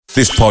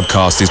This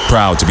podcast is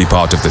proud to be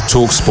part of the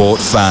TalkSport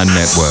Fan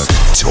Network.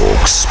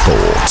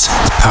 TalkSport.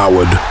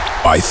 Powered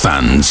by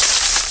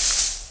fans.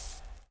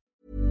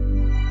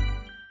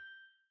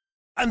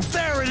 And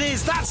there it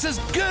is, that's as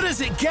good as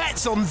it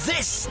gets on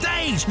this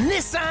stage.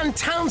 Nissan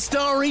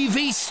Townstar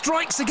EV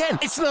strikes again.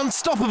 It's an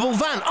unstoppable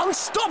van,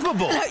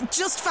 unstoppable.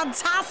 Just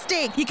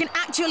fantastic. You can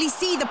actually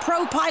see the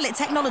ProPilot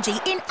technology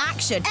in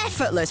action.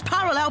 Effortless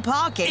parallel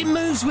parking. It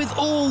moves with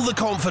all the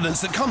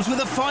confidence that comes with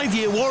a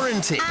 5-year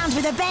warranty. And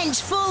with a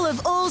bench full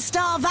of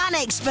all-star van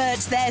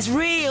experts, there's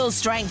real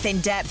strength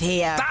in depth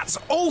here. That's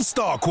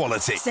all-star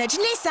quality. Search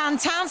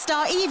Nissan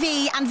Townstar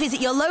EV and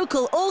visit your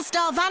local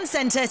all-star van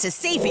centre to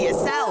see for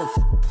yourself.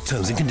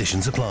 Terms and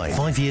conditions apply.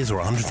 5 years or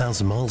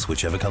 100,000 miles,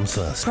 whichever comes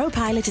first.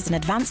 ProPilot is an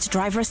advanced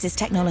driver assist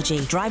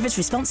technology. Driver's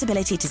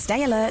responsibility to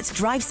stay alert,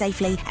 drive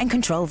safely, and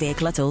control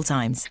vehicle at all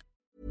times.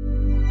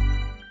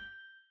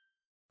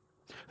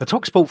 The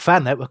TalkSport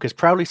Fan Network is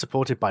proudly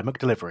supported by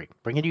McDelivery,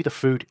 bringing you the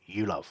food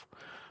you love.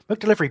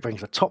 McDelivery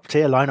brings a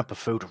top-tier lineup of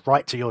food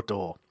right to your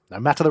door. No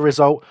matter the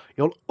result,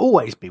 you'll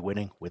always be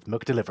winning with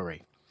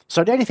McDelivery.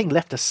 So the only thing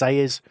left to say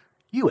is,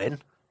 you in?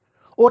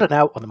 Order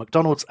now on the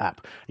McDonald's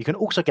app. You can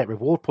also get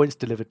reward points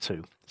delivered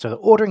too, so that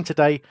ordering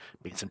today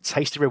means some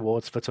tasty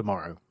rewards for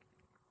tomorrow.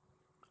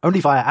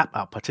 Only via app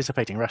at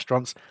participating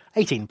restaurants,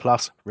 18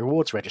 plus,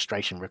 rewards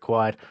registration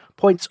required,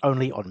 points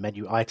only on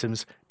menu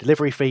items,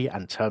 delivery fee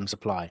and terms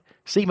apply.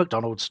 See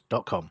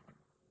mcdonalds.com.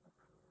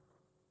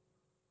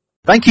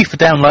 Thank you for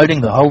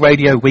downloading the Whole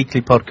Radio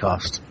Weekly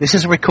Podcast. This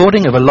is a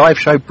recording of a live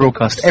show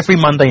broadcast every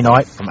Monday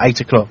night from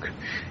 8 o'clock.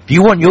 If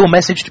you want your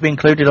message to be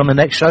included on the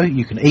next show,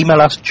 you can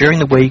email us during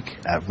the week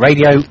at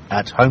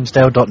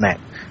radio@homesdale.net.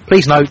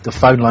 Please note the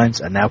phone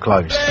lines are now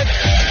closed.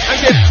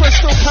 And give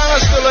Crystal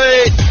Palace the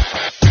lead.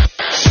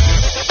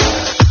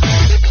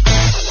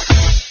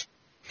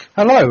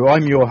 Hello,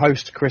 I'm your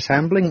host Chris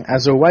Hambling.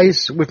 As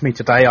always, with me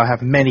today I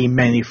have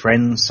many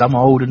friends, some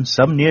old and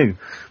some new.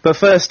 But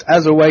first,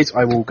 as always,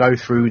 I will go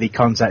through the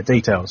contact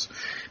details.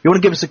 If you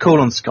want to give us a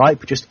call on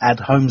Skype, just add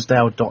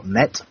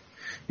homesdale.net.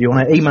 If you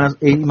want to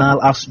email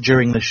us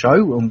during the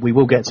show, and we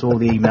will get to all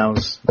the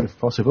emails if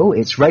possible,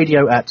 it's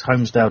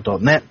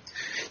radio@homesdale.net.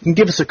 You can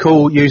give us a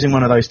call using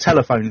one of those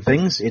telephone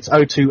things. It's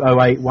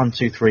 0208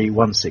 123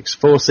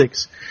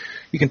 1646.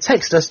 You can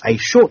text us a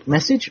short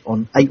message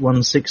on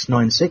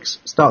 81696.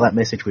 Start that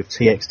message with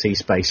TXT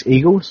space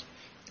Eagles.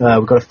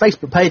 We've got a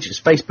Facebook page. It's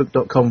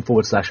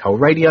facebook.com/whole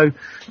radio.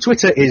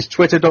 Twitter is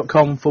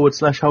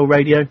twitter.com/whole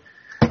radio.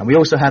 And we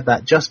also have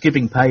that Just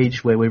Giving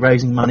page where we're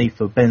raising money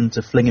for Ben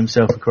to fling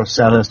himself across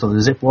Selhurst on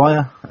the zip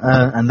wire.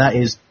 And that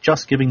is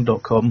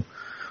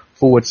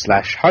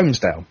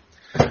justgiving.com/Homesdale.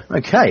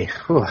 Okay.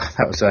 Whew,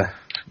 that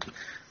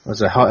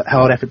was a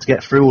hard effort to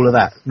get through all of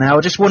that. Now,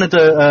 I just wanted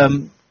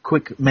to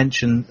quick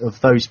mention of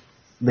those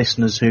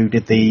listeners who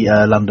did the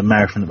London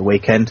Marathon at the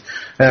weekend.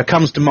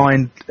 Comes to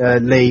mind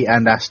Lee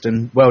and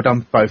Aston. Well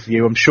done, both of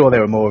you. I'm sure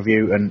there are more of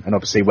you, and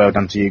obviously well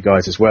done to you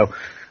guys as well.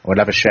 We'll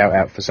have a shout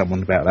out for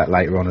someone about that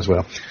later on as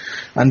well.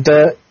 And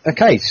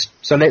okay,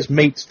 so let's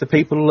meet the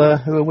people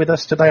who are with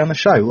us today on the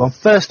show. Well,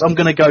 first I'm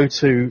going to go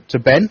to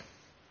Ben.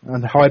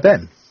 And hi,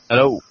 Ben.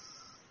 Hello.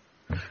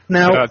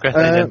 Now,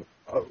 yeah,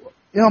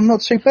 I'm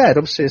not too bad.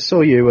 Obviously, I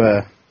saw you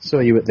at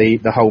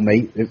the whole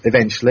meet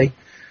eventually,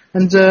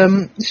 and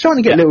you're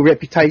starting to get a little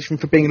reputation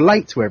for being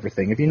late to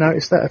everything. Have you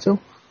noticed that at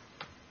all?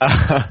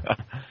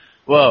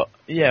 Well,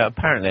 yeah,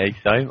 apparently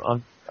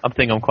so. I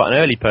think I'm quite an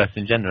early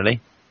person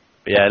generally.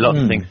 But yeah, lots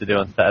of things to do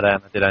on Saturday,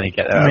 and I did only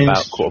get there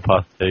about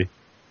 2:15.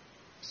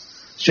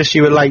 It's just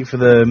you were late for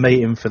the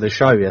meeting for the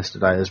show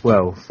yesterday as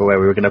well, for where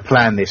we were going to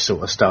plan this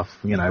sort of stuff,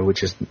 you know,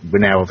 which is, we're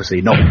now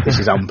obviously not, this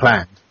is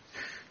unplanned.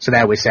 So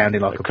now we're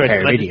sounding like a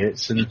pair of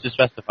idiots. And just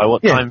specify,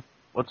 what time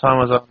was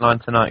I online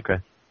tonight,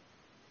 Chris?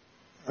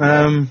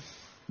 Well,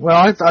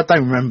 I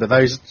don't remember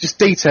those, just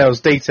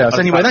details.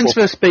 Anyway, thanks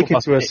for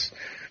speaking to us.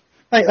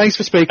 Thanks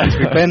for speaking to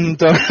me, Ben.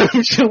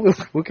 I'm sure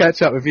we'll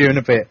catch up with you in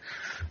a bit.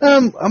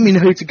 I mean,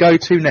 who to go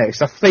to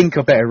next? I think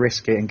I better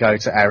risk it and go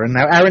to Aaron.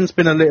 Now, Aaron's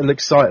been a little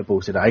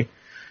excitable today,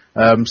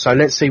 so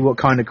let's see what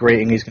kind of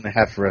greeting he's going to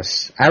have for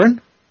us.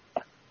 Aaron?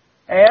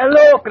 Hey,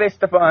 hello,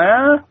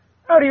 Christopher.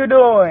 How are you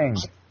doing?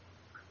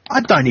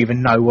 I don't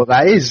even know what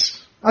that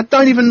is.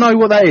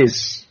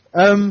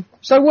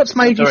 So what's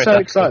made you so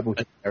excitable?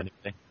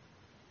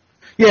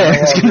 Yeah, I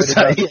was going to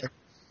say.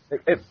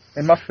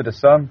 It must be the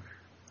sun.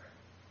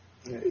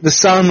 The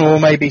sun, or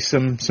maybe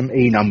some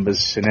E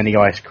numbers in any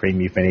ice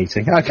cream you've been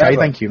eating. Okay,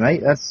 thank you,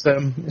 mate. That's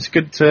it's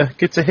good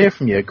to hear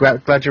from you.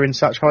 Glad you're in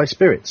such high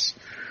spirits.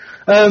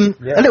 A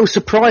little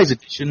surprise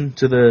addition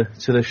to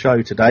the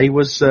show today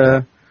was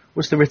the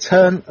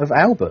return of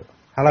Albert.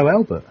 Hello,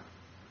 Albert.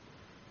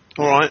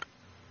 All right.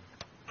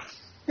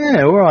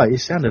 Yeah, all right. You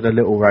sounded a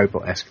little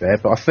robot-esque there,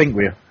 but I think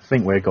we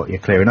got you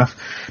clear enough.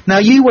 Now,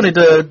 you wanted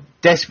to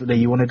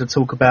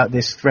talk about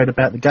this thread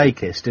about the gay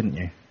kiss, didn't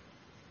you?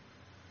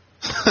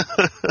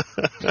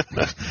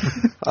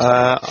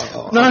 I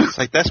would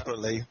say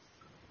desperately.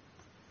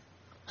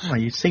 Oh,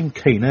 you seemed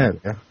keen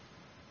earlier.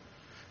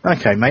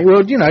 Okay, mate.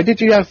 Well,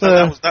 did you have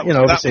that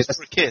was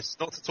for a kiss,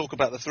 not to talk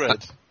about the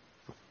thread.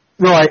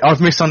 Right, I've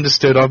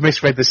misunderstood. I've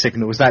misread the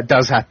signals. That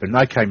does happen.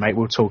 Okay, mate.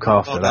 We'll talk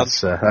after.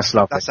 That's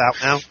lovely. That's out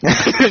now.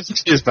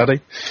 Cheers,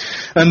 buddy.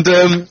 And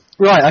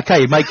right,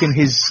 okay. Making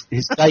his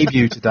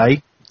debut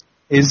today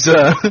is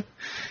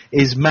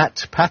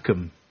Matt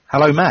Packham.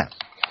 Hello, Matt.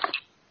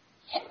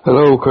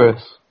 Hello,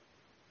 Chris.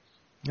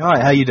 All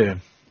right, how you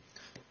doing?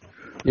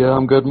 Yeah,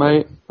 I'm good,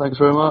 mate. Thanks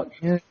very much.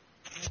 Yeah.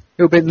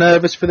 A little bit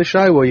nervous for the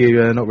show, or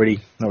you not really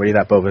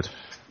that bothered?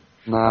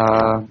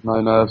 Nah,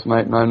 no nerves,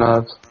 mate. No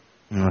nerves.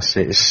 That's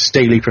it. It's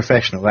steely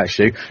professional, that's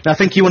you. Now, I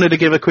think you wanted to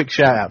give a quick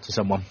shout out to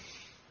someone.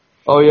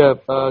 Oh yeah,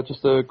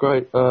 just a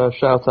great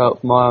shout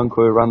out for my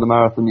uncle who ran the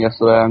marathon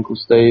yesterday, Uncle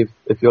Steve.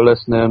 If you're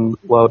listening,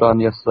 well done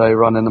yesterday,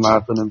 running the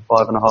marathon in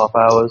 5.5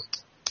 hours,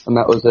 and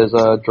that was his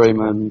dream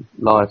in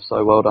life.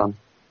 So well done.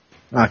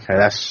 Okay,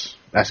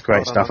 that's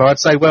great stuff. I'd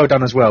say well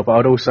done as well, but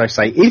I'd also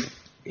say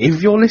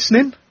if you're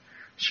listening,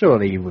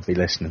 surely you would be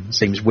listening. It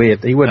seems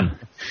weird that you wouldn't.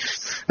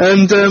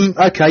 And,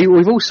 okay,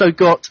 we've also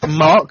got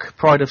Mark,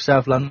 Pride of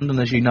South London,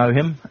 as you know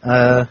him.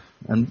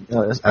 And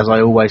as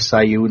I always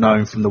say, you will know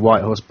him from the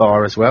White Horse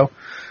Bar as well.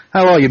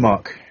 How are you,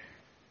 Mark?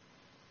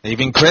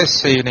 Evening,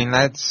 Chris. Evening,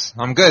 lads.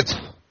 I'm good.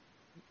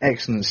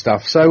 Excellent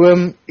stuff.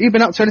 So, you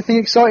been up to anything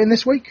exciting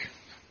this week?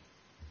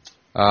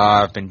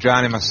 I've been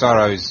drowning my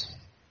sorrows.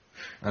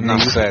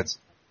 Enough said.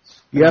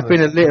 You have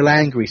been a little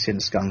angry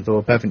since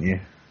Scunthorpe, haven't you?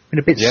 Been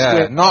a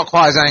bit not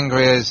quite as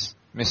angry as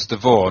Mr.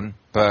 Vaughan,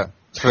 but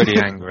pretty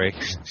angry. I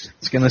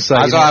was going to say...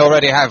 As I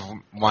already have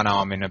one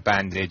arm in a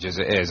bandage as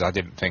it is, I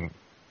didn't think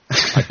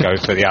I'd go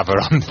for the other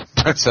arm.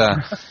 But, so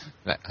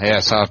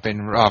I've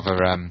been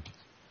rather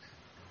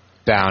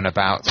down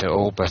about it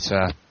all, but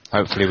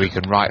hopefully we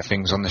can right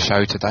things on the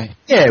show today.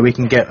 Yeah, we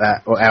can get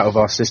that out of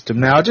our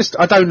system now.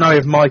 I don't know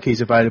if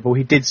Mikey's available.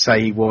 He did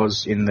say he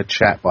was in the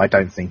chat, but I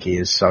don't think he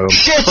is, so...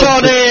 Shit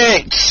on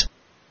it!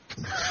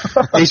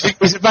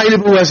 He's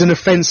available as an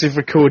offensive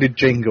recorded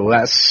jingle.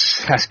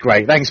 That's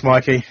great. Thanks,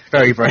 Mikey.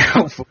 Very, very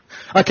helpful.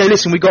 Okay,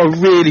 listen, we've got a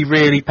really,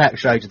 really packed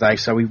show today,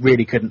 so we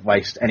really couldn't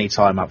waste any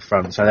time up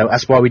front. So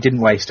that's why we didn't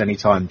waste any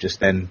time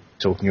just then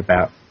talking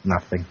about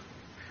nothing.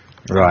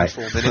 Right.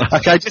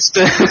 Okay, just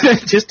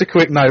a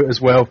quick note as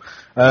well.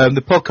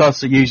 The podcast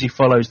that usually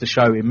follows the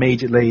show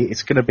immediately,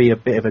 it's going to be a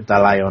bit of a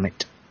delay on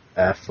it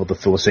for the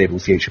foreseeable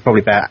future.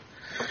 Probably about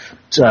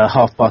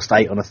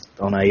 8:30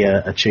 on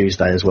a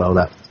Tuesday as well.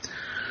 That.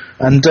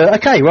 And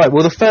okay, right.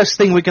 Well, the first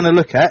thing we're going to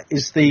look at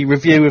is the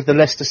review of the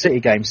Leicester City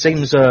game.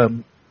 Seems a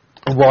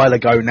while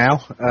ago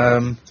now.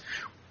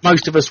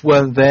 Most of us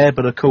weren't there,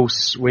 but of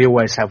course we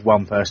always have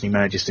one person who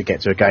manages to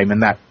get to a game,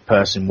 and that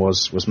person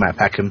was Matt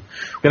Packham.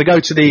 We're going to go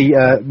to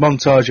the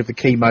montage of the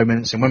key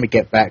moments, and when we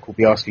get back, we'll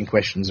be asking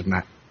questions of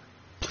Matt.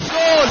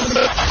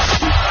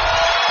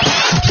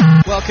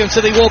 Welcome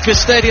to the Walker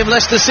Stadium,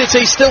 Leicester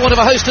City, still one of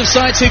a host of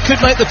sides who could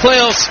make the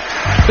playoffs.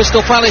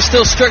 Crystal Palace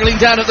still struggling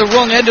down at the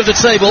wrong end of the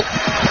table.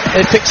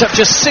 They've picked up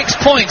just 6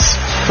 points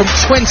from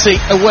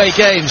 20 away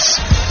games.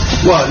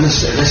 Well, in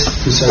this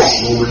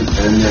precise moment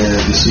in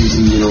the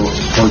season,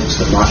 points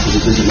that matter.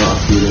 It doesn't matter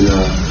if you're in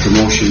a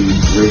promotion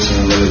race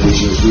or a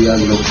relegation as we are,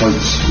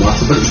 points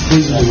matter. But it's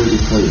pleasing the way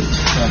they played.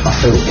 I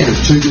felt it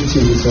was two good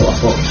teams. I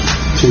thought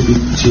two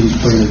good teams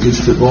playing a good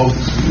football,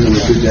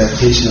 a good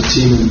pace in the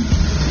team,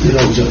 and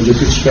it was a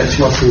good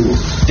spectacle. I feel.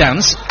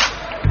 Downs.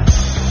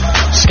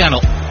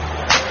 Scannell.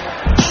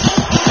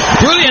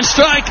 Brilliant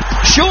strike.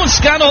 Sean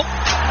Scannell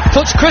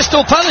puts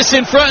Crystal Palace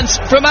in front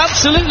from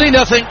absolutely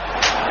nothing.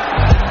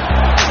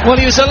 Well,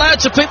 he was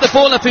allowed to pick the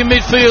ball up in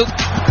midfield.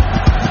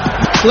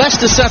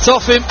 Leicester sat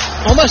off him,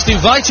 almost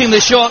inviting the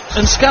shot,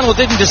 and Scannell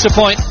didn't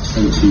disappoint. I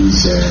think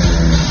these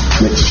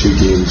next two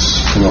games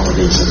come up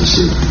against, as I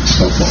say,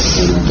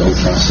 Scunthorpe and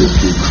Doncaster will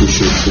be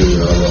crucial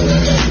to our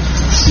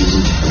season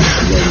and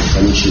where we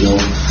finish,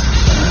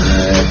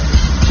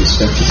 It's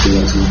fair to say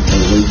that I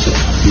like it.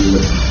 I feel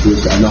that we've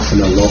got enough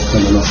in our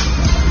locker and enough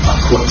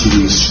quality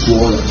in the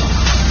squad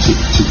to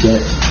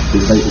get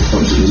the vital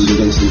points that we need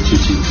against the two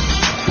teams.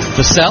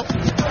 Vassell.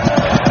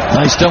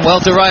 He's done well,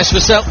 Darius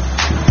Vassell,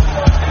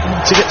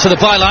 to get to the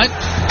byline.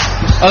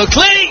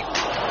 Oakley!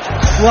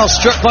 Well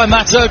struck by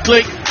Matt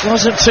Oakley.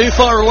 Wasn't too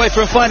far away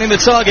from finding the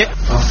target.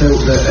 I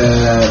felt that,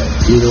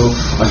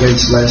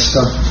 against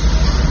Leicester,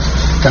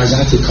 guys,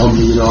 I had to come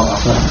here,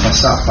 if I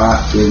sat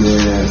back and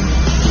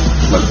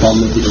like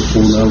Burnley beat them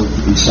 4-0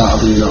 on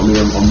Saturday, I'm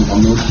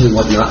not really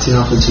wanting that to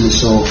happen to me,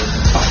 so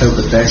I felt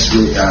the best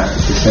way to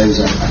defend is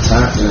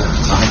attack, and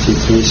I had to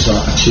pace, so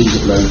I changed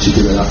it around to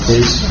give it that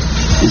pace.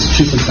 It's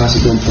two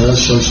fantastic young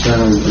players, Sean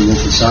Scannell and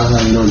Wilfried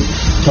Zaha,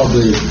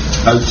 probably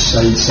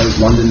outside South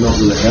London, not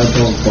really heard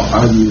of, but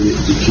I knew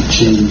that they could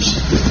change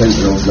the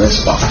thinking of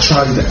Leicester. But I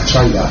tried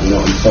that,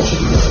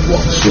 unfortunately it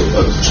worked, so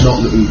it's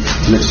not looking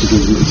next to go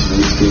looking to the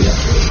next game.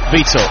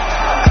 Vito.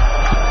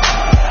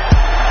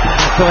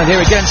 Point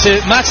here again to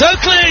Matt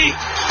Oakley.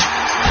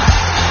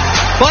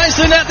 Finds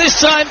the net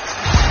this time.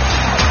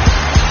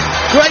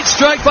 Great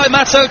strike by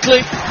Matt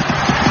Oakley.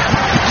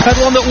 Had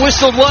one that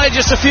whistled wide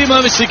just a few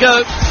moments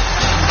ago.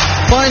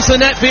 Finds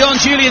the net beyond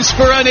Julian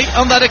Speroni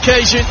on that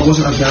occasion. It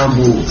wasn't a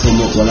gamble from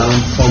where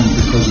I'm from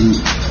because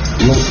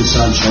Wilfried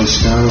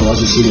Sanchez-Scano, as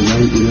you see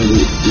tonight,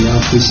 they are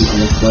decent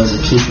on the players,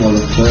 they keep all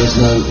the players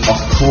now. Of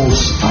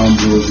course,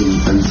 Ambrose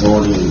and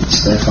Varney and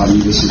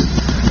Stefan Iversen,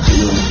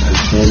 and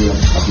Kenny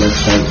have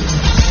left out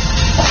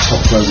our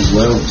top players as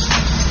well.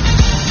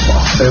 But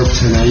I felt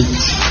tonight,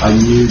 I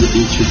knew that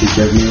each would be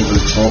giving me over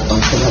the top, and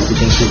I thought that was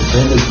the best way of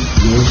defending.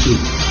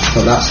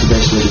 But that's the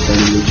best way of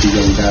defending the two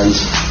young guys,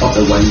 up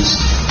the wings,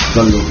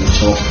 running over the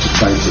top to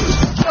try and take the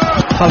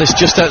Palace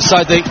just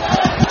outside the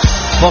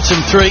bottom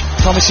three.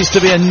 Promises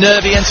to be a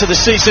nervy end to the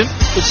season.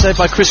 Good save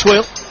by Chris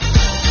Wheel.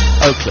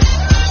 Oakley.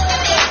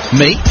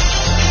 Mee.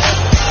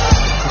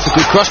 It's a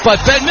good cross by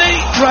Ben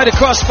Mee. Right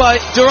across by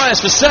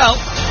Darius Vassell.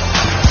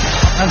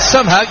 And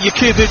somehow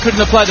Yakubu couldn't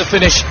apply the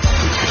finish.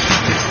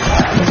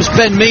 It was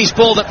Ben Mee's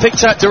ball that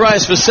picked out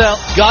Darius Vassell,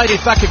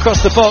 guided back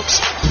across the box.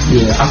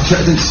 Yeah, I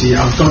didn't see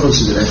it. I've gone on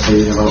to the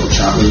referee and have a little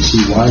chat with him to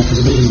see why, because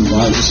I don't even know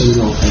why. I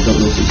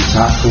don't know if it's a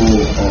tackle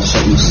or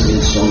something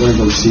saying, so I'm going to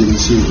go see him and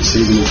see what he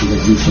says and if he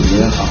can view from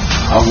there.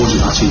 I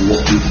wasn't actually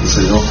walking to the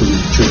side off because it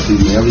was 2 or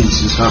 3 early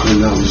since happening.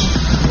 That was,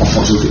 I thought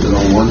I was looking at the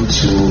wrong one,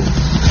 so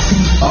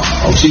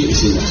I'll see what he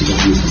says if he can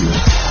view from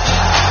there.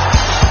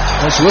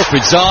 There's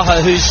Wilfried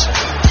Zaha, who's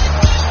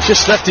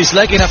just left his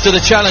leg in after the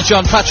challenge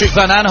on Patrick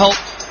Van Aanholt,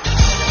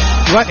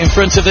 right in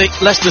front of the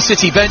Leicester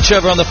City bench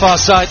over on the far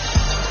side.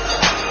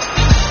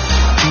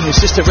 And the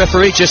assistant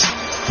referee just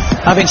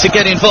having to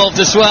get involved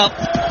as well.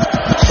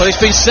 Well, he's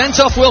been sent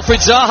off, Wilfried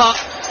Zaha.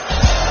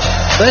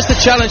 There's the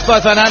challenge by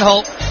Van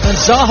Aanholt, and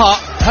Zaha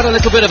had a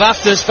little bit of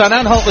afters. Van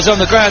Aanholt was on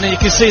the ground, and you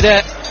can see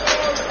there,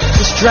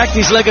 just dragged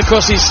his leg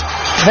across his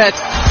head.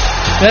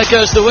 There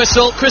goes the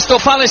whistle. Crystal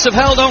Palace have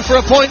held on for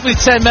a point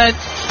with 10 men.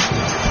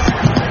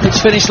 It's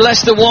finished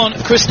Leicester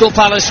 1, Crystal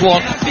Palace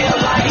 1.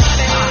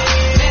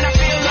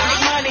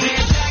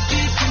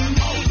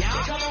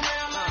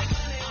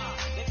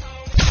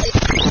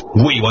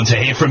 We want to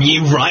hear from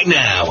you right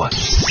now.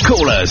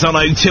 Call us on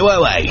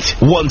 0208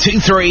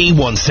 123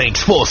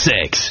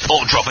 1646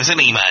 or drop us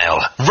an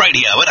email,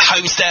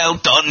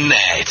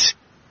 radio@homesdale.net.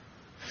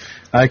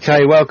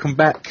 Okay, welcome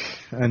back.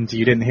 And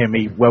you didn't hear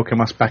me welcome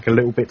us back a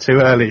little bit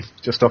too early,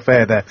 just off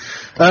air there.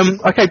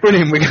 Okay,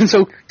 brilliant. We're going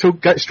to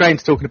go straight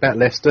into talking about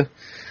Leicester.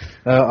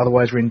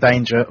 Otherwise, we're in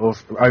danger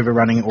of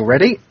overrunning it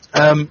already.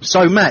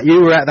 So, Matt,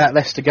 you were at that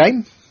Leicester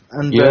game.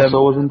 And, yes, I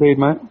was indeed,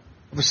 mate.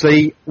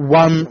 Obviously,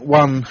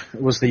 1-1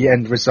 was the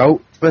end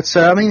result. But,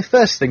 I mean, the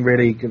first thing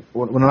really,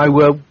 when I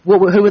know, who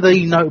were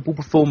the notable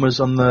performers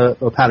on the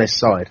Palace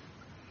side?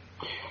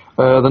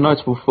 The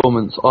notable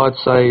performance, I'd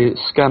say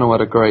Scannell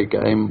had a great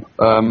game.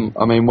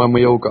 I mean, when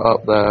we all got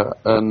up there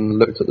and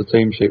looked at the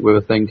team sheet, we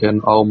were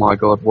thinking, oh my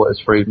God, what is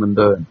Friedman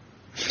doing?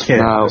 Yeah.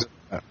 Now,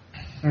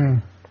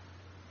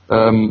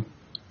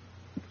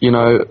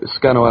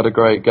 Scannell had a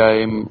great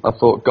game. I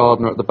thought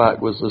Gardner at the back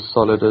was as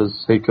solid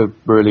as he could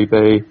really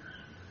be.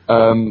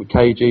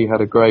 KG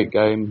had a great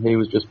game. He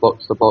was just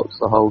box to box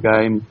the whole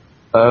game.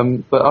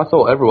 But I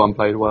thought everyone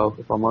played well,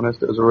 if I'm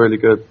honest. It was a really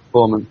good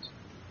performance.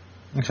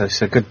 Okay,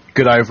 so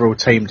good overall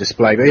team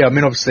display. But yeah, I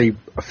mean, obviously,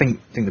 I think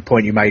the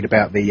point you made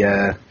about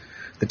the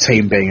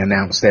team being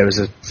announced, there was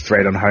a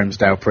thread on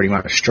Homesdale pretty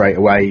much straight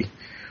away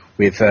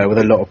with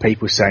a lot of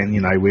people saying,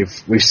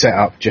 we've set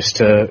up just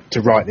to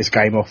write this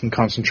game off and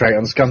concentrate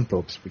on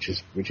Scunthorpe,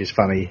 which is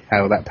funny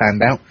how that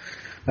panned out.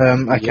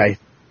 Okay. Yeah.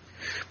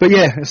 But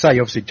yeah, I say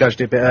you obviously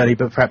judged it a bit early,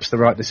 but perhaps the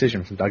right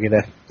decision from Dougie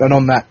there. And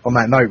on that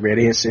note,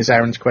 really, is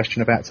Aaron's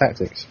question about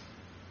tactics.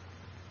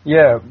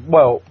 Yeah,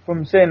 well,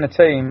 from seeing the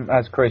team,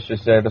 as Chris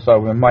just said, so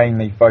we're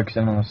mainly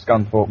focusing on the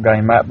Scunthorpe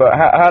game, Matt, but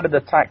how did the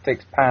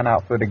tactics pan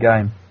out for the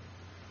game?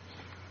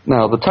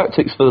 Now, the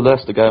tactics for the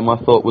Leicester game I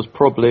thought was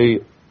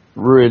probably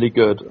really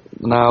good.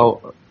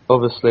 Now,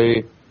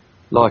 obviously,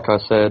 like I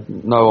said,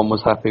 no one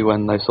was happy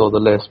when they saw the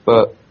list,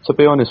 but to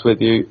be honest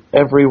with you,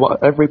 every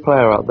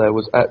player out there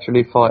was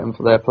actually fighting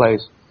for their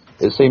place.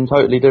 It seemed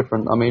totally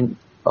different. I mean,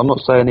 I'm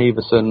not saying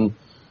Iversen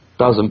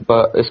doesn't,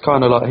 but it's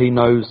kind of like he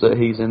knows that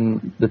he's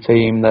in the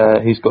team there.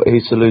 He's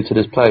saluted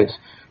his place.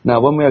 Now,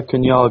 when we had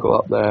Cunyago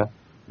up there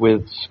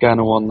with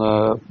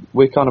Scannell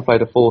we kind of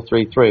played a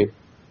 4-3-3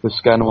 with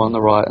Scannell on the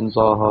right and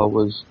Zaha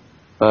was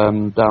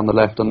down the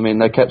left. And I mean,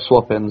 they kept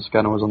swapping.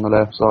 Scannell was on the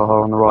left,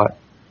 Zaha on the right.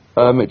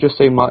 It just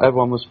seemed like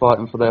everyone was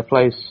fighting for their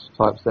place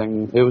type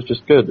thing. It was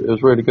just good. It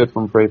was really good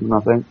from Friedman,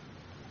 I think.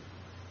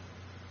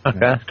 Okay,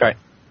 that's great.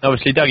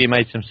 Obviously, Dougie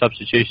made some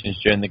substitutions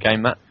during the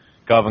game, Matt.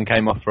 Garvin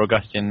came off for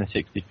Augustin in the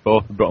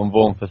 64th and brought on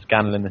Vaughan for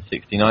Scannell in the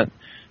 69th.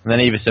 And then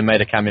Iversen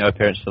made a cameo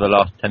appearance for the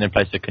last 10 in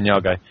place of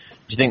Cunyago. Do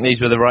you think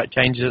these were the right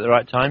changes at the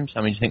right times?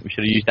 I mean, do you think we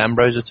should have used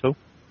Ambrose at all?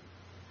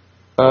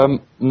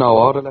 No,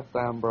 I'd have left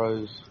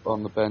Ambrose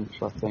on the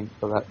bench, I think,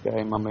 for that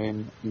game. I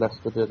mean,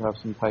 Leicester did have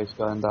some pace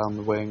going down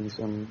the wings,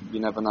 and you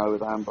never know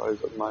with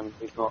Ambrose at the moment.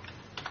 I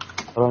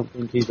don't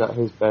think he's at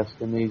his best,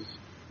 and we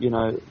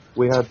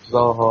had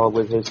Zaha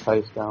with his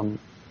pace down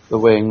the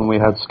wing, and we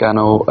had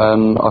Scannell,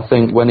 and I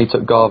think when he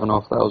took Garvin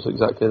off, that was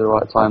exactly the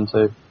right time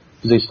to,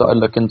 because he started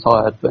looking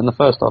tired. But in the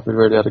first half, he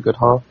really had a good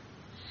half.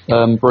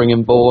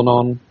 bringing Vaughan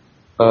on.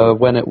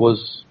 When it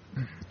was,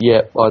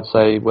 I'd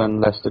say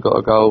when Leicester got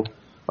a goal.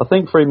 I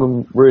think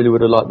Freeman really would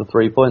have liked the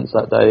 3 points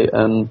that day,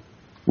 and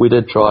we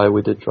did try.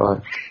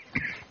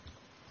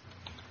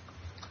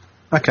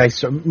 Okay,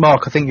 so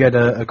Mark, I think you had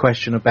a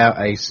question about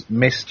a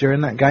miss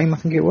during that game, I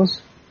think it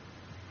was?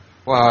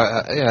 Well,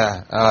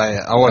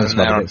 I wasn't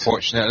there,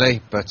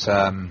 unfortunately, but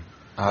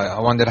I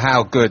wondered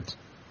how good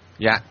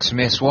Jack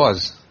Smith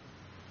was.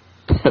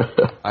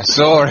 I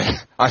saw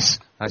it. I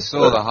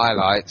saw the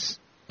highlights.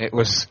 It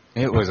was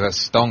a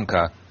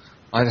stonker.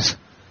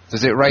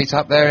 Does it rate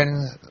up there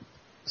in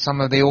some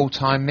of the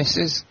all-time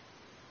misses?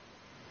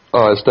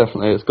 Oh, it's got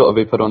to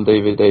be put on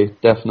DVD,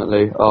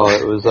 definitely. Oh,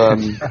 it was, I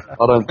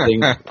don't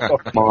think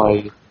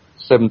my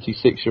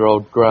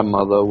 76-year-old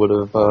grandmother would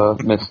have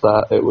missed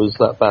that. It was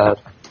that bad.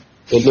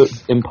 It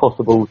looked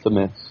impossible to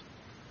miss.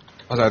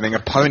 I don't think a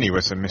pony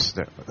would have missed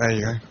it, but there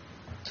you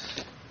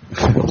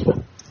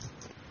go.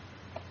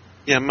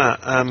 Yeah,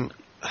 Matt,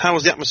 how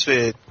was the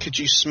atmosphere? Could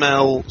you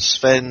smell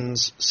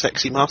Sven's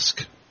sexy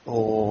musk?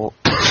 Or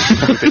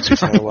a bit too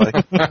far away?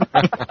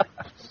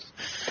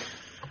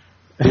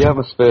 The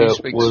atmosphere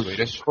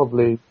was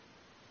probably...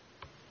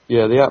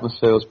 Yeah, the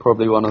atmosphere was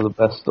probably one of the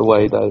best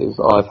away days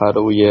I've had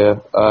all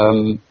year.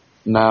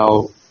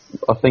 Now,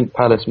 I think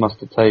Palace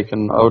must have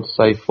taken, I would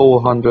say,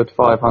 400,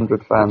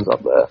 500 fans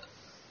up there.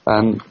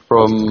 And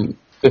from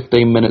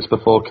 15 minutes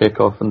before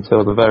kick-off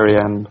until the very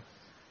end,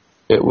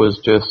 it was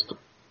just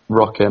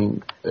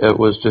rocking. It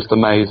was just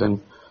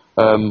amazing.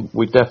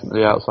 We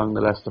definitely outsung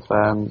the Leicester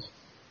fans.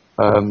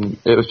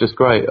 It was just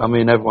great. I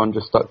mean, everyone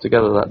just stuck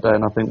together that day,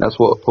 and I think that's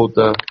what pulled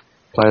the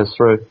players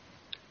through.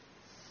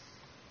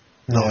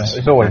 Nice.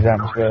 It's always the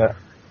atmosphere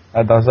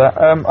that does that.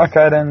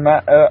 Okay then,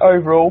 Matt,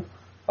 overall,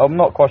 I'm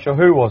not quite sure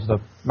who was the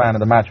man of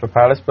the match for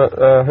Palace, but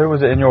who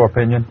was it in your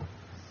opinion?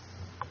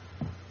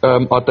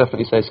 I'd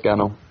definitely say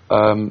Scannell.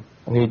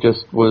 He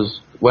just was,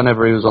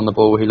 whenever he was on the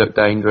ball, he looked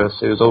dangerous.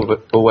 He was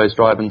always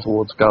driving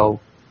towards goal.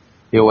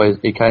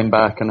 He came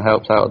back and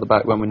helped out at the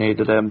back when we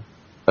needed him.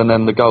 And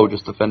then the goal,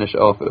 just to finish it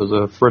off, it was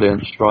a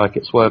brilliant strike.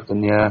 It swerved in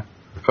the air,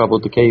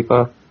 troubled the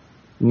keeper.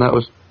 And that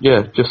was,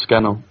 just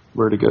Scannell.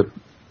 Really good.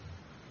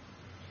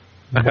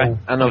 Okay,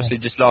 and obviously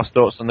just last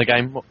thoughts on the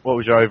game. What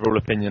was your overall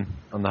opinion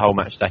on the whole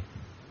match day?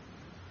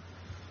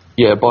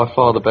 Yeah, by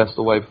far the best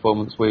away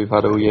performance we've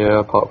had all year,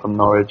 apart from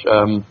Norwich.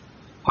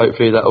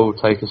 Hopefully that will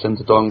take us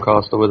into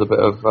Doncaster with a bit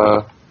of,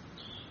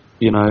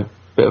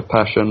 bit of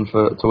passion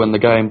to win the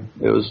game.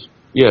 It was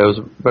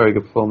a very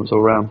good performance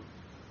all round.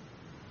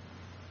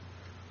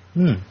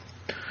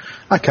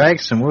 Okay,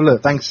 excellent. Well,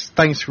 look, thanks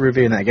for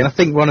reviewing that again. I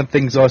think one of the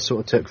things I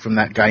sort of took from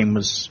that game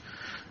was,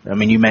 I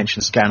mean, you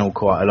mentioned Scannell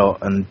quite a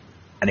lot, and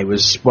it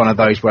was one of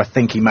those where I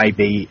think he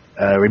maybe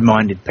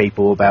reminded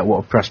people about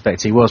what a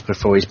prospect he was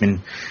before I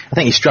think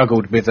he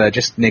struggled with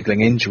just niggling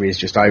injuries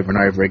just over and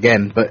over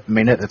again. But I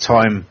mean, at the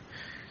time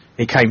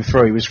he came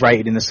through, he was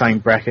rated in the same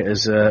bracket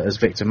as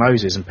Victor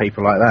Moses and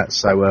people like that.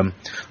 So I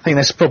think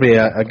that's probably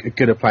a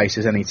good a place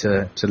as any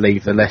to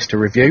leave the Leicester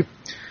review.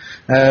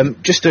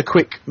 Just a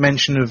quick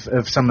mention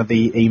of some of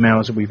the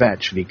emails that we've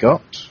actually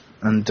got,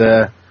 and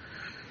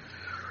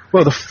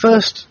well, the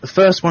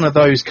first one of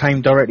those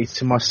came directly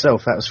to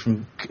myself. That was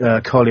from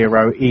Collier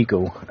Row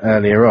Eagle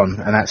earlier on,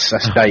 and that's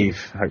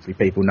Dave. Hopefully,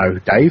 people know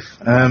Dave.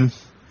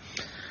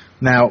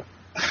 Now,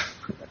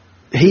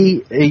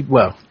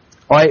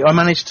 I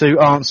managed to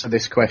answer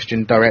this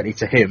question directly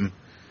to him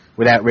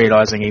without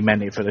realising he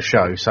meant it for the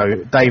show.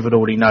 So Dave would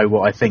already know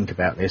what I think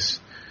about this.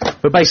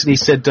 But basically, he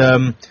said,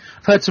 I've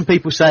heard some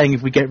people saying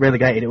if we get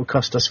relegated, it will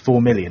cost us $4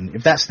 million.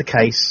 If that's the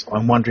case,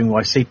 I'm wondering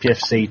why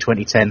CPFC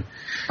 2010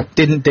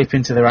 didn't dip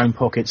into their own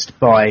pockets to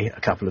buy a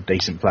couple of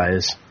decent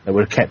players that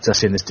would have kept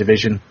us in this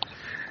division,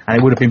 and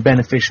it would have been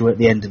beneficial at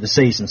the end of the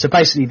season. So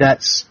basically,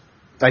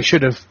 they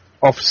should have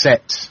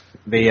offset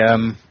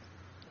the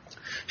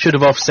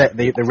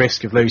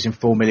risk of losing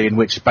 $4 million,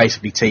 which is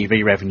basically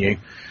TV revenue.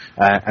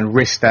 And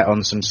risk that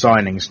on some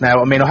signings.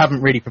 Now, I mean, I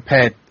haven't really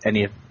prepared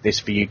any of this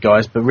for you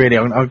guys, but really,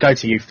 I'll go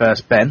to you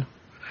first, Ben,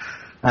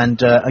 and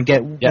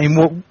get. Yep. I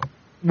mean,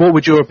 what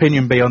would your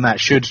opinion be on that?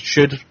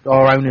 Should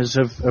our owners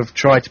have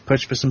tried to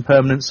push for some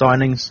permanent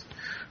signings,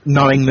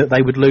 knowing that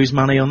they would lose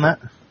money on that?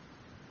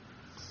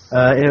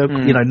 Lose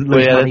money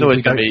there's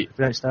always going to be. If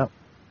they don't start.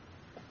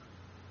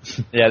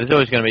 Yeah, there's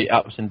always going to be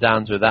ups and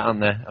downs with that, aren't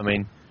there? I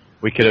mean,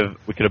 we could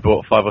have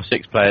bought 5 or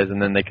 6 players, and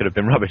then they could have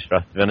been rubbish for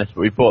us, to be honest.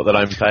 But we bought the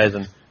loan players,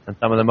 and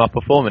some of them are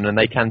performing, and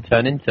they can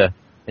turn into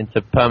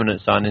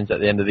permanent signings at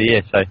the end of the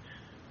year. So,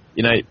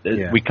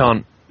 we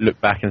can't look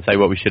back and say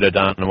what we should have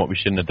done and what we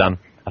shouldn't have done.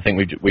 I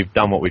think we've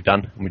done what we've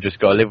done, and we've just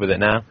got to live with it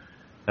now.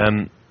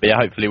 But yeah,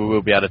 hopefully we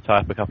will be able to tie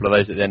up a couple of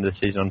those at the end of the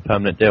season on a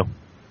permanent deal.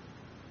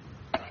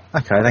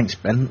 Okay, thanks,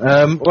 Ben. Well,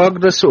 I'm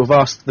going to sort of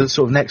ask the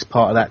sort of next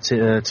part of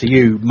that to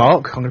you,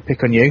 Mark. I'm going to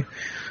pick on you.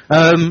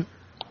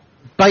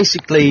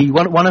 Basically,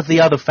 one of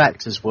the other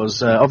factors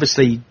was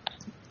obviously.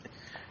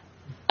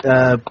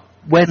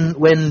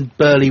 When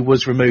Burley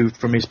was removed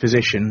from his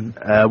position,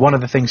 one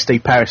of the things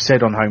Steve Parish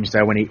said on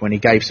Holmesdale when he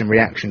gave some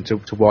reaction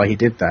to why he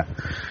did that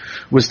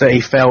was that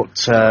he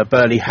felt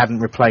Burley hadn't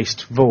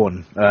replaced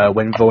Vaughan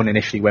when Vaughan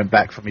initially went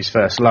back from his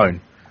first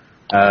loan.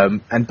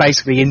 And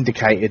basically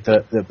indicated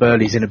that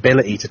Burley's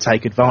inability to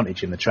take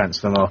advantage in the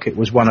transfer market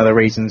was one of the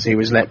reasons he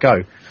was let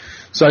go.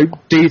 So,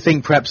 do you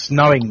think perhaps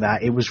knowing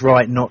that it was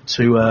right not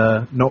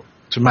to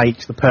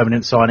make the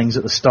permanent signings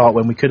at the start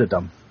when we could have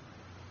done?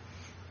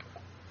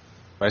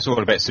 Well, it's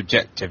all a bit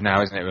subjective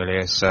now, isn't it? Really,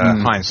 it's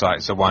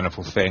hindsight's a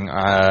wonderful thing.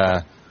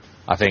 I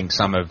think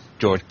some of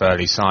George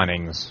Burley's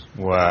signings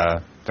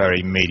were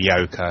very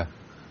mediocre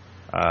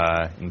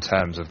in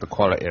terms of the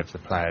quality of the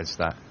players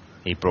that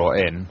he brought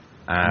in.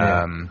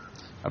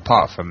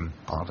 Apart from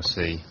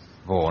obviously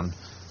Vaughan,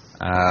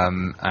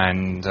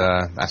 and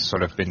that's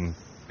sort of been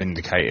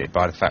vindicated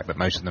by the fact that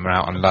most of them are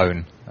out on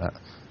loan at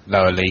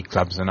lower league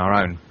clubs than our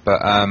own.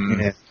 But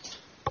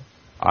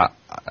I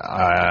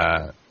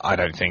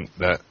don't think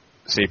that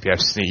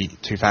CPFC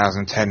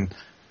 2010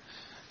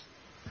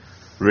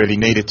 really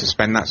needed to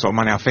spend that sort of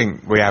money. I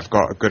think we have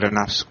got a good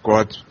enough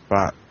squad,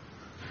 but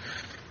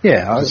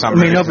for some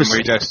reason obviously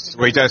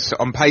we just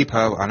on paper.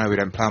 I know we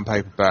don't play on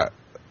paper, but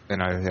you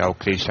know, the old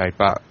cliche,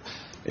 but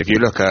if you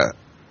look at,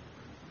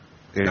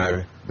 you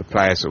know, the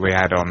players that we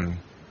had on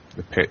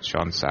the pitch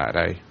on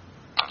Saturday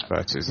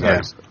versus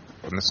those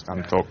on the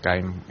Scunthorpe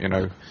game, you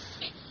know,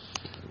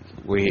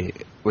 we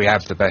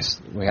have the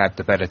best, we had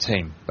the better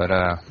team, but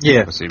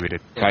obviously we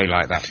didn't play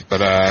like that.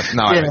 But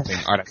no,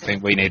 I don't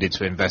think we needed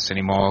to invest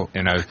any more.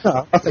 You know,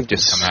 I think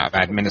just come out of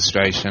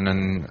administration,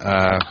 and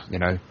you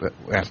know, but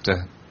we have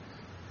to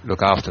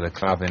look after the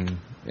club in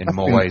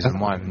more ways than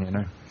one, you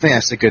know. I think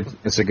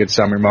that's a good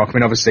summary, Mark. I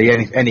mean, obviously,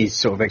 any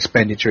sort of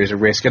expenditure is a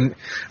risk, and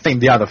I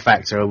think the other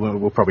factor,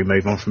 we'll probably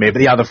move on from here, but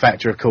the other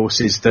factor, of course,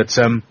 is that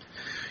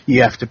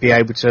you have to be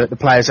able to, the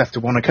players have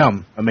to want to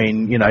come. I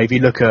mean, you know, if you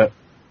look at,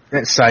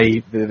 let's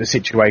say, the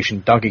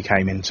situation Dougie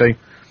came into,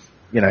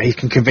 you know, he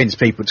can convince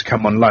people to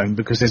come on loan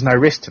because there's no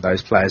risk to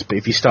those players, but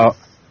if you start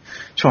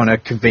trying to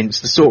convince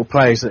the sort of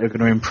players that are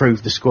going to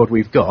improve the squad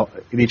we've got,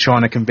 if you're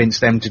trying to convince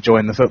them to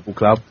join the football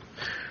club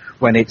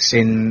when it's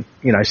in,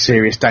 you know,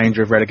 serious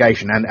danger of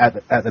relegation, and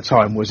at the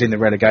time was in the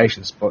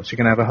relegation spots, you're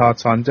going to have a hard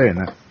time doing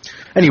that.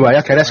 Anyway,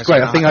 okay, that's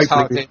great. I think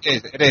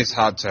it is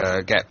hard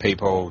to get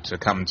people to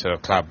come to a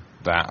club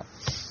that,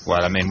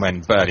 well, I mean,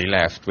 when Burley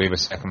left, we were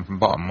second from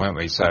bottom, weren't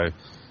we? So,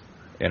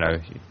 you know,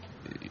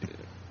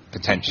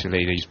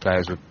 potentially these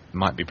players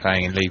might be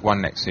playing in League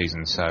One next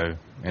season, so,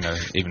 you know,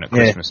 even at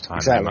Christmas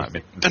time, they might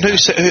be.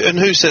 And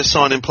who says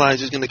signing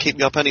players is going to keep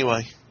you up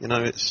anyway? You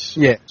know, it's...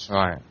 Yeah.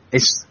 Right.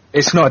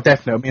 It's not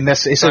definite. I mean,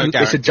 it's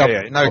a job.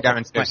 No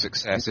guarantee of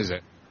success, is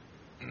it?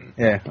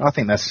 Yeah, I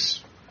think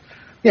that's.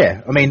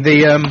 Yeah, I mean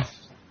the.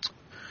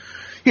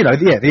 You know,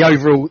 the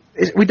overall.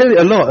 We do it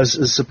a lot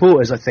as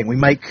supporters. I think we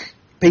make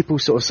people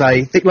sort of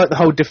say, think like the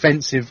whole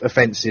defensive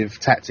offensive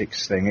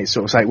tactics thing. It's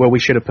sort of say, well, we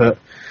should have put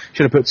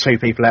two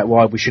people out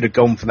wide. We should have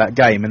gone for that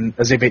game, and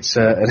as if it's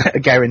a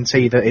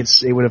guarantee that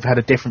it would have had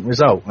a different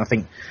result. I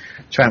think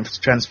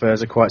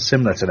transfers are quite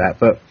similar to that,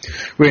 but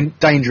we're in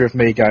danger of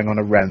me going on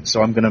a rant,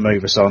 so I'm going to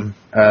move us on.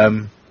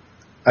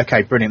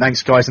 Okay, brilliant.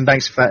 Thanks, guys, and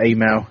thanks for that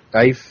email,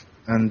 Dave,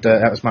 and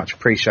that was much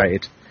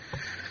appreciated.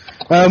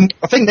 I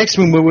think next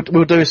one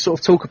we'll do is sort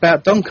of talk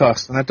about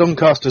Doncaster. Now,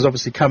 Doncaster's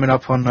obviously coming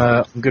up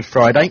on Good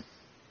Friday.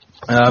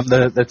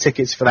 The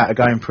tickets for that are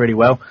going pretty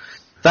well.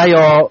 They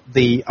are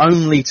the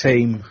only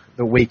team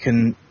that we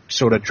can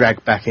sort of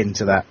drag back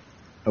into that.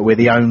 We're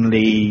the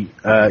only,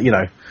 you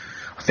know,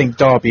 I think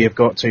Derby have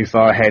got too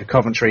far ahead.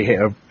 Coventry hit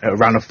a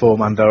run of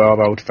form under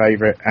our old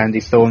favourite,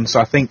 Andy Thorne. So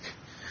I think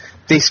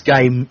this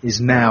game is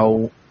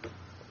now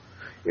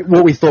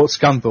what we thought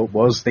Scunthorpe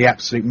was, the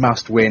absolute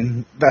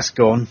must-win. That's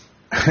gone.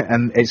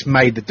 And it's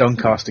made the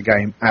Doncaster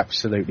game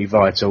absolutely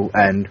vital.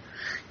 And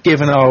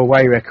given our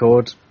away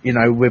record, you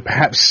know, we're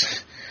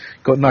perhaps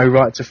got no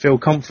right to feel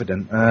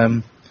confident.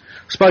 I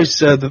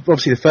suppose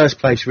obviously the first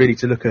place really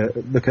to look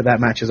at that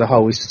match as a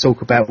whole is to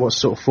talk about what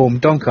sort of form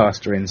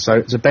Doncaster in.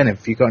 So, Ben,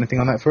 have you got anything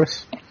on that for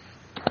us?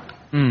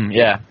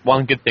 Yeah,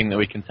 one good thing that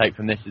we can take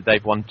from this is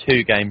they've won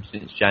 2 games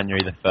since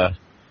January the 1st.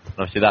 And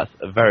obviously that's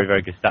a very,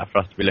 very good stat for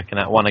us to be looking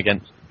at. One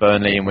against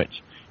Burnley, in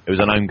which it was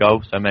an own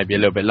goal, so maybe a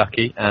little bit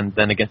lucky, and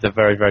then against a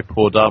very, very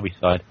poor Derby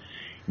side.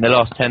 In the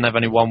last 10, they've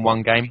only won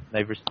 1 game.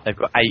 They've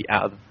got 8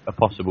 out of a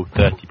possible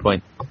 30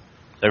 points.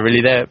 So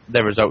really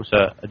their results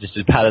are just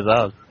as bad as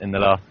ours in the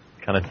last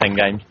kind of 10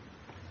 games.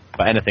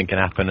 But anything can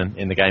happen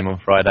in the game on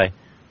Friday.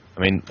 I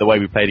mean, the way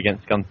we played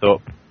against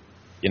Scunthorpe,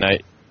 you know,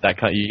 that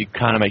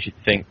kind of makes you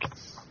think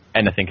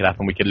anything could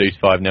happen. We could lose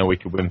 5-0, we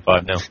could win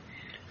 5-0.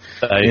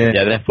 So,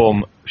 yeah, their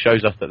form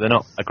shows us that they're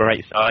not a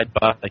great side,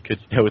 but they could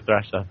still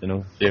thrash us in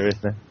all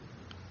seriousness.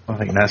 I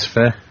think that's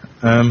fair.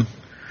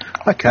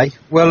 Okay.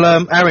 Well,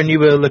 Aaron, you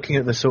were looking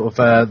at the sort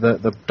of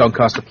the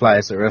Doncaster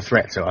players that are a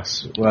threat to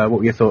us. What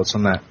were your thoughts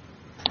on that?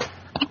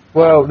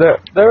 Well, there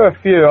are a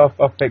few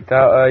I've picked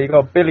out. You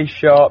got Billy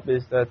Sharp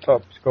is the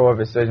top scorer of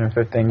the season,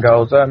 15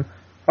 goals.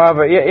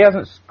 However, he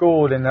hasn't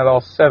scored in the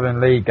last 7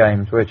 league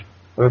games, which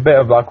with a bit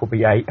of luck will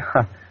be 8.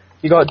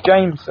 You got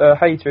James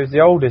Hayter is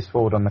the oldest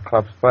forward on the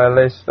club's player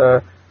list.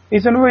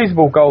 He's a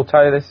reasonable goal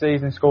teller this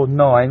season, scored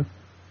 9.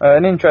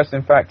 An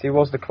interesting fact, he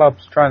was the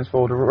club's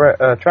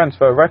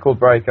transfer record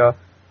breaker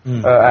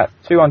at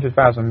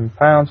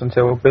 £200,000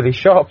 until Billy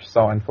Sharp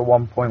signed for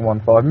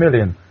 $1.15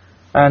 million.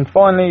 And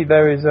finally,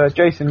 there is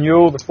Jason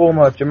Newell, the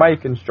former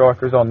Jamaican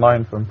striker, who's on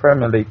loan from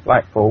Premier League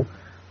Blackpool.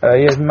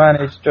 He has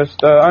managed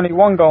just only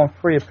 1 goal and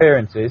 3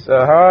 appearances.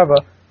 However,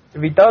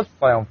 if he does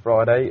play on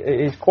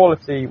Friday, his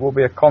quality will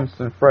be a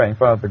constant threat in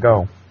front of the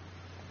goal.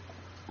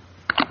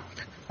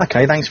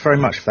 Okay, thanks very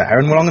much for that,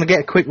 Aaron. Well, I'm going to get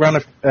a quick run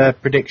of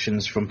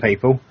predictions from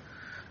people.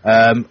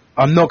 I'm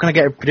not going to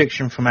get a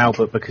prediction from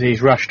Albert because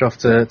he's rushed off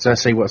to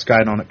see what's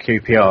going on at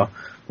QPR.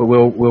 But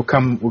we'll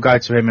go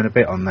to him in a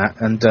bit on that.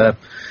 And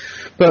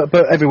but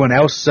everyone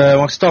else,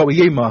 I'll start with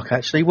you, Mark.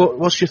 Actually,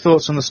 what's your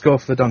thoughts on the score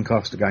for the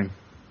Doncaster game?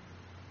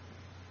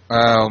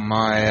 Well,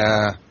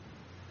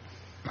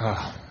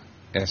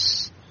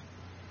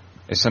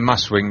 it's a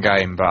must-win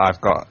game, but I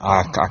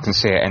can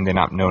see it ending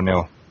up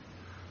 0-0.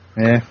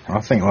 Yeah,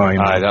 I think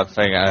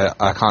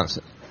I can't.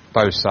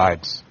 Both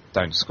sides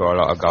don't score a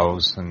lot of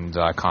goals, and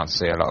I can't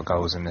see a lot of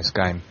goals in this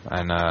game.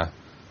 And I'd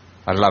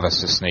love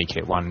us to sneak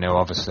it 1-0,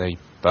 obviously,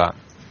 but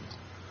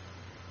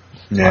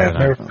yeah,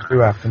 and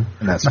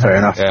that's fair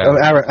enough.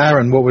 Yeah.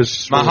 Aaron, what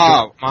was my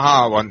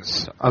heart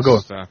wants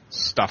to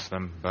stuff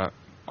them, but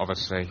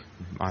obviously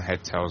my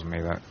head tells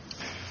me that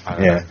I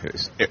don't know if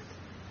it's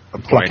a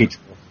plucky.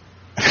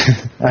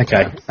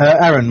 Okay,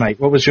 Aaron, mate,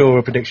 what was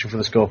your prediction for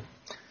the score?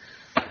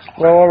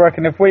 Well, I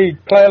reckon if we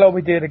play like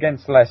we did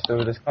against Leicester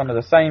with this kind of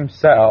the same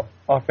setup,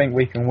 I think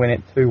we can win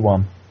it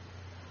 2-1.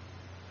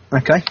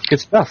 Okay, good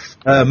stuff.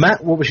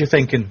 Matt, what was your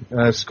thinking?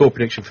 Score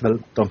prediction for the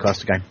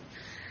Doncaster game?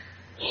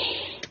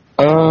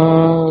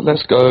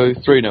 Let's go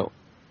 3-0.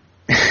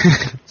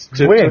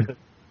 Win.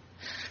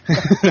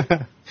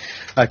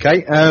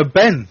 Okay,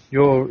 Ben,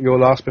 your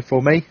last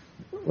before me.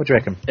 What do you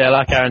reckon? Yeah,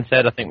 like Aaron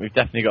said, I think we've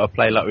definitely got to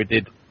play like we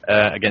did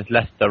against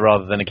Leicester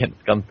rather than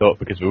against Scunthorpe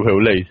because we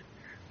will lose.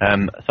 So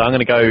I'm going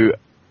to go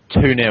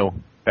 2-0,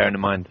 bearing in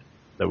mind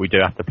that we do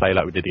have to play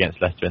like we did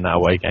against Leicester in that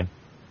away game.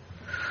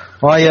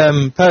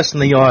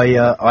 Personally,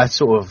 I'm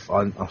sort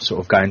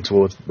of going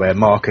towards where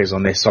Mark is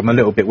on this. I'm a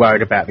little bit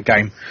worried about the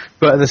game,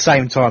 but at the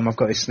same time, I've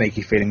got this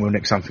sneaky feeling we'll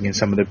nick something in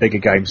some of the bigger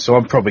games. So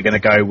I'm probably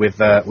going to go with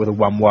a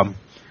 1-1,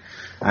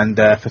 and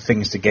for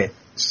things to get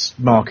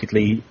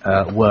markedly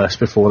worse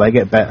before they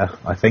get better,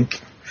 I think.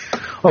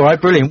 All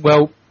right, brilliant.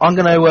 Well, I'm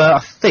going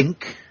to.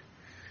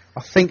 I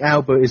think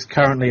Albert is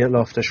currently at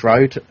Loftus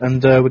Road,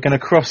 and we're going to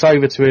cross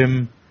over to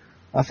him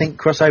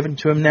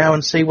now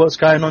and see what's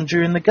going on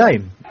during the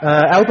game.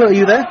 Albert, are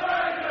you there?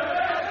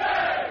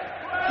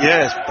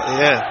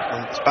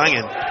 Yeah, it's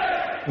banging.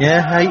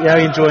 Yeah, how are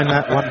you enjoying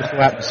that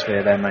wonderful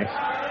atmosphere there, mate?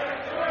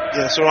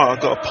 Yeah, it's alright, I've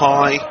got a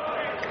pie.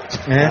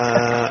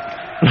 Yeah.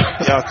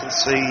 I can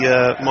see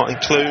Martin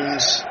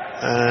Clunes,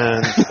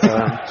 and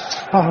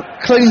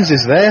Clunes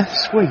is there,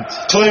 sweet.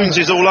 Clunes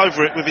is all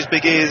over it with his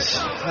big ears.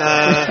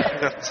 I'm going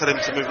to have to tell him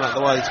to move out of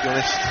the way, to be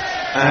honest.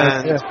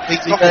 And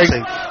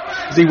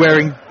is he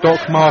wearing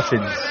Doc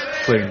Martens,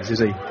 Clunes, is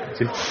he?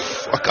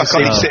 I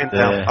can't, he's sitting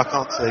down, I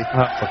can't see.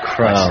 Oh, for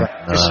Christ's sake.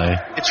 No.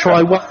 You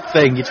try one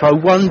thing, you try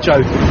one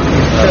joke, joke,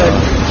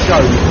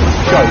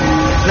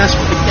 and that's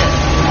what we get.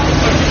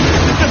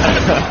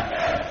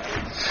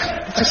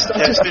 I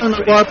just don't know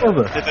why I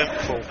bother.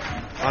 Eventful.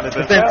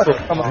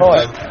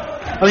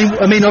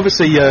 I mean,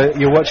 obviously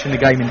you're watching the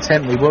game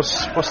intently.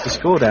 What's the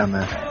score down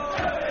there?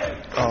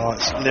 Oh,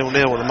 it's 0-0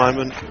 at the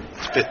moment.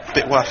 It's a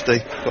bit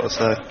wafty, got to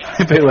say.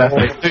 A bit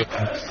wafty.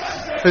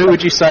 Who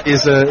would you say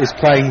is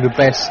playing the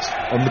best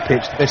on the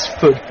pitch, the best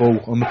football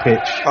on the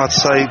pitch? I'd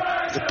say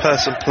the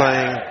person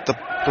playing the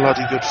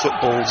bloody good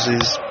footballs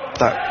is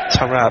that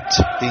Taarabt.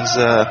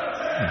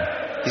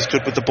 He's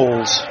good with the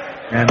balls.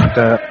 And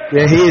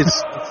yeah, he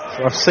is.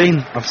 I've seen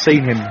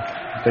him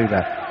do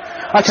that.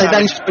 Okay,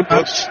 thanks very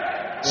much.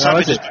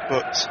 Savage has been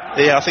booked.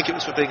 Yeah, I think it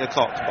was for being a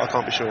cock, but I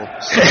can't be sure.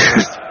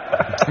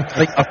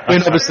 I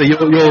mean, obviously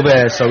you're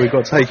there, so we've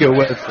got to take your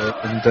word for it.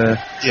 And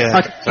yeah,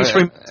 okay, thanks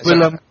very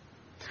much.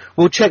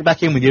 We'll check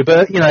back in with you,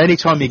 but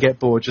anytime you get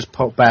bored, just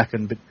pop back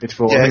and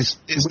before. Yeah, it's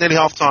nearly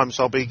half time,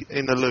 so I'll be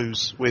in the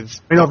loos with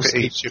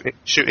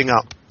shooting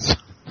up.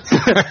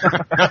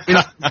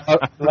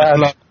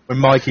 Like when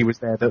Mikey was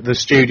there, the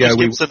studio.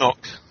 We a knock.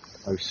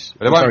 But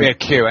there won't be a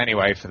queue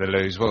anyway for the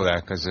loos, will there?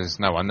 Because there's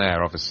no one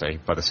there, obviously,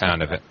 by the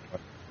sound of it.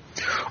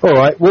 All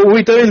right. Well,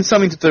 we're doing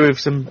something to do with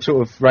some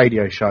sort of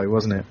radio show,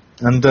 wasn't it?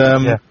 And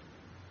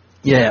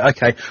yeah,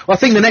 okay. Well, I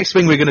think the next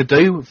thing we're going to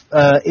do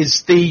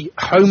is the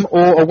home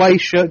or away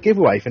shirt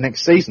giveaway for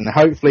next season.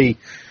 Hopefully,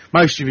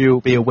 most of you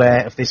will be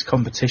aware of this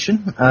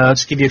competition. I'll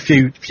just give you a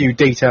few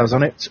details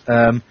on it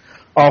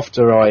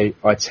after I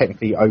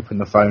technically open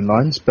the phone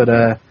lines. But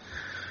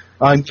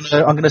I'm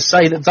going to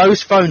say that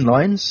those phone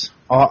lines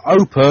are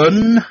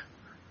open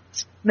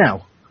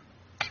now.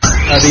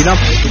 The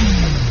number is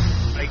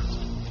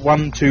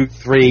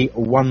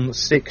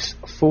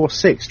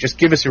 1231646. Just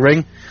give us a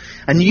ring,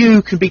 and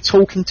you can be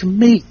talking to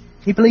me. Can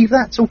you believe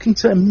that? Talking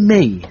to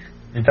me.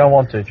 You don't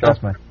want to,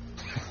 trust me.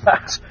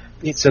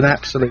 It's an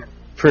absolute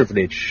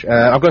privilege.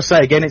 I've got to say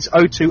again, it's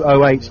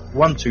 0208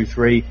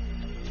 123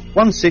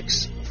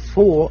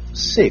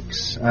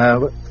 1646.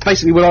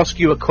 Basically, we'll ask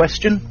you a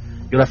question.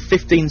 You'll have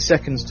 15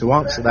 seconds to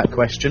answer that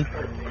question.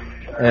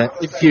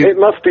 It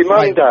must be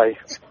Monday.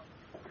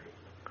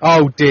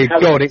 Oh dear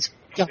God, it's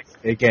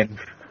again.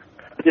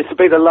 This will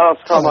be the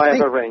last time I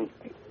ever ring.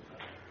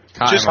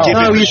 Just give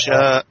him a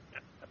shirt.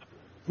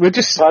 We're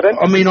just. Pardon?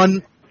 I mean,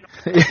 I'm.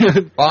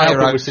 Buy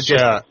your own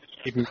shirt.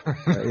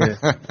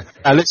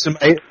 Listen,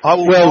 mate. I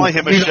will buy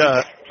him a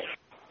shirt.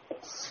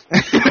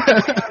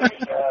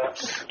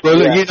 Well,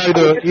 look,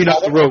 you know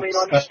the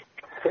rules.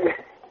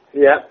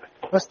 Yeah.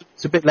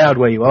 It's a bit loud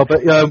where you are,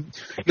 but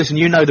listen,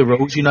 you know the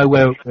rules. You know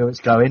where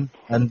it's going,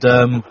 and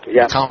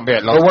can't be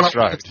at Lawrence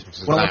Road.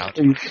 What I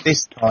do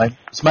this time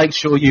is make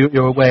sure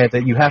you're aware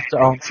that you have to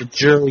answer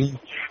during.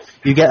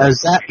 You get a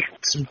zap,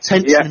 some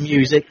tension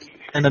music,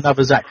 and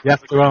another zap. You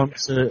have to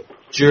answer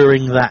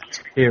during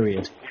that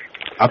period.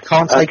 I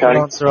can't take an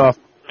answer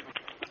after.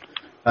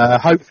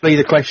 Hopefully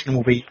the question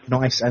will be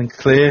nice and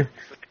clear.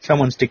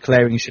 Someone's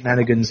declaring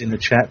shenanigans in the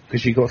chat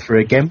because you got through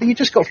again, but you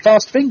just got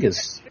fast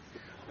fingers.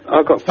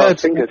 I've got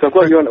fast fingers. I've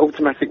got you on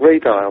automatic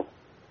redial.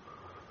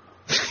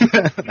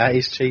 That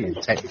is cheating,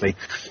 technically.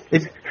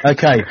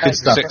 Okay, good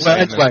stuff. Well,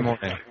 anyway,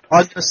 I'm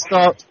going to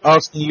start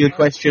asking you the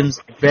questions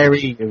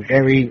very,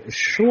 very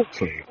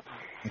shortly.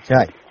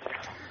 Okay.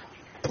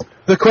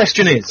 The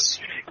question is,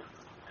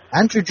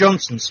 Andrew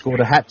Johnson scored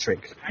a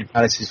hat-trick in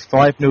Palace's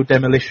 5-0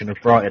 demolition of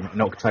Brighton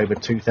in October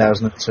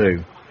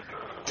 2002.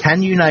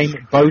 Can you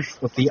name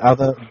both of the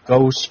other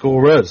goal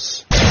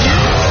scorers?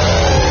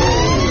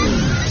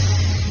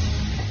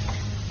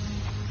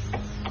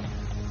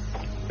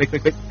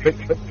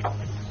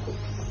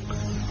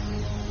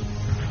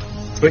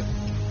 Quick.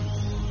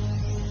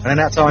 Running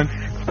out of time.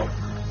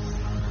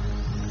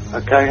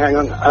 Okay, hang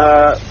on.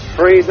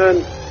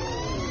 Friedman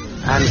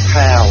and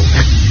Powell.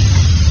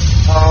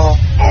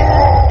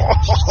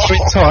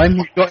 Quick time.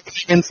 You've got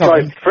in time.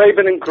 Sorry,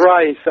 Friedman and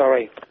Gray,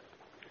 sorry.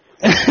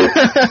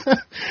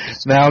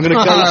 Now I'm going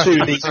to go to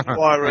the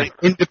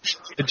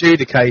independent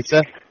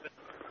adjudicator.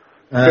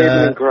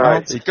 Friedman and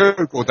Gray. He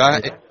googled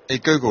that. He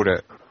googled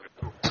it.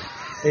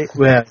 He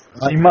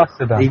must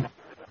have done.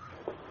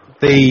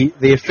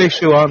 The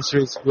official answer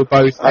is we're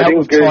both I out didn't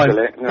of time.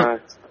 Google it, no.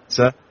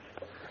 Sir,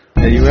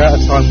 you were out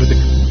of time with the.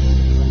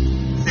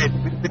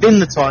 Within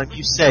the time,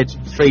 you said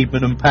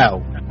Friedman and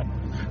Powell.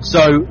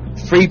 So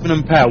Friedman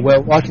and Powell.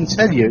 Well, I can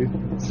tell you,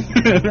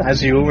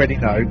 as you already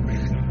know,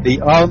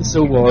 the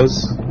answer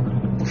was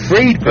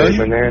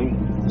Friedman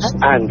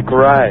and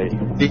Gray.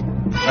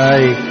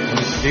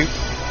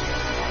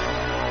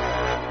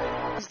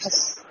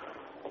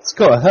 It's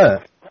got to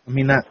hurt. I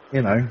mean, that,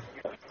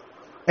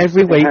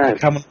 every week you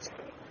come and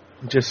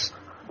just,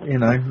 you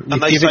and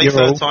they give say it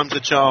your all. third time's a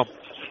charm.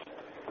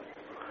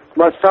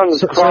 My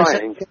son's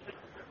crying.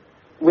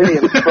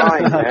 William's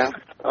crying now.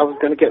 I was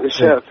going to get the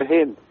shirt for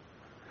him.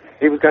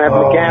 He was going to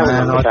have a gown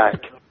on the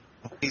back.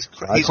 He's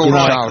crying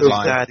because his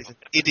dad is an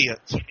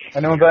idiot.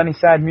 Anyone got any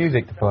sad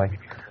music to play?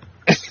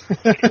 Just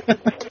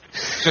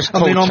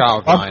call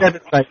Childline. I'm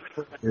devastated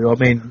for you. I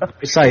mean,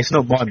 say it's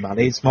not my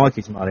money, it's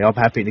Mikey's money. I'm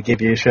happy to give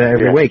you a shirt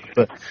every week,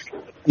 but,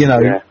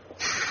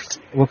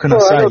 what can I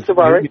say? Not to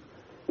worry.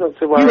 Not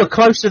to worry. You were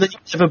closer than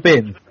you've ever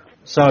been,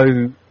 so,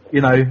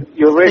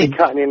 You're really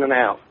cutting in and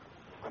out.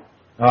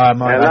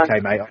 Okay,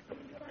 mate.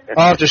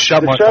 I'll just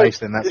shut my face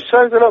then. The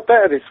show's a lot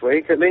better this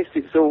week. At least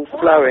it's all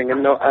flowing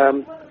and not,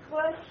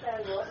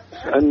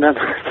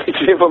 did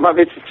you hear what my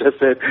missus just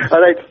said? I'd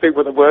like to think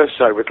what the worst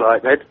show was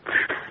like, Ned.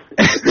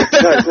 No,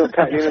 it's not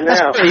cutting in and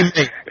out.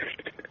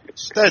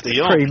 Steady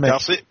on,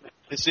 Gusset.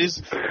 This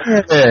is.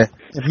 Yeah,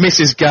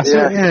 Mrs.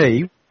 Gusset. Yeah,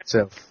 you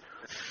yourself.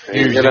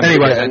 You'll have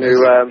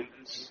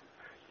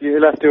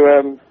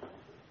to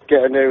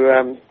get a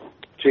new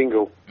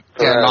jingle.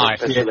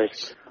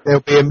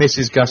 There'll be a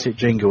Mrs. Gusset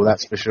jingle,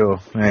 that's for sure.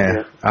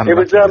 Yeah. It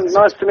was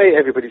nice to meet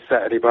everybody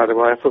Saturday, by the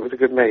way. I thought it was a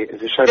good meet. It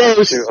was a show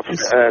to shoot off a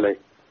bit early.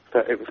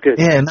 But it was good.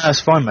 Yeah, no,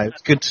 it's fine, mate.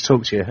 It's good to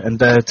talk to you. And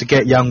to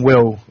get young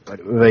Will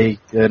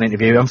an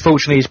interview.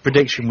 Unfortunately, his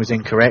prediction was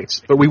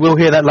incorrect, but we will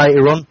hear that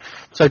later on.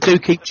 So do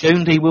keep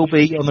tuned. He will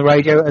be on the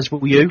radio, as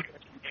will you.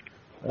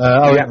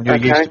 You're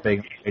used to being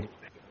on the radio.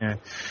 Yeah.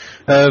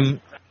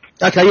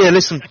 Okay, yeah,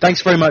 listen,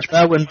 thanks very much,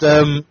 Mel. And,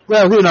 who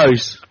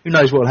knows? Who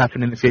knows what will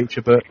happen in the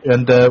future, but,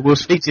 we'll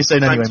speak to you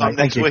soon anyway, mate.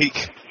 Thank you.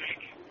 Week.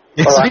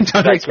 Yeah, same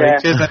time next week.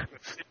 Cheers, mate.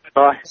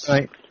 Bye.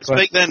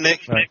 Speak then,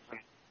 Nick.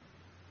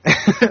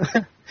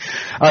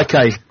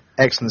 Okay,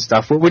 excellent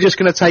stuff. Well, we're just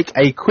going to take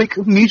a quick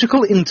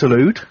musical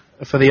interlude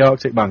for the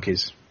Arctic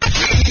Monkeys.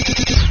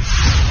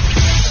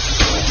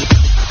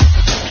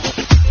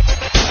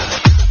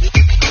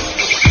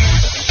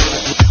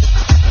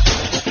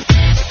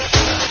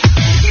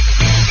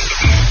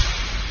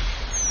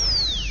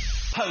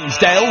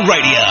 Honesdale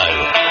Radio.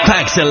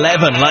 Pax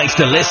 11 likes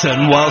to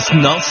listen whilst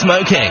not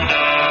smoking.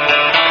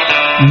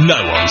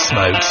 No one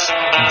smokes.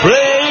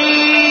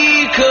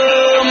 Break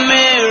a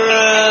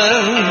mirror,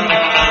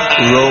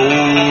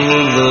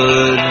 roll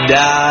the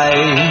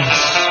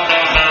dice,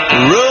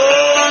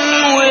 run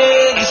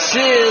with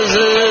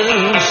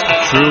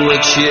through a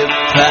chip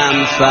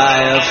and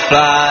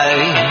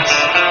firefight.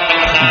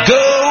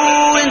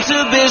 Go into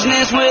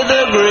business with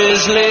a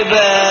grizzly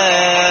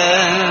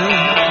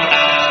bear.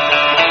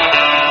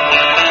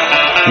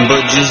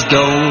 But just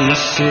don't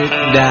sit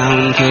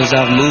down, 'cause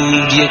I've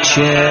moved your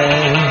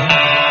chair.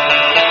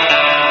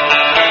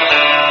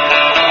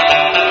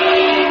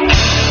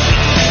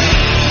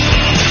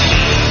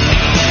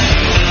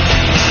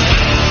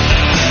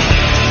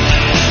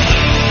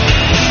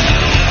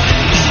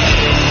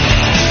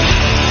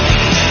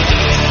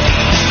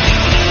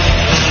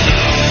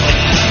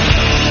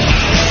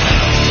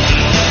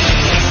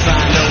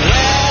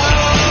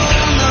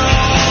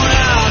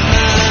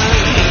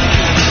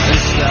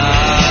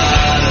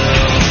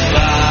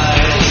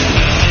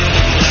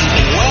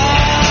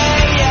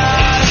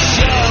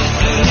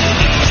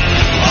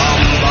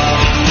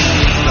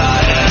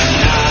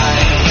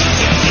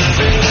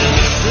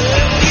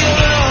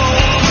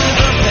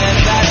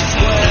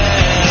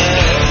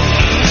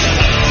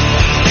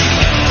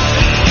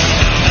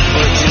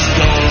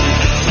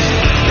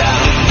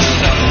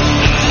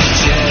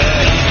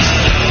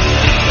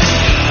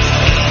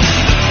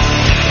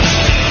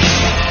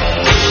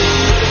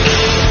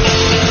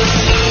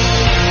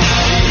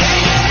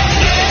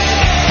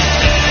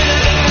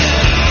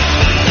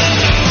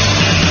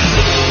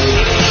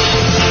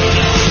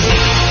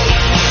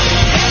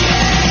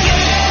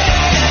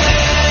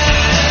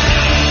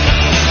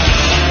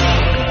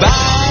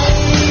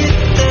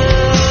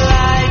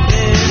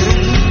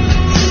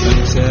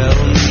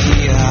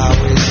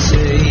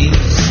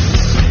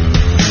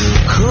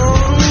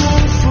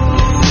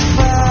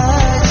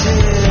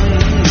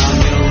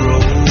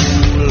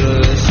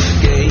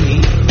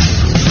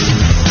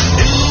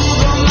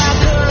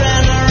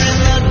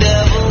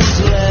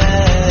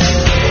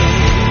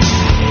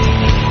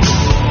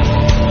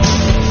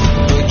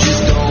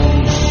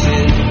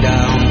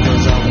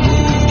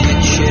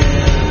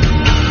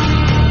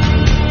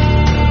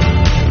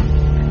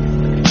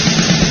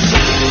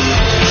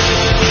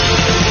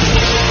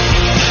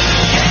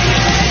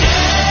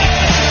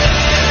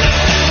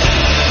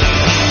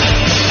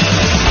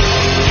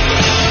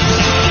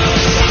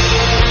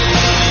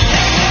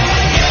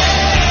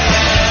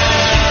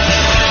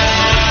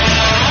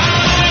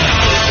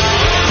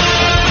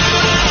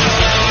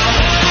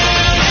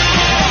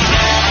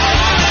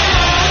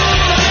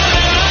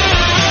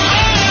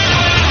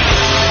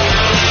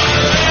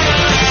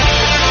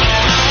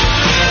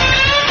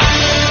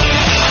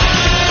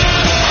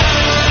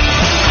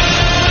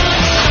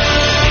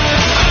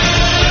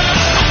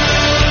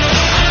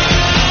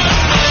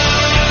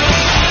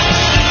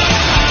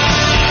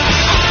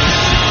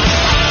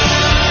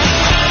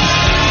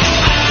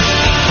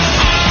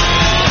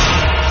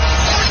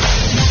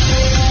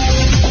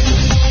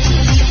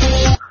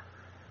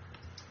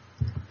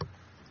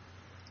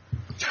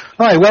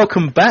 Hi,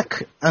 welcome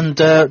back, and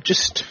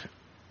just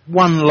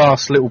one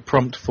last little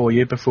prompt for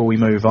you before we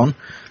move on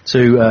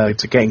to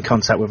get in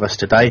contact with us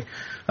today.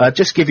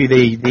 Just give you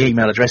the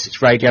email address.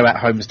 It's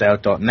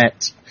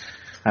radio@holmesdale.net,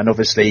 and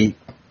obviously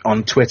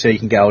on Twitter you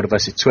can get hold of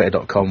us at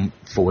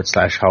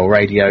twitter.com/Hull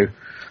Radio.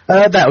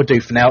 That'll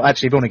do for now.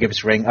 Actually, if you want to give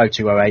us a ring,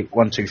 0208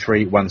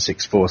 123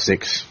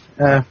 1646.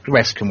 The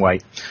rest can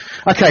wait.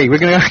 Okay, we're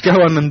going to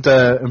go on and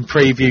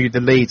preview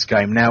the Leeds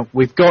game. Now,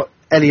 we've got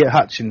Elliot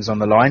Hutchins on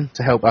the line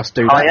to help us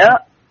do that. Hiya.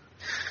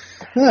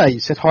 Yeah,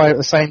 you said hi at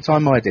the same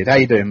time I did. How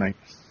you doing, mate?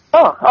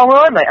 Oh, I'm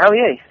alright, mate. How are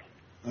you?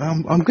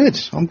 I'm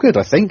good,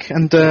 I think.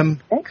 And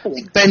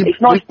excellent. Ben, it's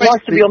nice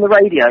to be on the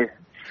radio.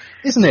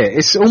 Isn't it?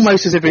 It's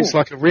almost as if it's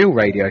like a real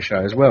radio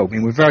show as well. I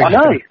mean, we're very. I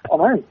know.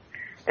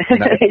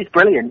 It's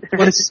brilliant.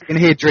 Well, it's in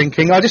here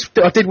drinking. I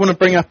did want to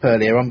bring up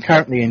earlier. I'm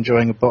currently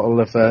enjoying a bottle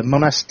of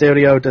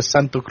Monasterio de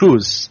Santa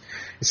Cruz.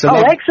 It's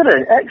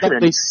excellent.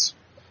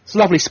 It's a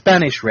lovely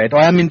Spanish red.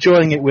 I am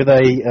enjoying it with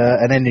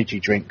an energy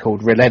drink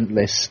called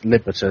Relentless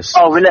Libertas.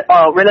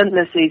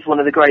 Relentless is one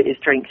of the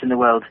greatest drinks in the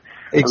world.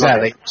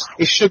 Exactly.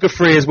 It's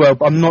sugar-free as well,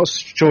 but I'm not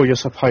sure you're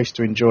supposed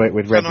to enjoy it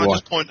with red wine. Can I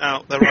just point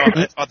out there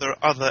are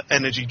other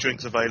energy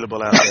drinks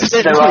available out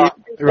there?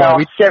 There are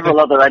several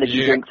other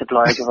energy drink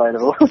suppliers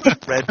available.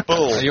 Red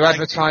Bull. Are you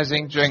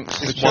advertising drinks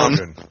for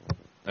children?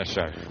 A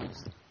show.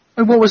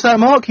 Oh, what was that,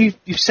 Mark? You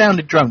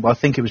sounded drunk, but I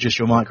think it was just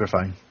your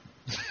microphone.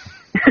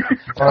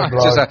 Are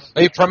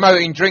you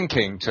promoting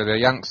drinking to the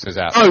youngsters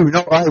out there?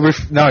 No, I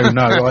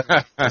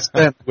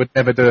certainly would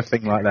never do a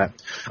thing like that.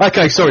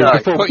 Okay, sorry.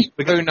 Put your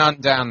Blue Nun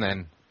down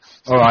then.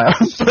 All right,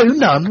 Blue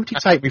Nun. What do you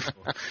take me for?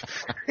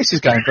 This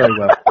is going very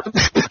well.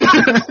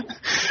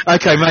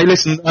 Okay, mate.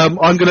 Listen,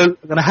 I'm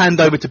gonna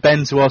hand over to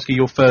Ben to ask you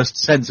your first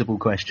sensible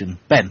question.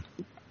 Ben.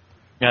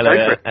 Hello,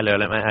 mate.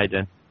 How you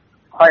doing?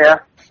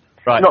 Hiya.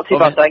 Right. Not too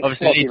bad, thanks.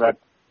 Not too bad.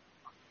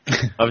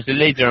 Obviously,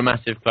 Leeds are a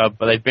massive club,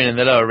 but they've been in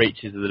the lower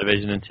reaches of the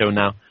division until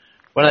now.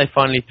 When are they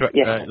finally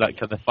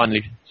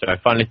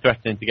finally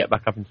threatening to get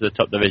back up into the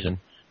top division?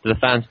 Do the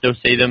fans still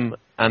see them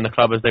and the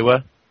club as they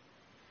were?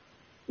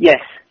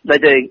 Yes, they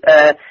do.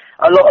 A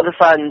lot of the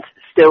fans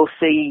still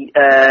see,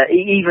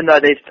 even though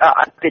they've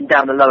been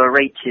down the lower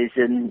reaches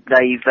and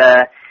they've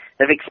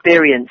they've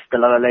experienced the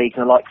lower leagues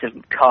and the likes of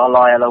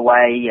Carlisle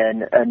away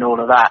and all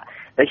of that,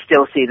 they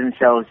still see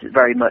themselves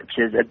very much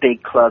as a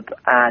big club,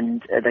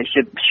 and they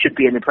should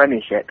be in the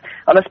Premiership.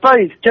 And I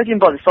suppose, judging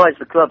by the size of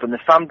the club and the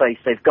fan base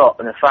they've got,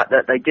 and the fact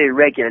that they do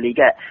regularly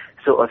get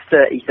sort of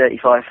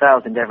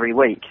 35,000 every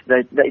week,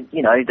 they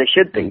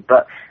should be.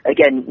 But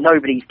again,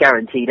 nobody's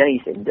guaranteed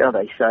anything, are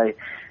they? So,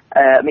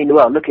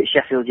 look at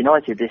Sheffield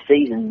United this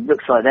season.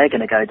 Looks like they're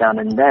going to go down,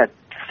 and they're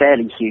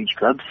fairly huge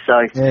clubs.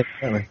 So,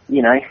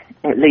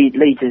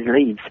 Leeds is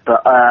Leeds.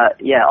 But I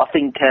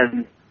think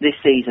this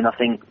season, I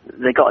think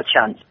they got a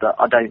chance, but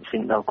I don't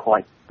think they'll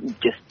quite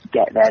just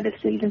get there this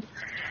season.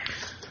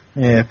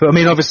 Yeah, but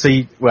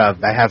obviously,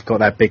 they have got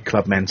that big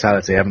club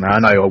mentality, haven't they? I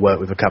know I work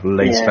with a couple of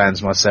Leeds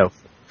fans myself.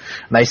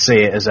 And they see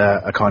it as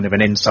a kind of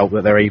an insult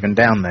that they're even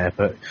down there,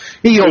 but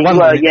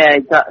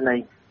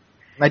exactly.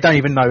 They don't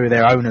even know who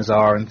their owners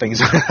are and things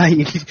like that.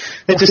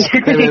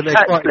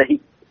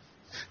 Exactly.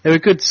 They're a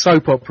good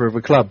soap opera of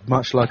a club,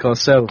 much like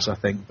ourselves, I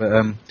think. But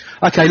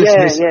okay,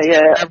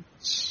 listen.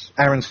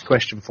 Aaron's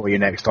question for you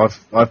next.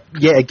 I've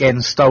yet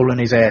again stolen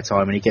his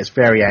airtime, and he gets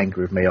very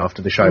angry with me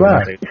after the show.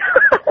 Right.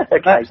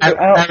 Okay.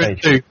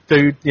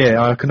 Aaron,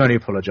 I can only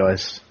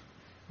apologise.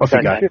 Off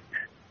you go.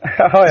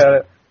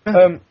 Hi.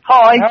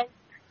 Hi.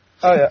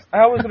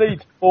 How has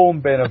Leeds' form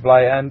been of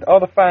late, and are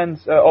the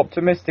fans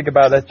optimistic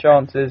about their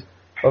chances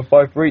of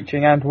both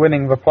reaching and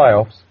winning the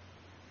playoffs?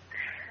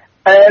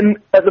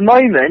 At the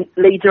moment,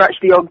 Leeds are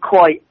actually on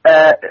quite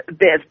a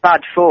bit of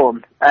bad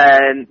form.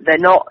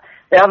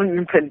 They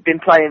haven't been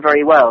playing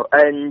very well,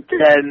 and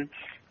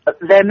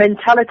their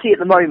mentality at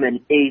the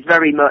moment is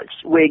very much,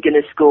 we're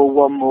going to score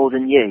one more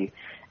than you.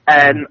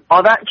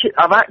 I've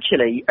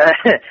actually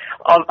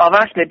I've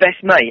asked my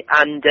best mate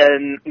and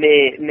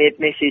my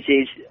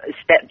missus's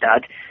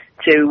stepdad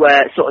to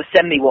sort of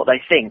send me what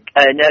they think.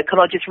 And can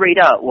I just read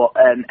out what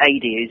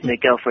Adi, who's my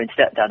girlfriend's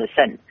stepdad, has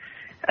sent?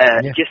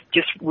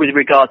 Just with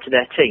regard to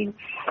their team.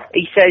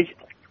 He says,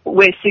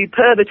 we're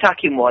superb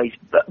attacking wise,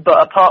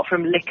 but apart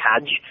from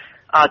Likaj,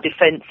 our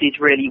defence is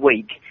really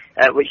weak,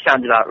 which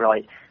sounds about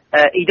right.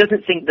 He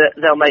doesn't think that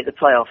they'll make the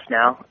playoffs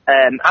now.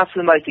 As for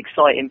the most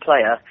exciting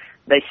player,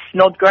 there's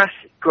Snodgrass,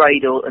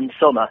 Gradle and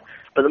Sommer,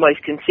 but the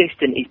most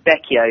consistent is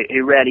Becchio,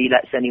 who rarely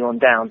lets anyone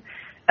down.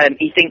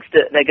 He thinks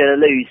that they're going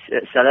to lose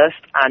at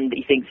Selhurst, and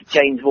he thinks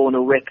James Vaughan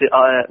will rip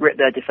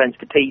their defence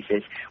to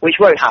pieces, which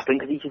won't happen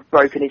because he's just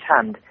broken his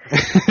hand.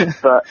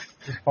 But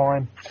it's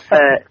fine.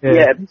 But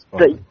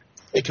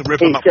he can rip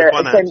them up with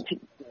one hand.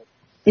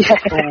 Yeah,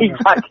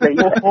 exactly.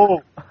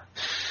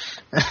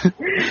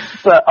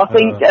 But I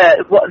think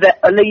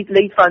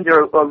Leeds fans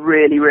are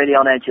really, really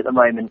on edge at the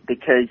moment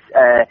because,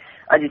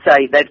 as you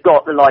say, they've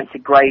got the likes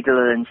of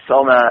Gradle and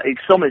Sommer.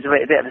 Sommer's a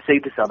bit of a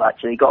super sub,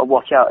 actually. You've got to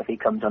watch out if he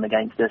comes on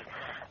against us.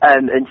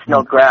 And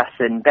Snodgrass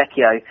and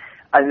Becchio.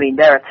 I mean,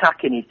 their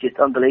attacking is just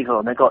unbelievable.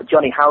 And they've got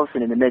Johnny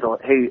Howson in the middle,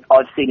 who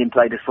I've seen him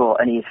play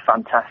before, and he is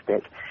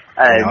fantastic.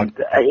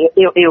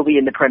 He'll be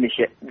in the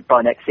Premiership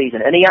by next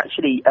season. And he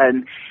actually,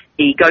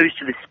 he goes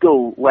to the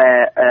school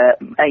where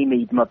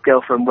Amy, my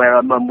girlfriend, where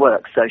her mum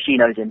works, so she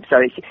knows him. So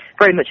it's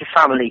very much a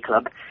family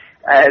club.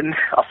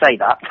 I'll say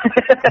that.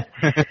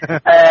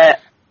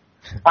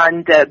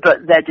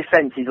 But their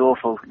defence is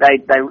awful. They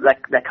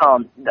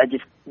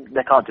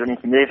can't do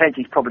anything. The defence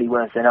is probably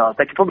worse than ours.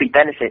 They could probably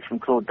benefit from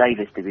Claude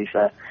Davis, to be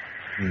fair.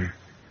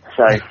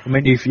 So I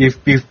mean,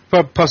 you've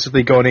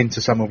possibly gone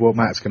into some of what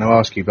Matt's going to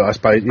ask you, but I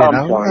suppose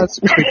that's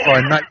pretty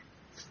fine.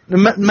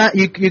 Matt,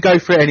 you go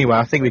for it anyway.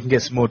 I think we can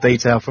get some more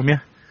detail from you.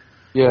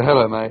 Yeah,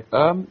 hello, mate.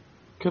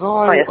 Could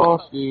I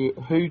ask you,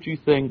 who do you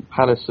think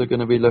Palace are going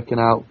to be looking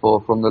out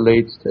for from the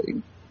Leeds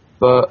team?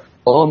 But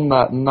on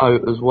that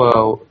note as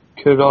well,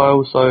 could I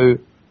also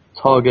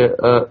target,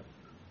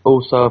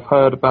 I've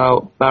heard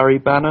about Barry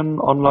Bannon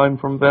on loan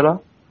from Villa?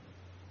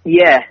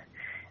 Yeah.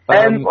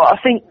 Well, I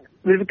think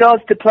with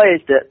regards to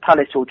players that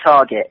Palace will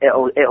target,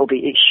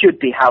 it should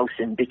be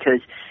Howson,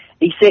 because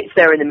he sits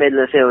there in the middle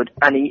of the field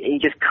and he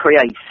just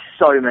creates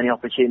so many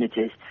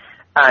opportunities.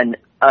 And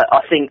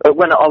I think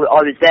when I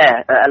was there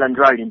at Elland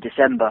Road in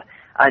December,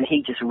 and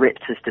he just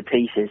ripped us to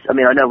pieces. I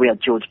mean, I know we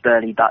had George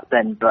Burley back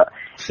then, but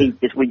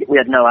we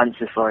had no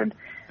answer for him.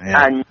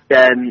 Yeah. And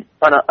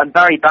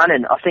Barry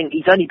Bannon, I think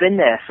he's only been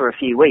there for a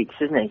few weeks,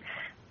 hasn't he?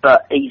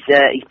 But he's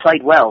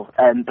played well,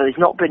 but there's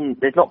not been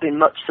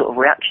much sort of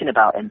reaction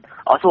about him.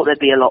 I thought there'd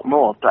be a lot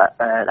more, but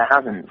there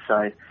hasn't.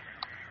 So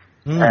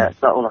that's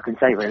about all I can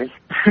say, really.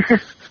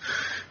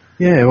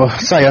 Yeah, well,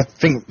 I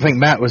think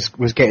Matt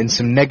was getting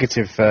some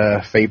negative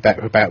feedback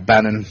about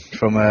Bannon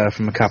from a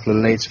couple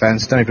of Leeds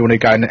fans. Don't know if you want to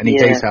go into any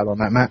detail on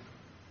that, Matt.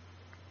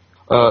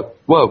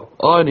 Well,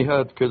 I only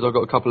heard because I've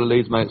got a couple of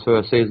Leeds mates who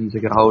are season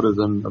ticket holders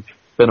and have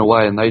been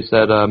away, and they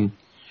said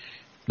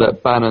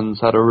that Bannon's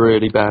had a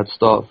really bad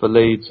start for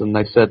Leeds, and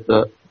they said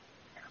that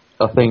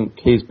I think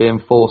he's being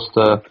forced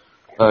to,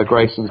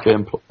 Grayson's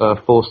being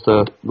forced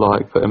to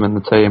put him in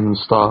the team and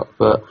start,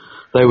 but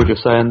they were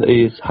just saying that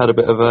he's had a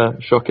bit of a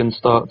shocking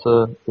start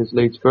to his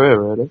Leeds career,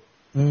 really.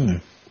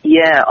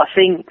 Yeah, I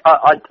think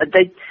I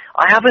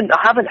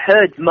haven't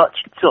heard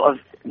much sort of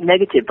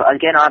negative, but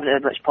again, I haven't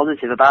heard much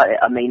positive about it.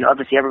 I mean,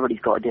 obviously everybody's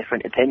got a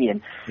different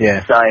opinion.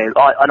 Yeah. So,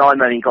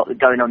 I'm only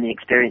going on the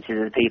experiences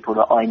of the people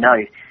that I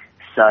know.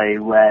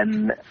 So,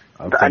 and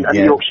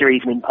the Yorkshire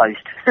Evening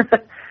Post.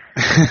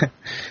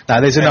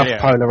 No, there's enough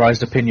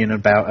polarised opinion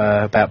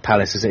about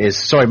Palace as it is.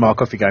 Sorry, Mark,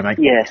 off you go, mate.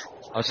 Yeah.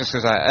 I was just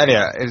going to say,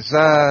 Elliot, is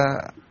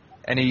there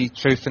any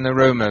truth in the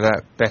rumour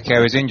that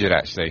Becchio is injured,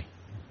 actually?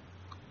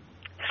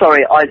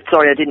 Sorry, I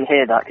didn't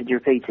hear that. Could you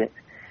repeat it?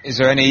 Is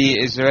there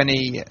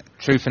any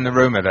truth in the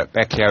rumour that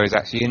Becchio is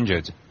actually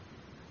injured?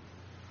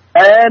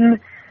 I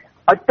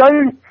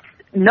don't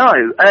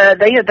know.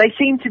 They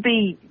seem to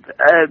be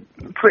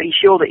pretty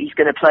sure that he's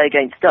going to play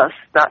against us.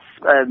 That's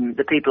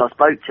the people I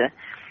spoke to.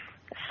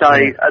 So,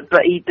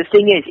 but the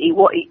thing is, he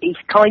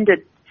kind of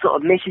sort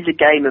of misses a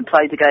game and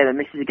plays a game and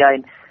misses a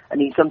game,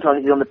 and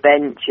sometimes he's on the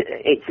bench.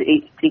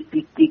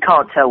 You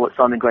can't tell what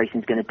Simon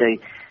Grayson's going to do,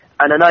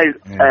 and I know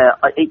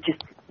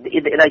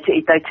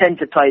they tend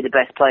to play the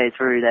best players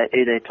for who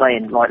they're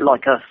playing,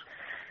 like us.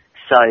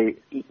 So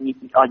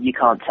you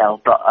can't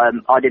tell, but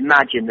I'd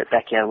imagine that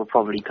Becchio will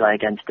probably play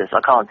against us.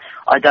 I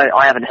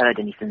haven't heard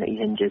anything that he's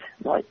injured.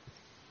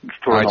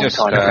 For a long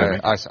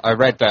time. I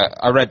read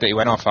that he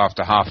went off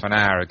after half an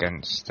hour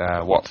against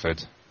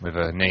Watford with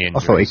a knee injury. I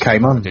thought he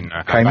came on. I didn't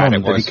know how bad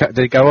it was. Did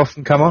he go off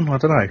and come on? I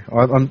don't know.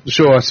 I'm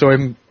sure I saw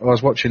him. I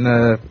was watching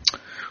what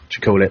do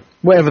you call it?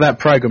 Whatever that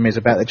programme is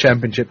about the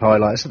Championship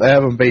highlights that they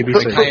have on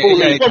BBC.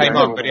 He came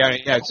on, but he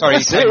only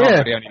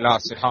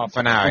lasted half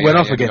an hour. He went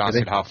off again.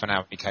 Lasted half an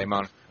hour. He came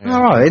on. Yeah.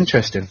 All right,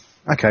 interesting.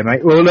 Okay,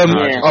 mate. Well,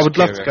 I would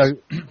love to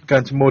go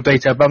into more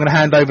detail, but I'm going to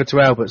hand over to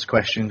Albert's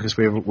question because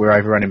we're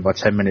overrunning by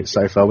 10 minutes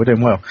so far. We're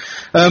doing well.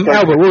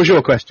 Albert, what was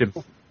your question?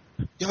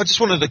 Yeah, I just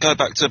wanted to go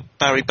back to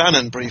Barry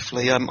Bannon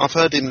briefly. I've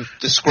heard him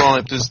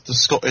described as the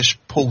Scottish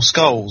Paul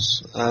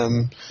Scholes,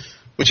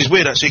 which is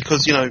weird actually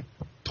because,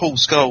 Paul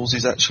Scholes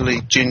is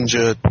actually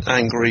ginger,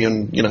 angry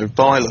and,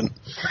 violent.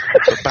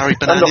 But Barry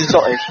Bannon is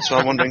Scottish, so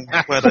I'm wondering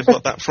where they've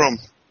got that from.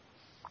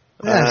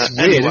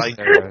 Anyway.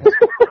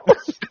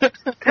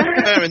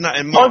 Bearing that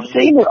in mind,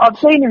 I've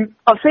seen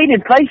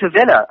him play for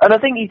Villa, and I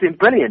think he's been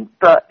brilliant.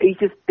 But he's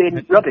just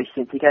been rubbish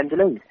since he came to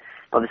Leeds,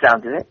 by the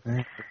sound of it.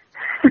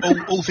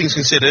 all things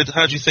considered,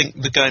 how do you think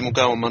the game will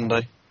go on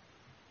Monday?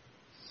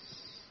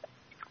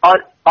 I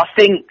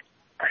think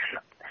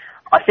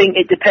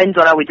it depends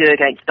on how we do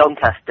against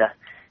Doncaster,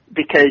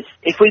 because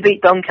if we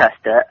beat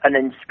Doncaster and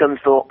then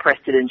Scunthorpe,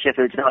 Preston, and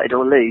Sheffield United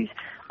all lose,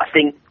 I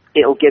think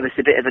it'll give us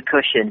a bit of a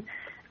cushion.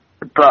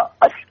 But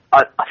I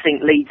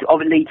think Leeds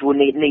will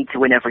need to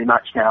win every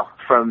match now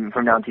from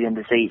now to the end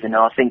of the season.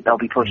 I think they'll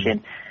be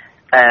pushing,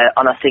 and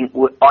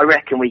I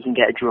reckon we can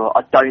get a draw.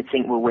 I don't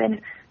think we'll win,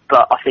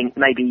 but I think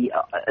maybe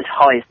as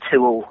high as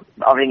 2-2.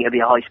 I think it'll be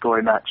a high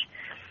scoring match,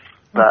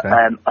 but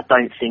I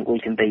don't think we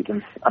can beat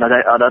them. And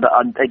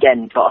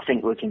but I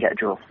think we can get a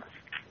draw.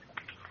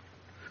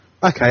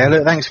 Okay,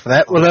 look, thanks for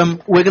that.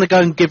 Well, we're going to go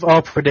and give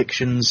our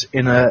predictions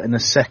in a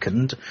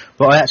second,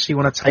 but I actually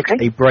want to take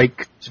a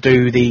break to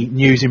do the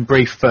news in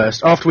brief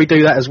first. After we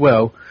do that as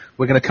well,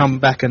 we're going to come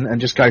back and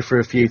just go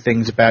through a few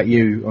things about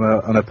you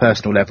on a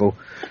personal level,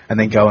 and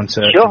then go on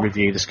to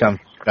review the Scum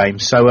game.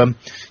 So,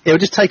 we'll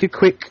just take a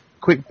quick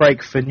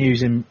break for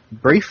news in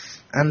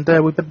brief, and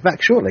we'll be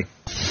back shortly.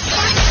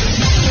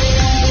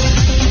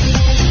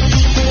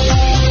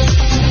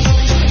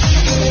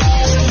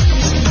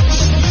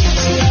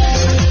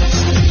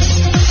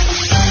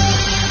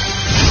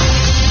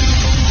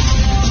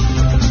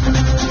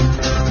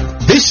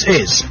 This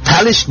is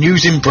Palace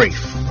News in Brief.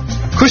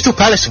 Crystal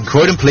Palace and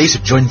Croydon Police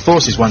have joined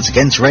forces once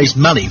again to raise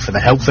money for the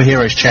Help for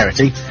Heroes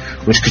charity,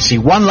 which could see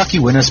one lucky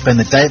winner spend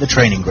the day at the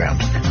training ground.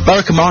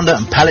 Borough Commander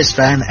and Palace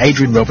fan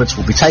Adrian Roberts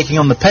will be taking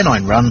on the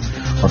Pennine Run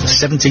on the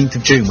 17th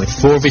of June with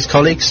 4 of his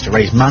colleagues to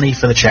raise money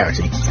for the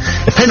charity.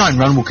 The Pennine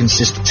Run will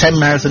consist of 10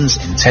 marathons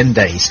in 10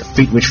 days, a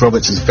feat which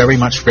Roberts is very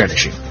much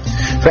relishing.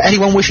 For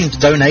anyone wishing to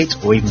donate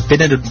or even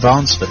bid in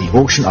advance for the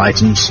auction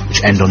items,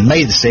 which end on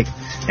May the 6th,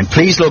 then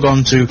please log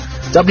on to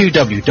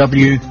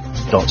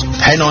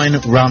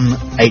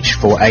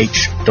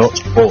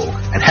www.penninerunh4h.org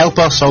and help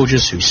our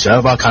soldiers who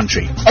serve our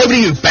country. Over to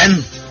you, Ben.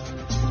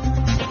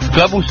 The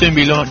club will soon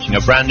be launching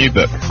a brand new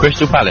book,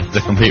 Crystal Palace, The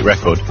Complete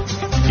Record.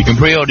 You can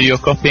pre-order your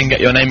copy and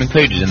get your name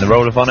included in the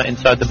Roll of Honour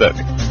inside the book,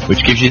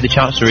 which gives you the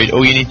chance to read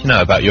all you need to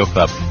know about your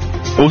club.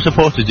 All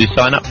supporters who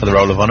sign up for the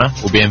Roll of Honour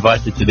will be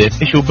invited to the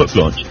official book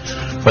launch,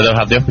 where they'll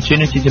have the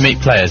opportunity to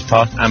meet players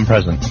past and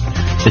present.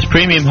 This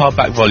premium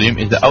hardback volume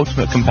is the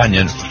ultimate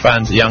companion for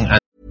fans young and...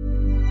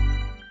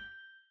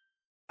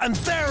 And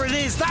there it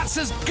is, that's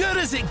as good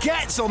as it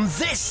gets on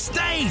this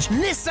stage.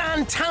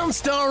 Nissan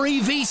Townstar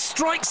EV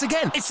strikes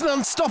again. It's an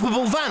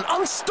unstoppable van,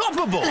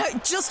 unstoppable.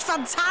 Just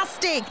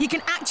fantastic. You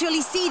can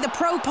actually see the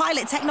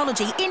ProPilot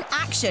technology in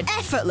action.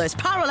 Effortless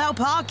parallel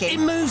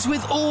parking. It moves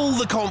with all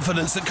the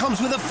confidence that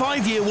comes with a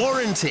 5-year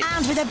warranty.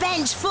 And with a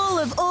bench full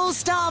of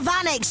all-star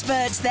van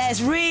experts,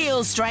 there's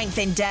real strength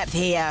in depth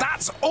here.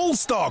 That's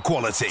all-star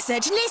quality.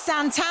 Search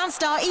Nissan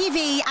Townstar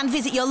EV and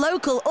visit your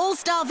local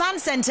all-star van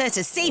centre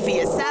to see for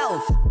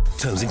yourself.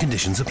 Terms and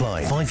conditions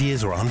apply. 5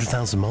 years or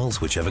 100,000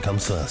 miles, whichever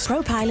comes first.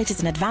 ProPilot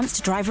is an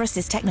advanced driver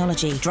assist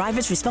technology.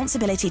 Driver's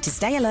responsibility to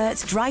stay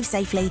alert, drive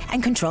safely,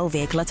 and control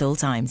vehicle at all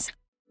times.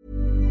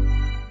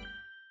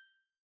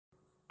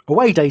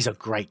 Away days are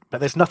great, but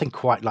there's nothing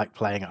quite like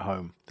playing at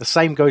home. The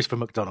same goes for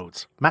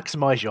McDonald's.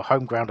 Maximise your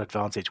home ground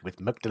advantage with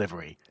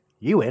McDelivery.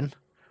 You in?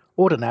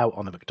 Order now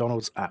on the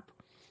McDonald's app.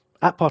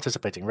 At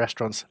participating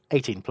restaurants,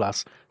 18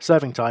 plus,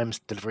 serving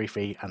times, delivery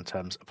fee and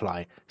terms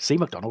apply. See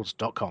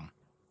mcdonalds.com.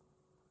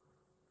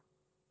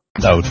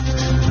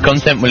 The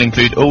content will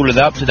include all of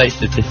the up-to-date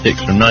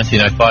statistics from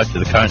 1905 to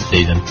the current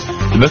season.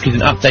 The book is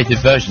an updated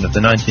version of the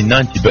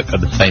 1990 book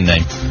of the same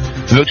name.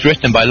 The book's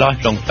written by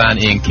lifelong fan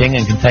Ian King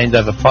and contains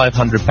over 500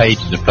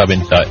 pages of club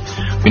insight.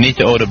 We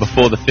need to order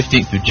before the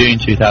 15th of June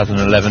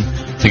 2011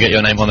 to get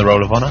your name on the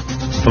Roll of Honour.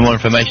 For more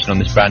information on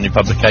this brand new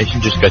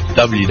publication, just go to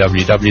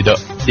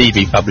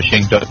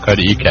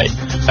www.dbpublishing.co.uk.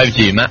 Over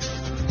to you, Matt.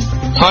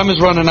 Time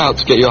is running out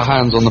to get your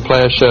hands on the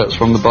player shirts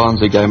from the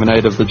Barnsley game in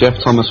aid of the Jeff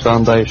Thomas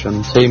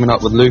Foundation, teaming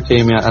up with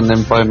Leukemia and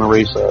Lymphoma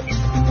Research.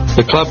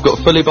 The club got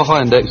fully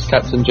behind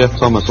ex-captain Jeff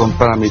Thomas on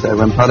Family Day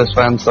when Palace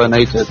fans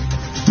donated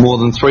more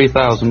than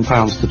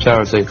 £3,000 to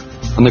charity,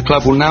 and the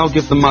club will now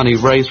give the money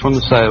raised from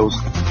the sales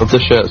of the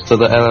shirts to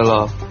the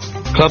LLR.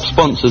 Club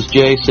sponsors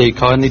GAC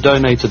kindly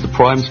donated the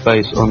prime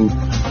space on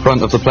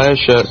front of the players'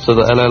 shirts to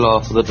the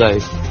LLR for the day,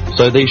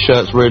 so these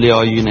shirts really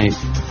are unique.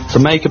 To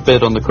make a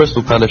bid on the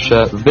Crystal Palace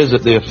shirt,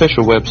 visit the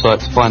official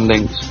website to find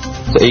links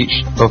to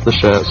each of the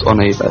shirts on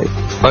eBay.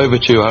 Over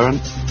to you,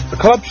 Aaron. The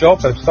club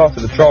shop have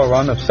started a trial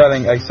run of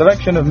selling a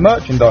selection of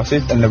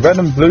merchandises in the red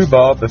and blue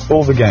bar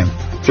before the game,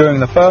 during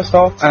the first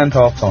half and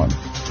half time.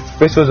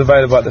 This was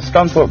available at the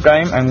Scunthorpe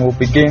game and will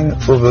begin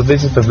with a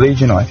visit of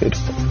Leeds United.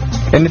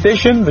 In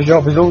addition, the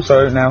shop is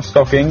also now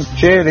stocking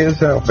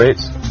cheerleaders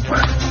outfits,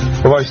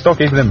 although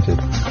stock is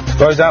limited.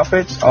 Those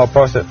outfits are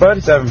priced at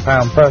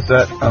 £37 per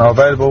set and are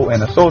available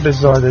in assorted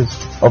sizes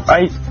of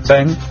 8,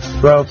 10,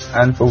 12s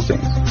and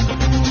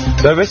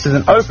 14s. So this is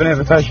an open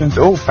invitation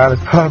to all Palace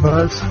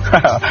perverts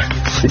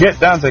to get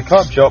down to the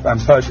club shop and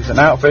purchase an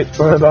outfit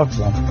for a loved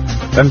one,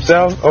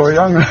 themselves or a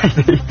young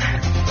lady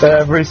they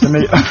have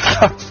recently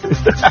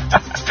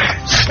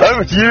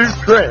Over to you,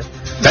 Chris.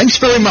 Thanks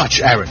very much,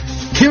 Aaron.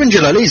 Kieran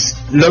Jalali's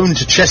loan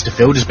to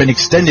Chesterfield has been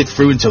extended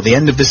through until the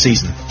end of the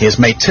season. He has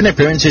made 10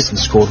 appearances and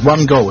scored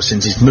 1 goal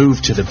since his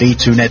move to the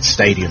V2Net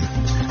Stadium.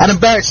 Adam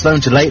Barrett's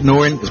loan to Leyton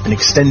Orient has been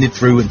extended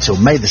through until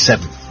May the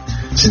 7th.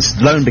 Since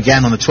the loan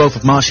began on the 12th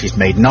of March, he's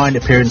made 9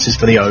 appearances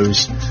for the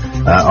O's,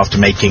 after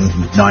making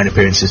 9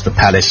 appearances for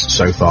Palace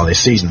so far this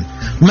season.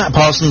 Matt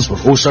Parsons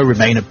will also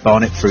remain at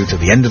Barnet through to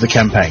the end of the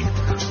campaign.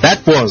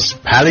 That was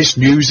Palace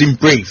News in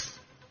brief.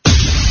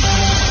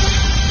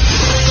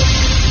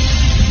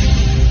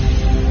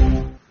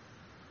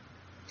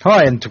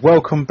 Hi and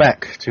welcome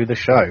back to the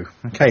show.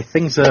 Okay,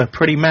 things are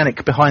pretty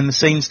manic behind the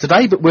scenes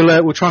today, but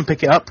we'll try and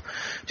pick it up.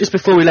 Just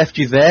before we left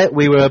you there,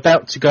 we were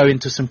about to go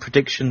into some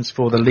predictions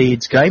for the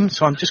Leeds game,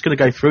 so I'm just going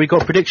to go through. We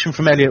got a prediction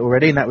from Elliot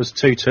already, and that was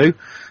 2-2.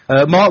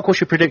 Mark,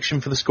 what's your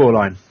prediction for the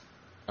scoreline?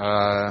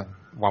 1-1.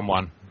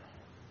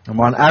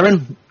 1-1.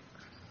 Aaron?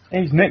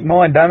 He's nicked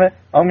mine, damn it.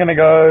 I'm going to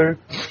go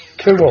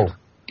 2-2.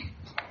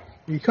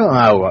 You can't.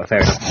 Oh, right,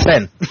 fair enough.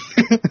 Ben?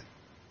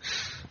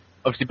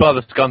 Obviously, by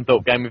the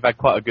Scunthorpe game, we've had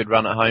quite a good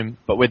run at home,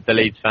 but with the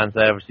Leeds fans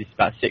there, obviously it's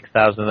about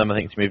 6,000 of them. I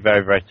think it's going to be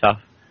very, very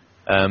tough.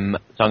 So I'm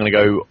going to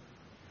go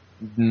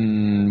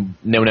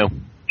 0-0.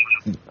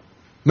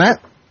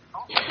 Matt?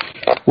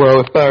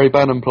 Well, if Barry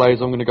Bannon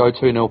plays, I'm going to go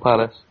 2-0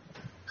 Palace.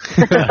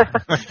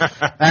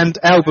 And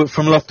Albert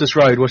from Loftus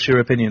Road, what's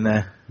your opinion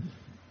there?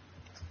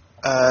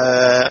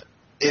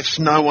 If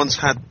no one's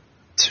had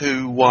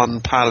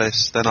 2-1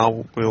 Palace, then I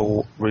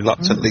will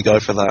reluctantly go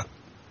for that.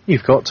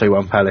 You've got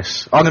 2-1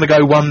 Palace. I'm going to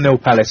go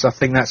 1-0 Palace. I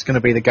think that's going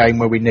to be the game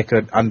where we nick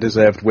an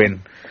undeserved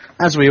win,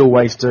 as we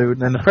always do,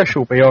 and then the pressure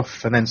will be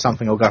off, and then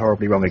something will go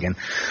horribly wrong again.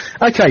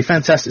 Okay,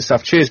 fantastic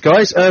stuff. Cheers,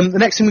 guys. The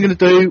next thing we're going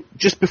to do,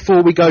 just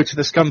before we go to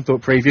the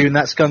Scunthorpe preview, and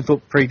that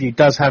Scunthorpe preview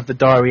does have the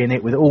diary in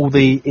it with all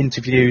the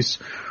interviews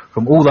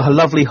from all the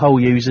lovely Hull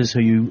users who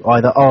you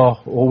either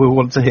are or will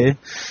want to hear.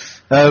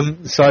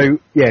 So,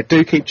 yeah,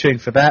 do keep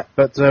tuned for that.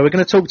 But we're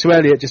going to talk to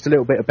Elliot just a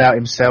little bit about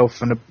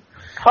himself and the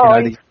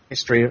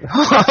history of...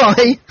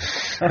 Hi!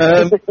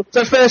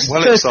 So first...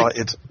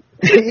 excited.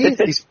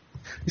 He's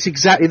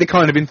exactly the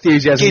kind of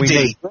enthusiasm we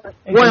need.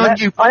 Why aren't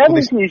you... I am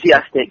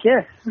enthusiastic,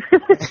 yeah.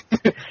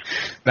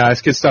 No,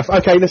 it's good stuff.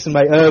 Okay, listen,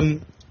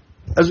 mate.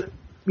 As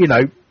you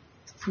know,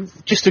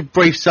 just a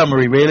brief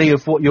summary, really,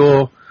 of what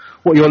your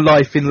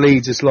life in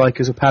Leeds is like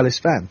as a Palace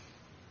fan.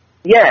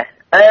 Yeah.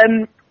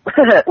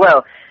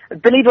 Well,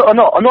 believe it or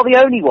not, I'm not the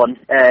only one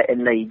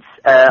in Leeds.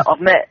 I've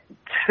met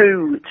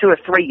two or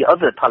three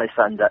other Palace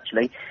fans,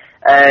 actually.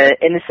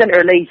 In the centre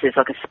of Leeds, there's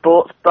like a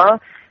sports bar,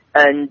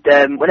 and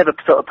whenever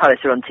sort of Palace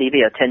are on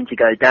TV, I tend to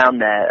go down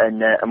there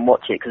and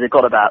watch it, because they've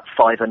got about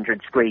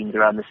 500 screens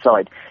around the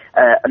side.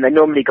 And they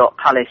normally got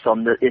Palace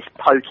on this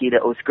pokey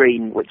little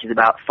screen, which is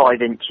about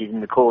 5 inches in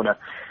the corner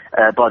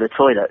by the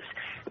toilets.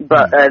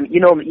 But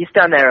you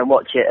stand there and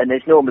watch it, and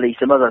there's normally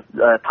some other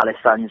Palace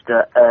fans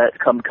that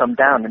come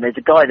down, and there's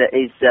a guy that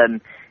is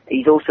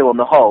he's also on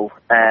the whole.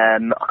 I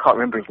can't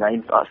remember his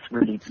name. That's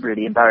really,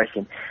 really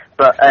embarrassing.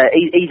 But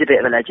he's a bit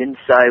of a legend,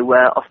 so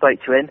I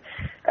spoke to him.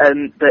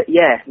 But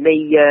yeah,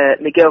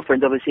 my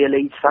girlfriend's obviously a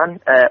Leeds fan.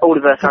 All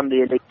of her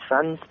family are Leeds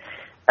fans.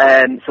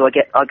 So I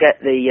get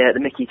the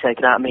Mickey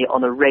taken out of me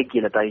on a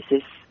regular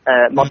basis.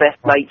 My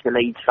best mate's a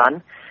Leeds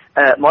fan.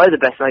 My other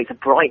best mate's a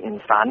Brighton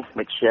fan,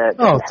 which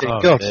oh dear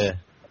God.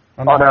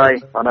 I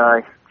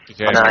know.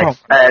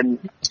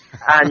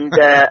 And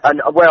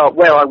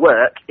where I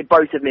work,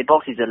 both of my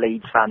bosses are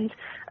Leeds fans,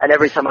 and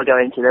every time I go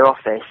into their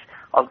office,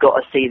 I've got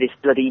to see this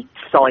bloody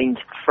signed,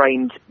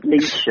 framed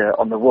Leeds shirt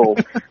on the wall.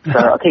 So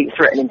I keep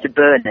threatening to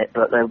burn it,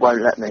 but they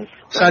won't let me.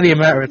 It's only a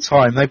matter of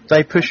time.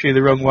 They push you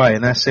the wrong way,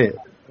 and that's it.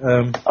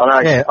 I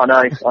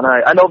know.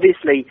 And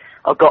obviously,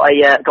 I've got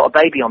a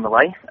baby on the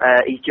way.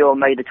 He's due on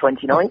May the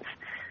 29th.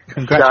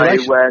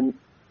 Congratulations. So,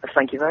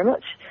 thank you very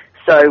much.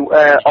 So,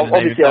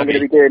 obviously I'm going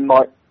to be doing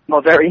my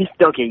very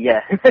doggy,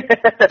 yeah. I'm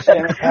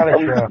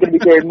going to be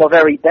doing my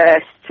very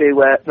best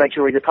to make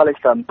sure he's a Palace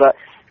fan. But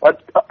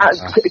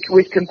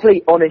with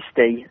complete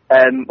honesty,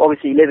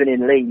 obviously living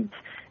in Leeds,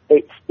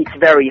 it's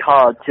very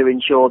hard to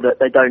ensure that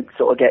they don't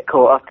sort of get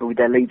caught up with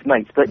their Leeds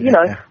mates. But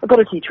I've got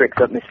a few tricks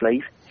up my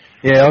sleeve.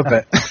 Yeah, I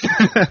bet.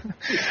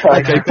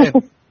 Okay,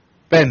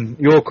 Ben,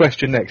 your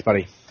question next,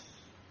 buddy.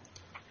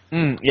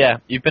 Yeah,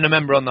 you've been a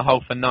member on the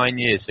whole for 9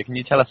 years, so can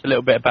you tell us a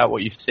little bit about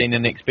what you've seen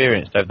and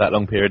experienced over that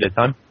long period of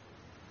time?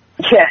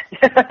 Yeah,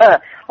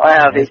 I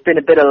have. It's been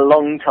a bit of a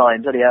long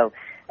time, bloody hell.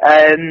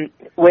 I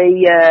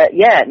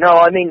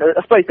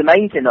suppose the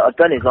main thing that I've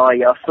done is I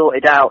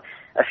sorted out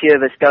a few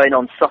of us going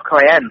on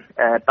Soccer AM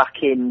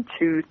back in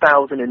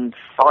 2005,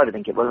 I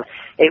think it was.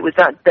 It was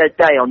that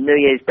day on New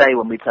Year's Day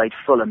when we played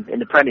Fulham in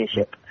the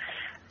Premiership.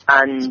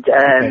 And,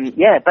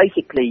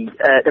 basically,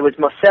 there was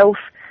myself,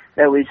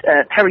 there was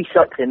Perry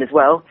Suckling as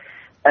well,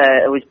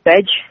 there was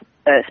Bedge,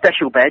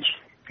 Special Bedge,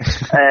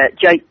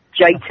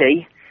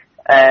 JT,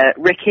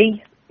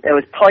 Ricky, there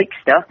was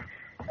Pikester,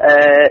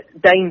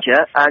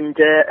 Danger,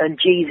 and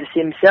Jesus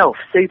himself,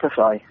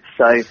 Superfly.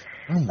 So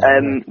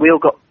we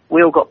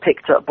all got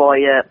picked up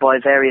by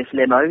various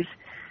limos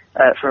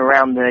from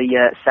around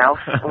the south.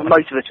 Well,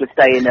 most of us were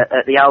staying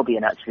at the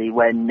Albion actually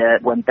when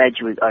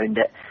Bedge owned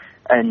it,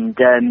 and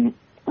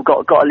we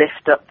got a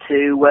lift up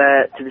to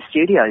the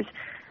studios.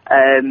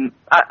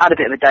 I had a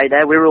bit of a day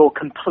there. We were all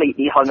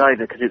completely hungover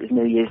because it was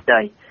New Year's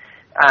Day,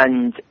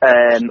 and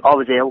I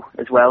was ill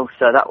as well,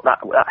 so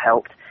that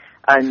helped.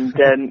 And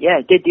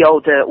did the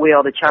old We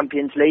Are the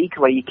Champions League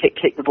where you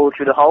kick the ball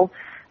through the hole.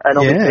 And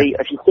obviously,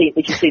 if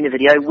you've seen the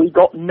video, we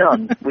got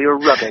none. We were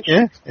rubbish.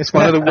 Yeah, it's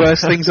one of the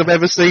worst things I've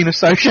ever seen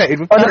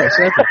associated with Palace.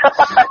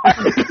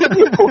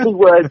 We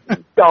were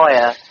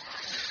dire.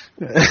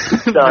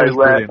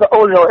 But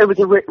all in all, it was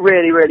a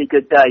really, really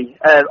good day.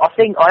 I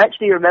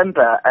actually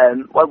remember,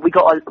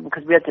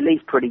 because we had to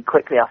leave pretty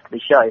quickly after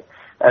the show,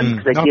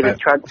 because they gave us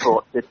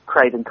transport to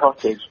Craven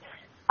Cottage,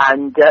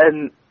 and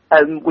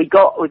we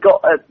got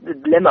a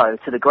limo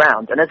to the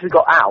ground, and as we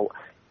got out,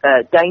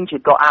 Danger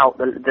got out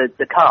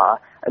the car,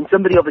 and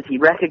somebody obviously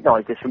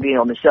recognised us from being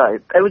on the show.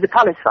 It was a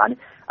Palace fan,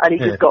 and he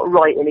just got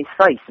right in his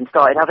face and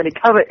started having a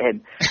go at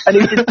him. And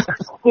he just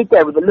stood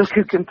there with a look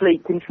of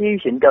complete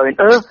confusion, going,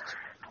 So,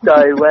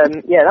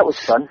 that was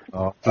fun.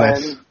 Oh,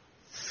 bless.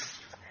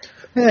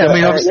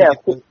 Obviously, I've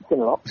seen a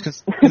lot. I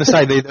was going to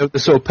say the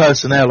sort of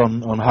personnel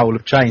on whole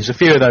have changed. A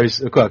few of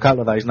those, quite a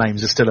couple of those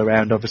names are still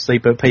around, obviously,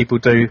 but people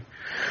do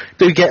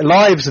get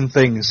lives and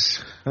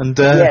things, and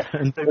do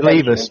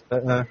leave us.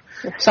 But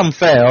some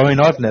fair. I mean,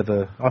 I've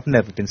never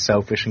been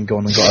selfish and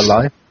gone and got a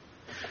life.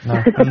 No.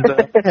 I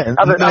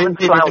haven't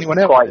flounced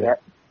quite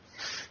yet.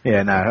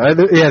 Yeah, no.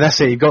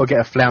 That's it. You've got to get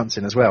a flounce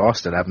in as well. I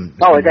still haven't.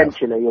 Oh,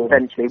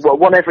 eventually. Well,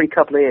 one every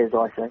couple of years,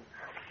 I say.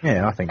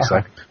 Yeah, I think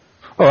so.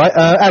 All right,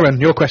 Aaron,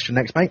 your question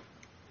next, mate.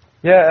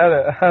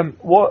 Yeah, Elliot,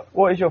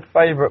 what is your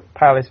favourite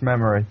Palace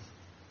memory?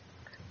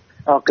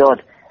 Oh,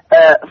 God.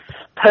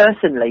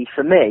 Personally,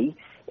 for me,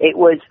 it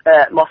was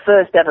my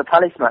first ever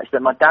Palace match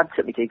that my dad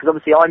took me to, because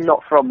obviously I'm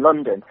not from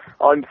London.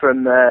 I'm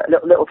from a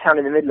little town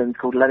in the Midlands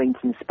called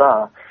Leamington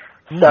Spa.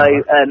 So,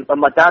 and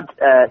my dad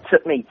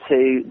took me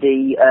to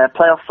the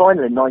playoff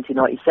final in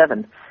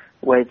 1997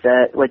 with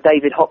where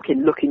David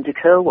Hopkin looking to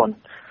curl one.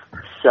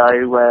 So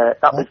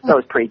that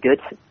was pretty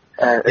good.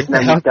 As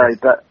memories go,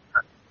 but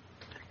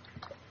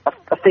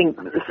I think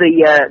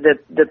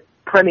the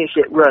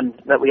Premiership run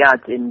that we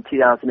had in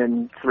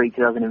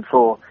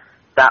 2003-2004,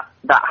 that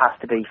has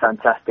to be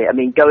fantastic. I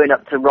mean, going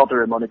up to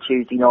Rotherham on a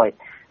Tuesday night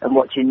and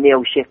watching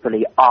Neil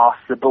Shipperley arse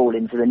the ball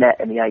into the net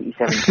in the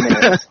 87th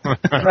minute,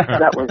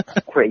 that was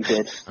pretty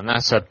good. And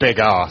that's a big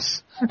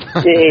arse.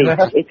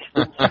 It is. It's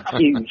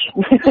huge.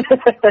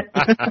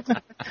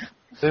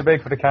 Too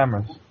big for the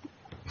cameras.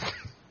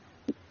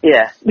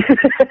 Yeah.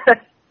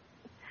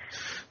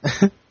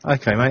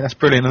 Okay, mate, that's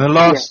brilliant. And the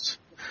last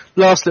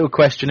little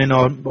question in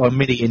our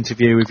mini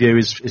interview with you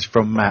is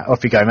from Matt.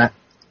 Off you go, Matt.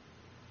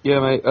 Yeah,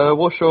 mate.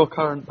 What's your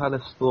current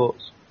Palace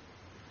thoughts?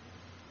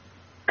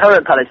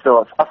 Current Palace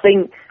thoughts. I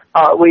think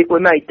we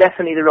made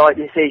definitely the right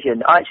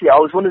decision. Actually, I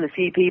was one of the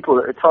few people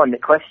at the time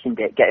that questioned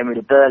it, getting rid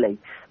of Burley.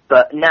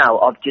 But now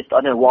I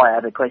don't know why I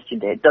ever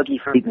questioned it. Dougie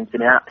Freedman's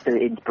been an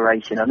absolute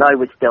inspiration. I know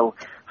we're still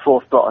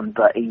fourth bottom,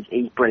 but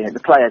he's brilliant.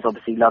 The players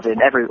obviously love him.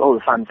 All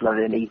the fans love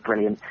him. He's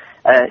brilliant.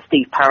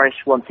 Steve Parish,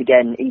 once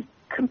again, he's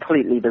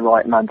completely the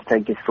right man to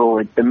take us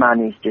forward. The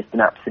man is just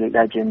an absolute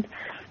legend.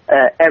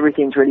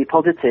 Everything's really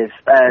positive.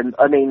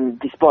 I mean,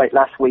 despite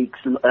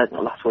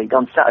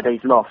on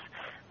Saturday's loss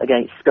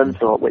against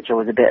Scunthorpe, which I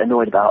was a bit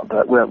annoyed about,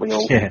 but weren't we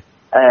all? Yeah.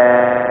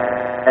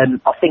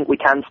 I think we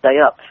can stay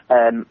up.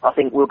 I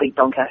think we'll beat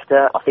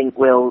Doncaster. I think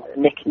we'll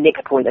nick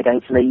a point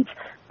against Leeds,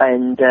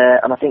 and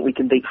I think we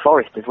can beat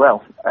Forest as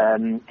well.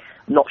 I'm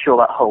not sure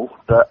about Hull,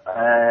 but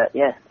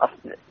yeah, I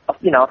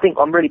think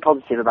I'm really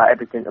positive about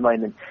everything at the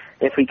moment.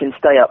 If we can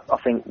stay up, I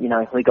think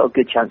we've got a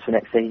good chance for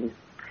next season.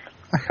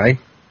 Okay.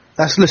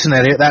 Listen,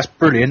 Elliot, that's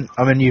brilliant.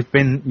 I mean, you've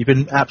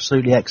been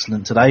absolutely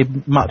excellent today.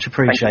 Much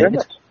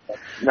appreciated.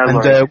 No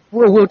and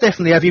we'll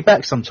definitely have you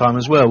back sometime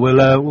as well.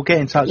 We'll get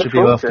in touch with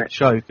you after the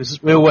show,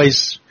 because we're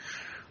always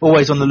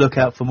on the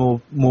lookout for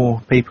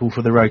more people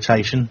for the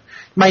rotation.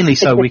 Mainly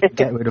so we can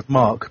get rid of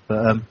Mark,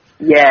 but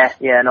yeah,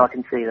 no, I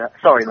can see that.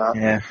 Sorry, Mark.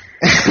 Yeah.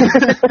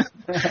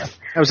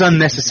 It was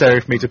unnecessary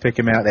for me to pick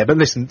him out there. But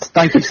listen,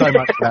 thank you so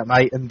much for that,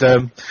 mate. And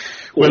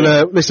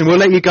we'll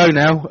let you go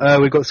now.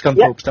 We've got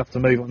Scunthorpe stuff to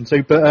move on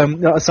to. But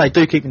like I say,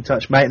 do keep in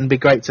touch, mate, and it'd be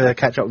great to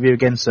catch up with you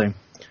again soon.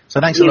 So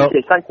thanks a lot.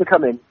 Too. Thanks for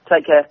coming.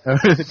 Take care.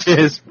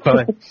 Cheers.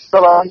 Bye.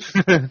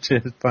 Bye-bye.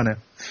 Cheers. Bye now.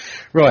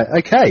 Right.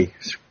 Okay.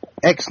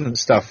 Excellent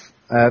stuff.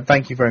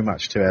 Thank you very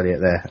much to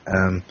Elliot there.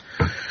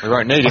 We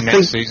won't need him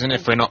next season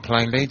if we're not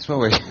playing Leeds,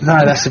 will we? No,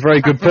 that's a very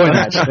good point,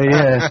 actually.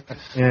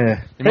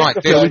 Yeah. He might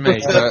ditch me,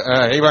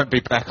 but he won't be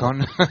back on.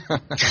 Get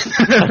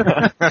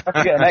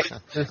an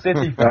extra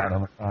City fan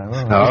on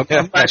the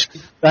time.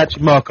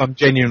 Actually, Mark, I'm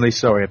genuinely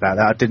sorry about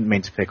that. I didn't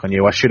mean to pick on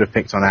you. I should have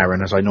picked on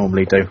Aaron, as I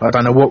normally do. I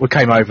don't know what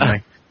came over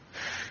me.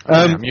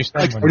 I've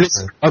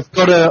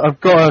got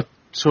a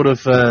sort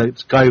of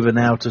go over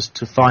now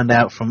to find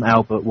out from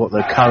Albert what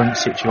the current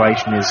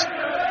situation is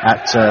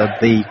at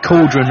the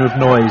cauldron of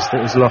noise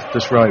that is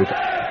Loftus Road.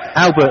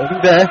 Albert, are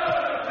you there?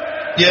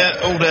 Yeah,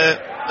 all there.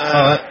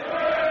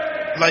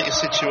 Latest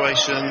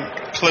situation,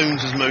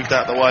 Clunes has moved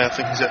out of the way. I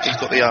think he's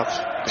got the up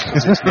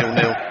because it's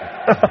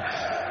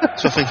 0-0.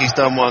 So I think he's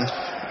done one.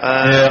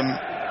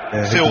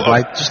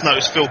 I just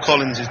noticed Phil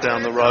Collins is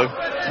down the row,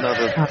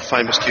 another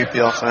famous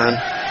QPR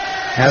fan.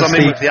 I'm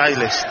in with the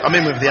A-list. I'm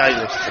in with the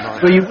A-list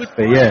tonight. Well, you would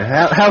be,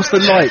 yeah. How's the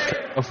light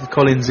off of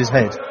Collins'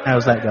 head?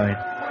 How's that going?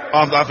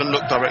 I haven't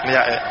looked directly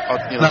at it.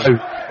 No,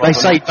 they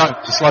say don't.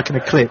 It's like an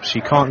eclipse.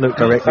 You can't look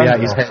directly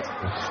at his head.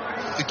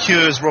 The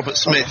Cure's Robert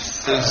Smith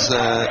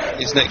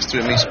is next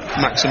to him. He's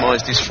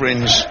maximised his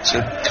fringe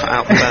to cut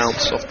out the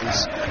bounce off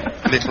his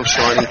little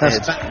shiny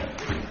head.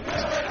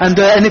 And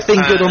anything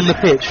good on the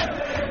pitch?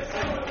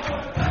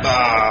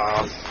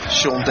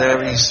 Sean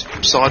Derry's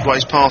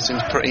sideways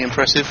passing's pretty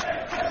impressive.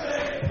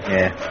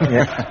 Yeah.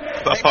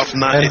 But apart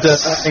from that, it's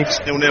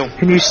 0-0.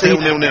 Can you see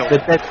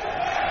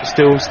 0-0?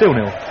 Still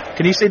nil.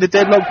 Can you see the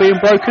deadlock being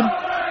broken?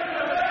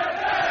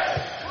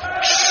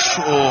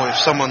 Or if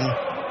someone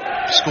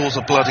scores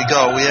a bloody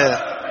goal, yeah.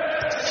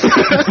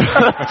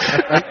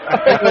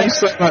 Thanks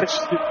so much.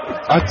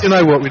 Do you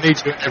know what? We need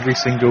to do every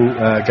single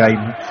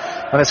game.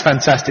 Oh, that's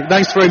fantastic.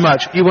 Thanks very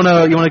much. If you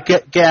wanna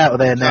get out of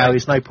there now.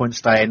 There's no point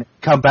staying.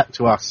 Come back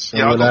to us.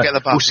 Yeah, I'll get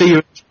the bus. We'll see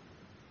you.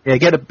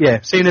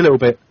 See you in a little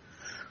bit.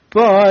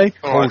 Bye.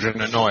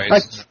 Cauldron of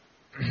noise.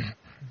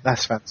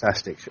 That's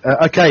fantastic.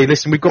 Okay,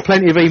 listen, we've got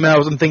plenty of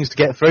emails and things to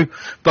get through,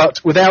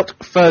 but without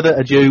further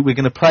ado, we're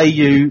going to play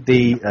you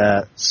the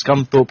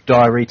Scunthorpe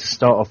Diary to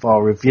start off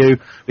our review.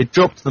 We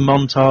dropped the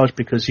montage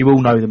because you all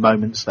know the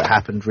moments that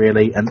happened,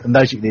 really, and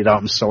those of you that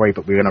don't, I'm sorry,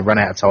 but we're going to run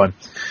out of time.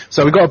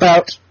 So we've got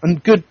about a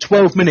good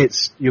 12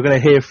 minutes you're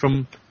going to hear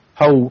from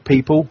Hull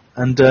people,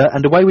 and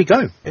away we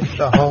go. It's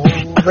the Hull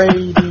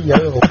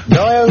Radio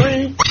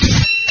Diary.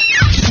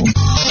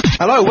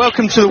 Hello,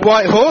 welcome to the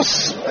White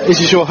Horse.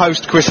 This is your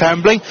host, Chris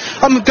Hambling.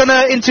 I'm going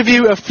to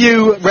interview a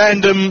few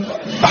random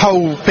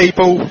Hull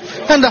people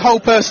and a Hull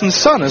person's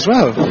son as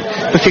well.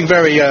 Looking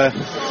very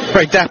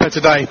dapper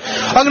today.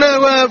 I'm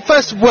going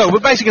to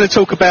we're basically going to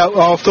talk about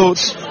our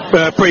thoughts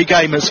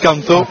pre-game at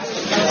Scunthorpe.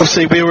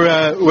 Obviously,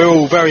 we're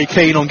all very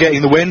keen on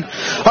getting the win.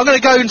 I'm going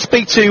to go and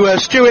speak to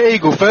Stuart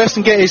Eagle first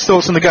and get his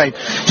thoughts on the game.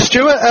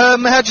 Stuart, how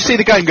do you see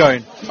the game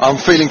going? I'm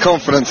feeling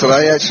confident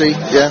today, actually.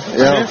 Yeah,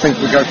 I think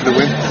we'll go for the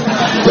win.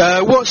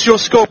 What's your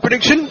score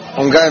prediction?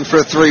 I'm going for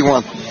a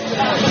 3-1.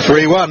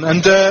 3-1.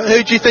 And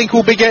who do you think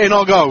will be getting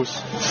our goals?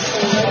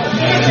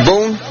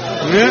 Vaughan.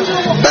 Yeah.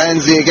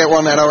 Banzi, get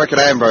one, and I reckon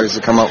Ambrose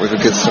will come up with a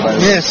good today.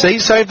 Yeah, see,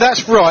 so if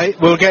that's right,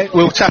 we'll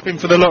tap him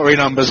for the lottery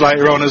numbers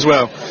later on as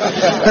well.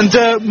 And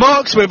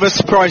Mark's with us,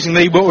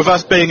 surprisingly, what with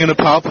us being in a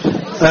pub.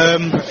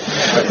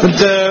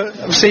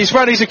 And see, he's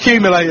run his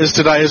accumulators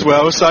today as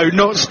well, so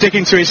not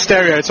sticking to his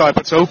stereotype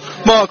at all.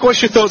 Mark,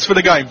 what's your thoughts for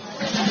the game?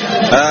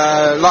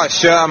 Like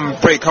Stuart, I'm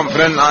pretty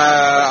confident.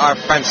 I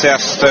fancy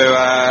us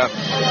to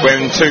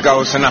win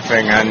 2-0, and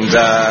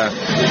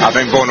I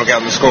think Bourne will get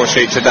on the score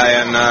sheet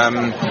today,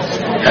 and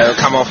it'll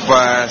come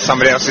off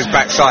somebody else's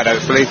backside,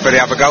 hopefully, for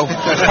the other goal.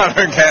 I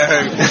don't care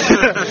who.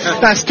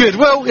 That's good.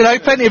 Well, you know,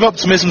 plenty of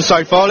optimism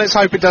so far. Let's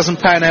hope it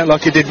doesn't pan out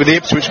like it did with the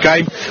Ipswich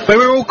game, where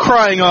we were all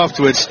crying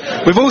afterwards.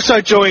 We've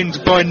also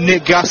joined by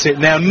Nick Gussett.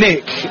 Now,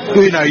 Nick,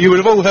 you know, you would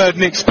have all heard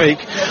Nick speak.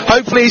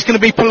 Hopefully he's going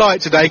to be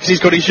polite today because he's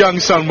got his young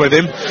son with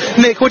him.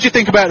 Nick, what do you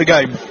think about the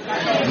game?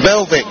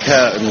 Velvet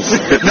curtains.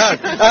 No,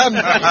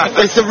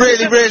 it's a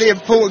really, really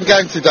important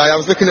game today. I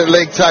was looking at the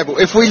league table.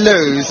 If we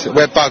lose,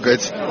 we're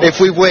buggered. If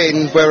we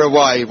win, we're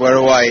away.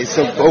 It's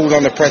all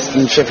on the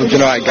Preston Sheffield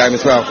United game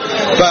as well.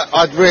 But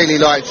I'd really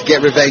like to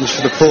get revenge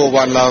for the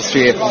 4-1 last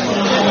year.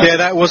 Yeah,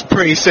 that was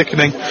pretty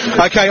sickening.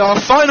 Okay, our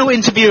final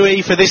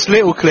interviewee for this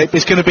little clip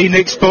is going to be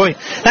Nick's boy.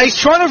 Now, he's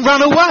trying to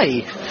run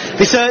away.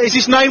 Is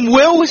his name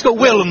Will? He's got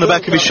Will on the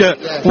back of his shirt.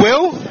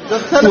 Will?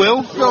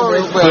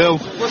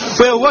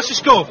 Will, what's the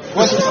score?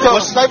 What's the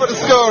score? Say what the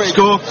score is.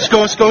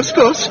 Score.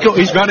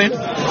 He's running.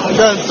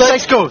 Say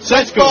score.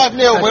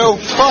 5-0, Will.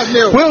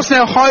 5-0. Will's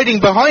now hiding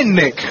behind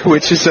Nick,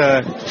 which is,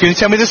 can you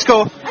tell me the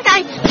score?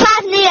 Okay,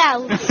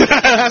 5-0.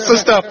 That's the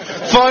stuff.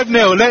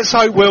 5-0. Let's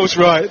hope Will's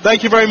right.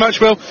 Thank you very much,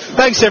 Will.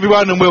 Thanks,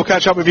 everyone, and we'll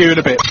catch up with you in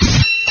a bit.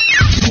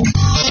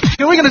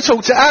 We're going to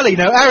talk to Ali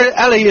now.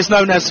 Ali is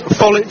known as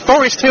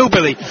Forest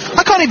Hillbilly.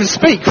 I can't even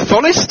speak.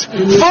 Forest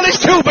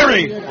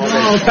Hillbilly.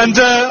 And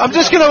I'm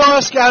just going to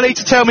ask Ali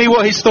to tell me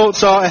what his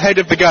thoughts are ahead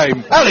of the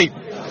game. Ali.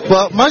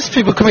 Well, most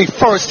people call me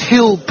Forest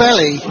Hill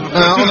Belly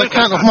on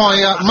account of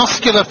my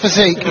muscular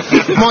physique.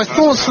 My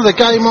thoughts for the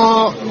game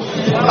are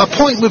a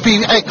point would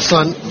be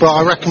excellent, but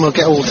I reckon we'll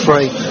get all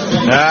three.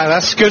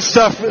 That's good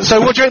stuff.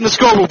 So what do you reckon the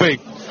score will be?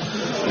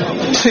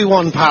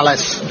 2-1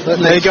 Palace.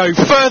 There you go.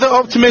 Further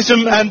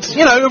optimism and,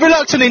 you know, a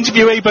reluctant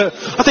interviewee, but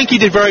I think he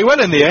did very well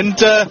in the end.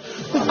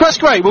 That's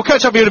great. We'll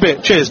catch up with you in a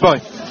bit. Cheers.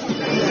 Bye.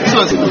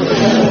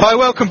 Hi,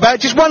 welcome back.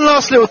 Just one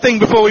last little thing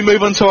before we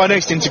move on to our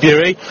next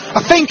interviewee.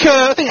 I think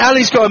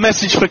Ali's got a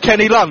message for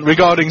Kenny Lunt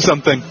regarding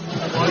something.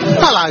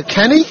 Hello,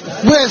 Kenny.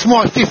 Where's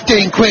my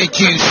 15 quid,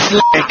 you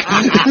slag?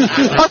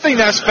 I think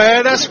that's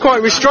fair. That's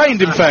quite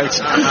restrained, in fact.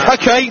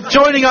 Okay,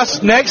 joining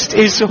us next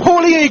is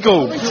Hawley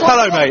Eagle.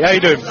 Hello, mate. How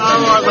you doing?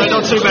 Alright, mate.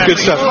 Not too bad. Good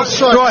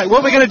stuff. Right,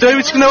 what we're going to do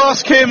is going to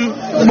ask him...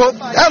 Well,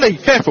 Ali,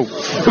 careful.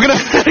 We're going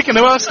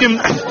to ask him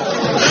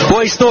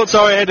what his thoughts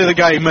are ahead of the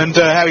game and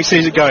how he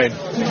sees it going.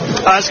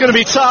 It's going to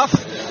be tough.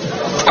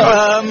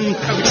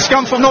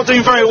 Scunthorpe not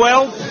doing very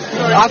well.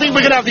 I think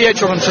we're going to have the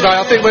edge on them today.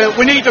 I think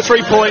we need the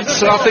 3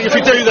 points, and I think if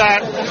we do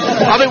that,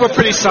 I think we're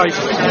pretty safe.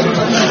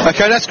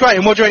 Okay, that's great.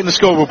 And what do you reckon the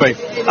score will be?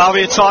 I'll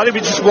be tired. It'll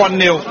be just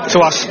 1-0 to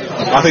us.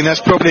 I think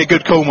that's probably a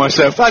good call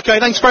myself. Okay,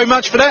 thanks very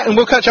much for that, and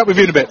we'll catch up with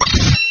you in a bit.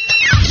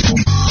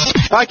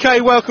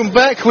 Okay, welcome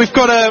back. We've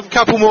got a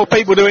couple more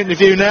people to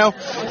interview now.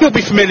 You'll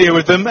be familiar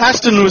with them.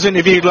 Aston was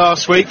interviewed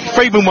last week.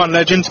 Freedman 1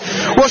 legend.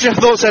 What's your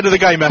thoughts ahead of the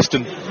game,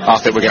 Aston? I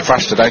think we'll get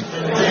thrashed today.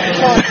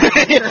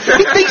 He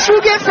thinks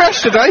we'll get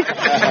thrashed today?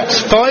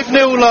 It's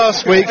 5-0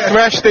 last week,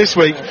 thrashed this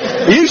week.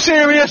 Are you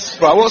serious?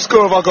 Right, what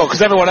score have I got?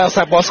 Because everyone else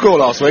had my score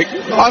last week.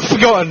 I've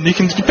forgotten. You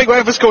can pick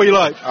whatever score you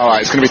like.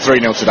 Alright, it's going to be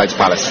 3-0 today to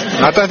Palace.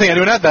 I don't think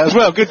anyone had that as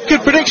well.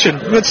 Good prediction.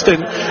 Good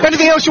stint.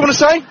 Anything else you want to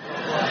say?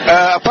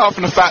 Apart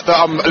from the fact that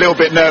I'm a little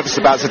bit nervous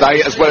about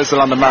today, as well as the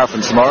London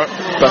Marathon tomorrow.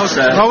 But,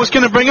 I was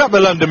going to bring up the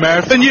London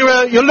Marathon.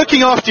 You're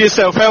looking after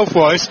yourself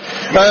health-wise.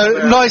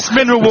 Nice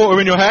mineral water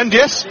in your hand,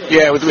 yes?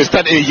 Yeah, with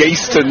plenty of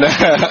yeast and...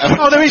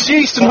 Oh, there is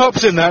yeast and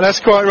hops in that. That's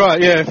quite right.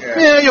 Yeah.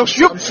 Yeah, you'll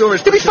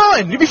be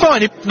fine. You'll be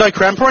fine. No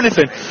cramp or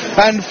anything.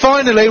 And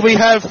finally, we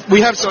have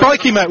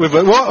Spiky Matt with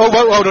it. What? Oh,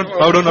 hold on.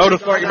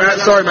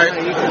 Sorry,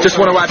 mate. Just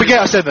want to add.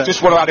 Forget I said that.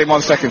 Just want to add in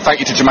 1 second. Thank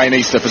you to Jermaine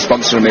Easter for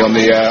sponsoring me on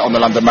the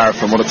London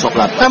Marathon. What a top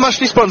lad. How much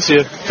did he sponsor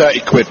you? 30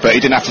 quid, but he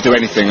didn't have to do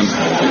anything.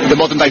 And the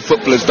modern day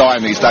footballers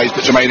dying these days,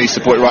 but Jermaine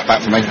Easter brought it right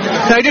back for me.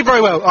 No, he did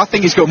very well. I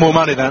think he's got more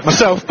money than that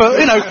myself, but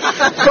you know,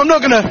 I'm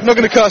not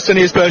gonna cast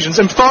any aspersions.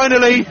 And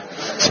finally,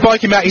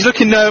 Spiky Matt, he's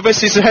looking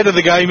nervous. He's ahead of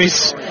the game.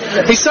 He's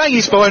saying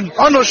he's fine.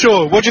 I'm not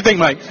sure. What do you think,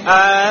 mate?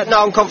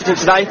 No, I'm confident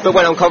today, but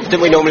when I'm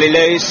confident, we normally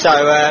lose. So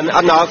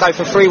I'll go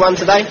for 3-1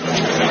 today.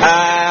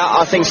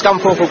 I think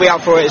Scunthorpe will be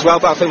up for it as well,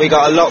 but I think we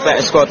got a lot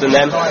better squad than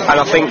them. And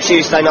I think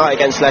Tuesday night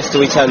against Leicester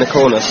we turn the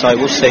corner. So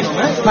we'll see.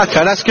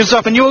 Okay, that's good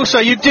stuff. And you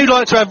do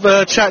like to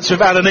have chats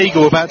with Alan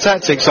Eagle about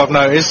tactics, I've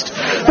noticed.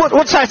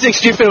 What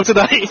tactics do you feel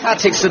today?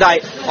 Tactics today,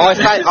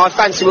 I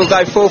fancy we'll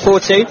go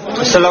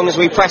 4-4-2, so long as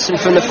we press them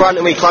from the front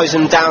and we close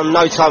them down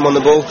no time on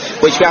the ball,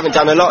 which we haven't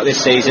done a lot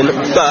this season.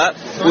 But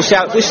we'll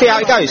see how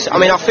it goes. I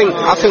mean, I think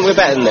we're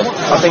better than them.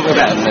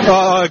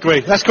 I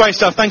agree. That's great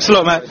stuff. Thanks a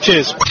lot, Matt.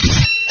 Cheers.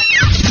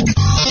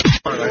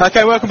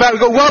 Okay, welcome back.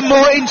 We've got one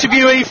more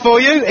interviewee for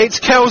you.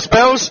 It's Kels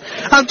Bells.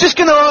 I'm just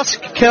going to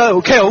ask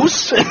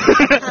Kels,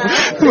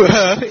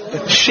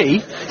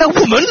 she, a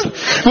woman,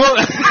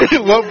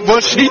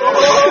 what's she?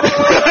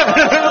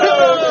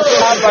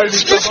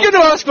 Just going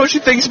to ask what she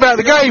thinks about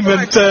the game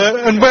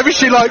and whether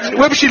she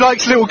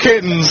likes little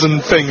kittens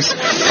and things.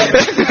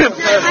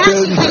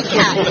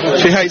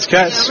 She hates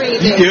cats.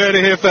 You heard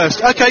it here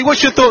first. Okay,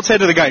 what's your thoughts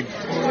ahead of the game?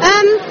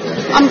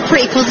 I'm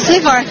pretty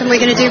positive. I reckon we're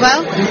going to do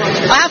well.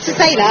 I have to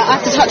say that. I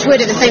have to touch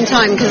wood at the same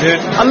time because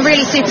I'm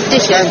really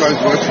superstitious.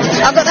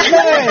 I've got that.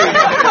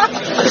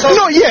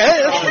 Not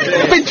yet.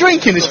 I've been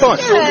drinking. It's fine.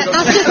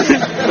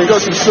 We've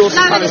got some sauce.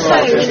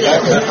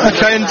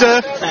 Okay, and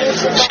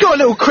she's got a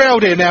little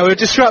crowd here now who are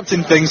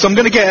disrupting things. So I'm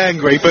going to get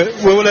angry,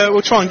 but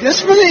we'll try and.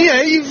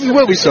 Yeah, you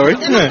will be sorry.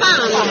 Yeah.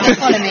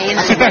 Follow me.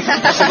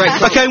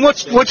 Okay, and what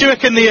do you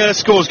reckon the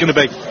score's going to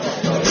be?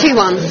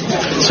 2-1.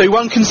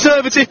 2-1,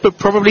 conservative but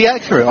probably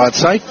accurate, I'd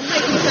say.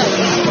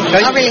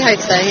 Okay. I really hope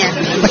so,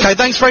 yeah. Okay,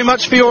 thanks very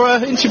much for your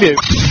interview.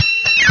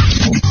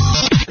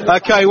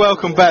 Okay,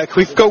 welcome back.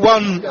 We've got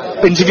one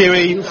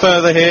interviewee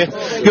further here.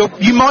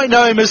 You might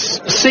know him as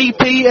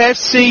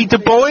CPFC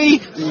D-Boy.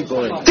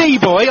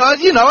 D-Boy,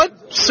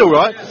 it's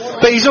alright.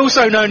 But he's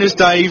also known as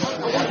Dave.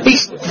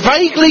 He's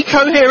vaguely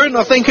coherent,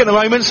 I think, at the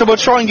moment, so we'll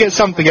try and get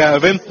something out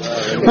of him.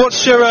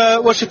 What's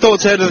your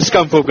thoughts ahead of the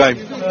Scunthorpe game?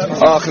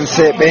 I can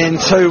see it being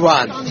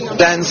 2-1.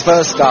 Dan's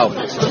first goal.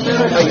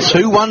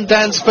 2-1,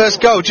 Dan's first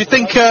goal. Do you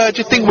think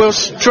we'll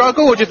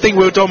struggle, or do you think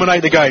we'll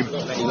dominate the game?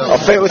 I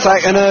think we'll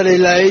take an early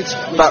lead,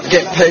 but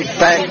get picked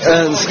back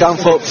and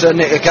Scunthorpe to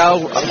nick a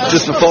goal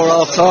just before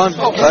half time,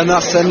 and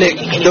us to nick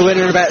the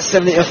winner in about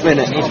 70th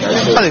minute.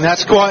 I think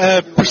that's quite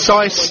a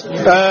precise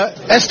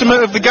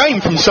estimate of the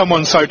game from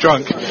someone so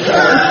drunk.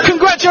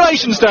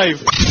 Congratulations,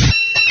 Dave!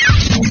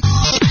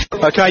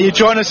 Okay, you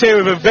join us here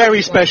with a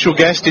very special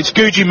guest. It's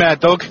Guji Mad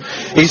Dog.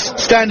 He's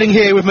standing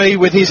here with me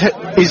with his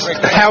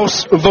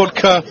house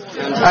vodka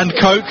and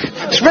Coke.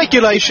 It's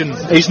regulation.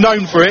 He's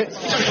known for it.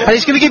 And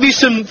he's going to give you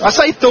some, I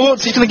say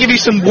thoughts, he's going to give you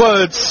some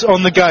words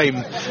on the game.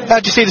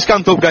 How do you see the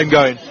Scunthorpe game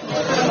going?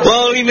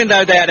 Well, even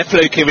though they had a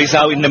fluky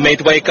result in the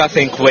midweek, I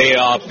think we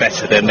are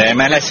better than them.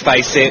 And let's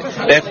face it,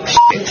 they're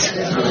shit.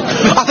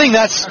 I think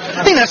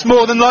that's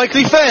more than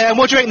likely fair. And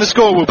what do you reckon the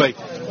score will be?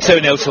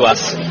 2-0 to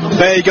us.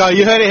 There you go,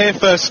 you heard it here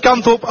first.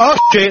 Scunthorpe are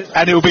shit,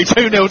 and it will be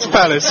 2-0 to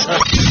Palace.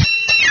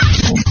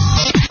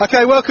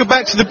 Okay, welcome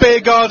back to the beer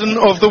garden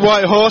of the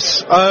White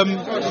Horse.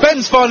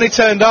 Ben's finally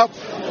turned up.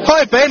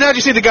 Hi Ben, how do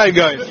you see the game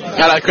going?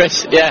 Hello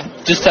Chris, yeah,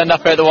 just turned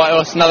up here at the White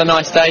Horse, another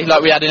nice day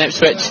like we had in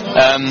Ipswich.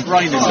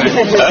 Raining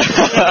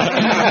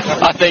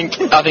I think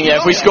yeah,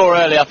 if we score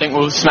early I think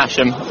we'll smash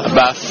them,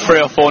 about 3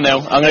 or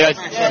 4-0. I'm going to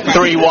go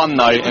 3-1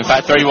 though, in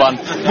fact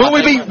 3-1.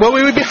 Will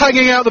we be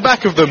hanging out the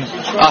back of them?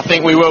 I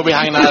think we will be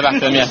hanging out the back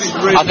of them, yes.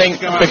 I think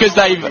because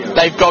they've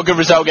got a good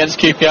result against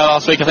QPR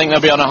last week, I think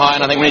they'll be on a high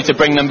and I think we need to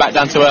bring them back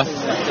down to earth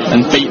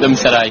and beat them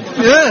today.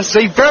 Yeah,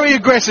 see, very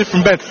aggressive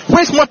from Ben.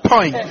 Where's my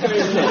pint?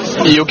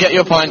 You'll get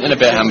your pint in a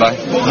bit, Hambo.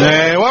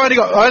 Yeah, well, I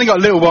only got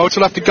a little while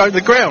till I have to go to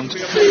the ground.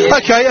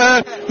 Okay,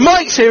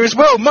 Mike's here as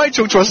well. Mike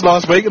talked to us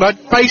last week, and I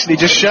basically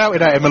just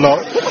shouted at him a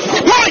lot.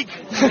 Mike!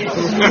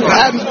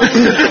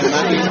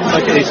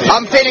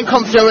 I'm feeling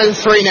confident with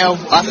 3-0.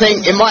 I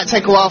think it might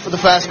take a while for the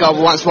first goal,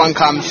 but once one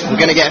comes, we're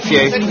going to get a few,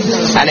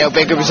 and it'll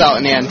be a good result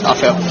in the end, I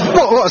feel.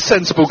 What a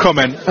sensible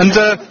comment. And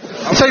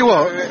I'll tell you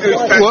what. Do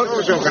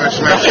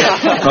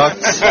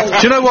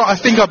you know what? I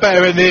think I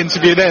better end the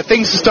interview there.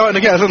 Things are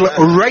starting to get a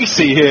little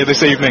racy here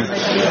this evening.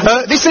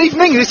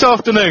 This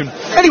afternoon.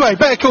 Anyway,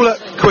 better call it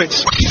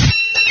quits.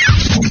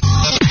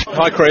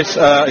 Hi Chris,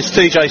 it's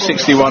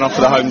TJ61 off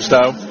of the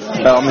Homesdale.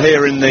 I'm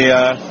here in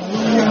the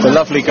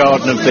lovely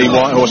garden of the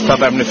White Horse Pub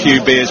having a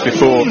few beers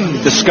before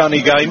the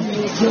Scunny game.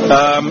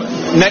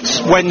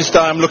 Next Wednesday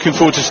I'm looking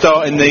forward to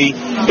starting the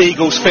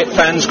Eagles Fit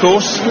Fans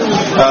course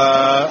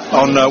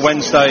on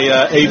Wednesday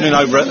evening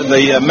over at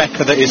the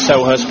Mecca that is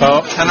Selhurst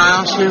Park. Can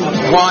I ask you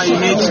why you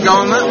need to go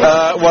on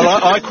that? Well,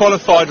 I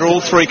qualified for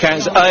all three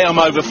counts. A, I'm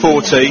over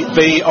 40.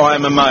 B, I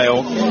am a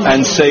male.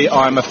 And C,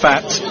 I'm a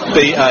fat.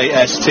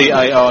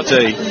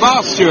 BASTARD.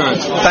 Bar Stewart.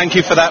 Thank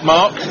you for that,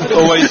 Mark.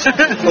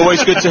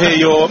 Always good to hear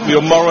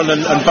your moral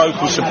and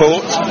vocal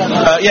support. So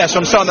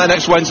I'm starting that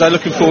next Wednesday.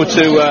 Looking forward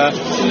to a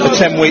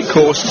 10-week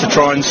course to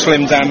try and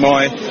slim down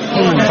my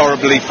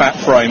horribly fat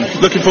frame.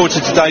 Looking forward to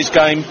today's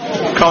game.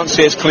 Can't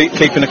see us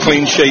keeping a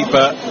clean sheet,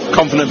 but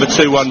confident of a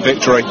 2-1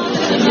 victory.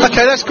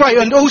 Okay, that's great.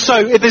 And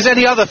also, if there's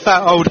any other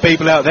fat old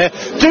people out there,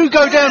 do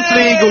go down to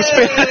the Eagles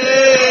Fit.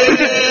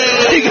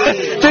 I'm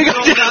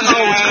not that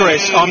old,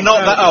 Chris. I'm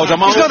not that old.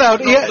 He's not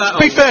old. Yeah, to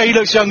be fair, he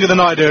looks younger than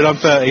I do, and I'm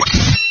 30.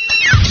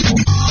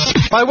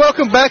 Hi,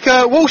 welcome back.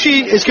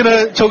 Walshy is going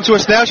to talk to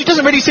us now. She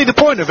doesn't really see the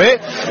point of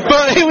it,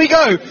 but here we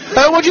go.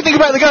 What do you think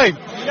about the game?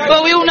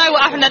 Well, we all know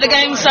what happened at the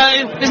game, so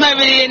there's no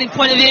really any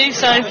point of view,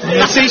 so...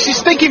 Yeah, see,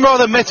 she's thinking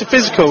rather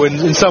metaphysical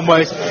in some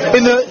ways.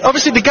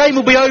 Obviously, the game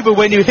will be over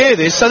when you hear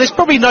this, so there's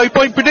probably no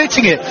point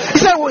predicting it.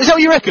 Is that what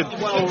you reckon?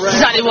 That's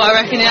exactly what I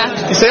reckon,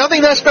 yeah. You see, I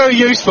think that's very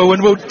useful,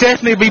 and we'll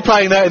definitely be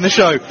playing that in the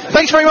show.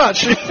 Thanks very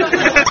much.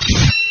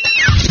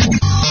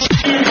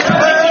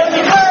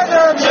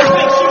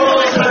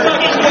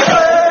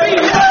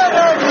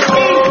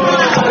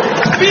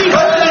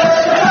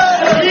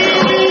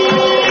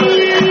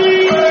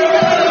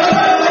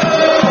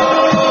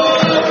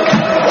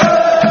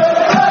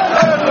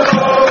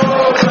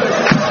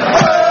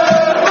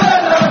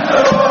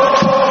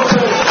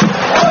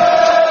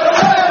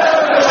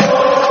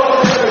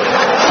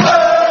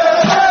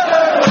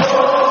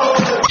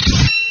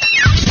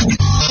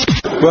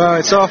 Well,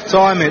 it's half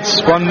time, it's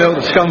 1-0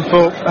 to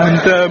Scunthorpe,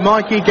 and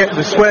Mikey, get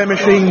the swear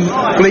machine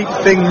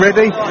bleep thing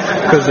ready,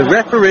 because the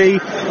referee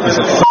is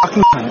a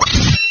fucking cunt.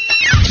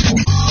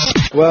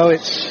 Well,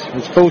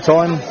 it's full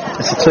time,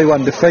 it's a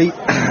 2-1 defeat,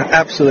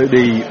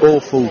 absolutely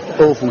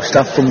awful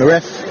stuff from the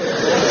ref,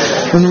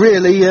 and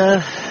really,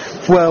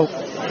 well,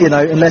 you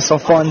know, unless I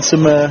find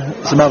some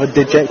other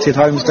dejected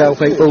Homesdale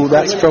people,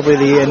 that's probably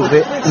the end of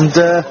it, and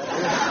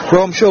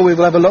well, I'm sure we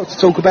will have a lot to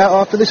talk about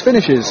after this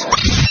finishes.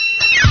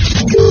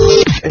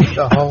 It's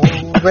the whole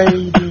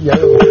radio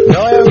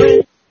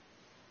diary.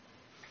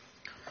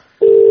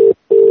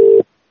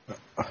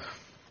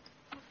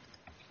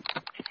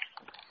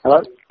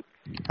 Hello?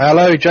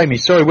 Hello, Jamie.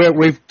 Sorry,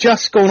 we've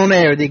just gone on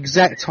air at the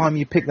exact time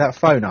you picked that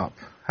phone up.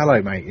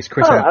 Hello, mate. It's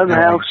Chris. Hello,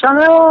 Nelson.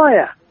 How are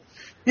you?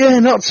 Yeah,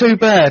 not too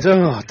bad.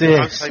 Oh,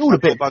 dear. It's all a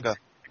bit... bugger.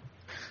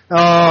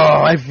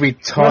 Oh, every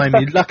time.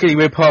 Luckily,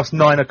 we're past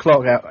 9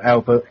 o'clock,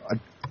 Albert.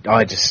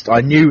 I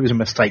knew it was a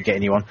mistake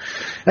getting you on.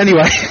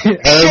 Anyway.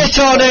 Shit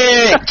on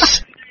it!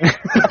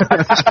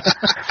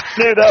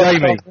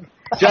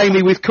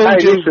 Jamie, we've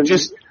called you listen,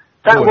 just...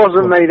 That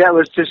wasn't me, that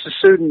was just a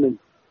pseudonym.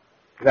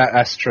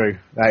 That's true.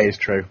 That is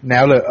true.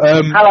 Now, look...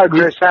 hello,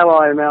 Chris. How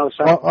are you,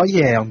 Nelson? Oh,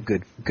 yeah, I'm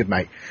good. Good,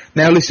 mate.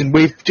 Now, listen,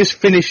 we've just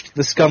finished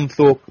the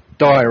Scunthorpe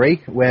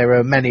Diary,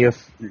 where many of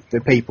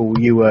the people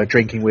you were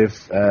drinking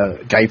with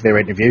gave their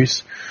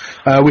interviews.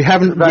 We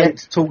haven't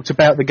yet talked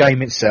about the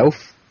game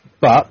itself,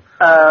 but...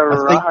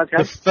 I think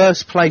the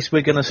first place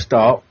we're going to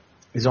start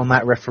is on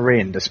that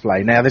refereeing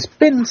display. Now, there's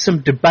been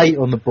some debate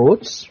on the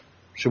boards,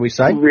 shall we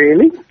say?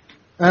 Really?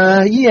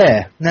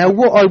 Yeah. Now,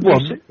 what I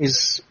want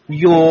is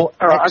your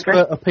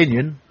expert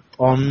opinion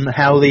on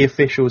how the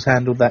officials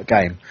handled that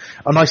game.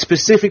 And I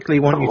specifically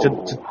want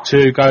you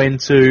to go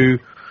into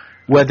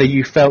whether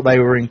you felt they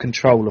were in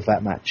control of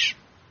that match.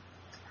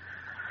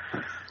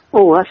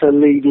 Oh, that's a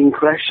leading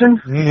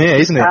question. Yeah,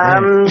 isn't it?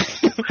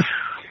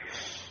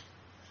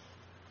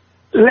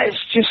 Let's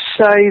just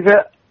say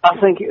that I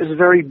think it was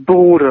very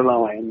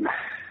borderline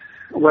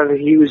whether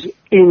he was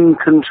in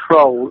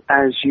control,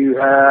 as you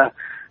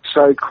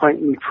so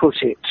quaintly put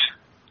it.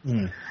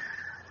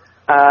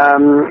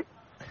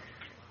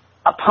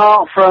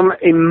 Apart from,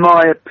 in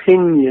my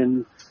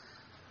opinion,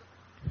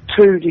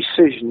 2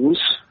 decisions,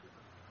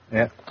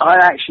 I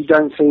actually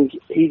don't think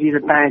he did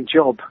a bad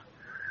job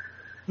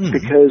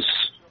because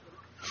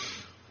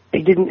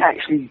he didn't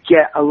actually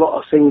get a lot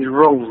of things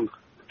wrong.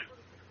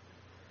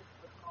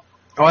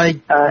 I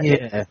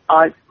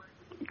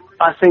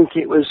think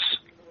it was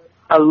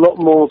a lot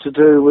more to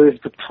do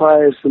with the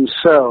players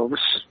themselves.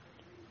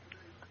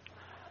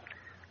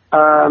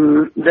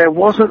 There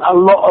wasn't a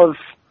lot of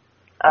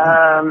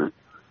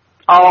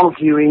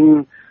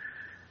arguing,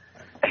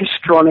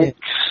 histrionics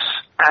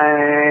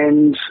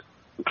and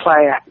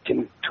play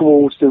acting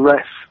towards the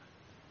ref.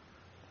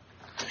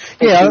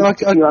 Yeah,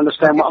 you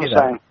understand what I'm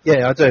saying?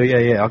 Yeah, I do.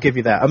 Yeah, I'll give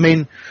you that. I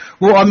mean,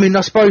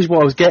 I suppose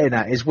what I was getting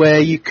at is where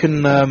you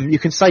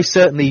can say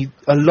certainly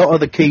a lot of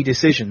the key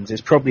decisions.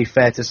 It's probably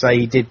fair to say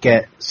he did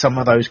get some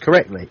of those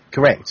correct.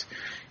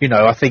 You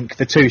know, I think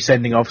the 2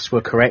 sending offs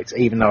were correct,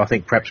 even though I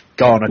think perhaps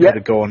Garner could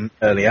have gone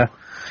earlier.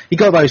 He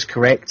got those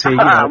correct.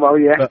 Well,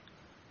 yeah. But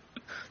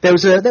there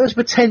was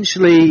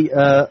potentially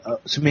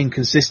some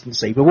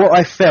inconsistency. But what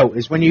I felt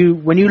is when you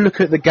look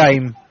at the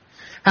game.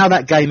 How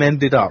that game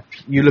ended up,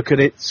 you look at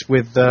it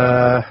with,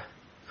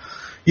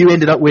 you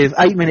ended up with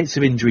 8 minutes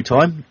of injury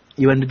time,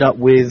 you ended up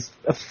with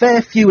a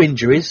fair few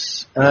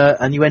injuries,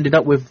 and you ended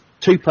up with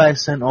 2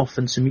 players sent off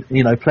and some,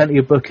 plenty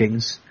of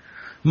bookings.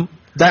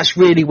 That's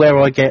really where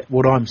I get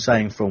what I'm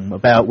saying from,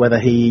 about whether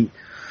he,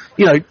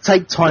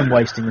 take time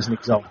wasting as an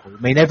example. I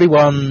mean,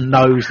 everyone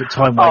knows that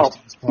time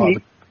wasting is part of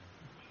it.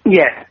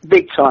 Yeah,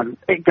 big time.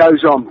 It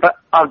goes on, but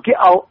I'll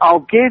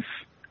give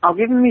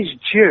him his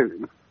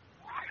due.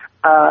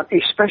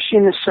 Especially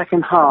in the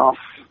second half,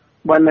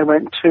 when they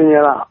went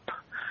 2-0 up,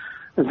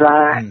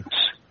 that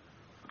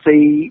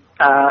the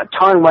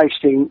time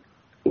wasting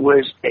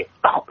was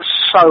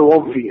so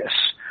obvious.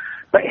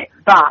 But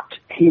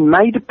he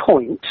made a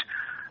point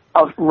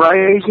of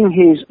raising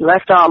his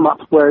left arm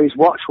up where his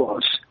watch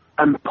was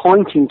and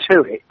pointing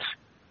to it,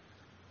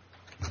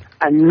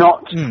 and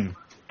not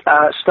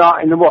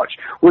starting the watch,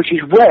 which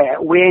is where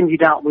we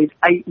ended up with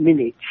 8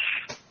 minutes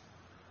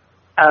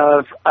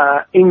of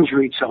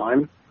injury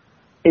time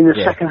in the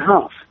second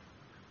half,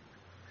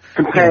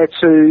 compared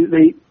to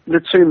the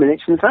 2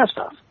 minutes in the first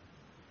half.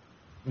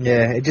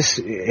 Yeah,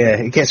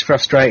 it gets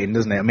frustrating,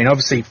 doesn't it? I mean,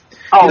 obviously,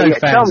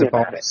 fans are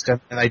biased,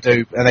 and they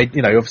do, and they,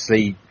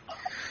 obviously,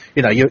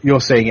 you're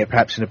seeing it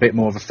perhaps in a bit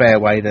more of a fair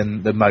way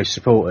than most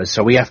supporters.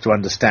 So we have to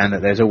understand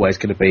that there's always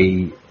going to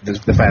be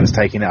the fans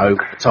taking it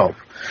over the top.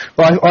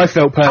 But I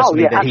felt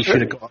personally that he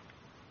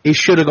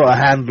should have got a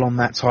handle on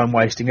that time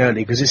wasting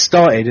early, because it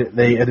started at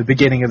the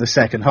beginning of the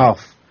second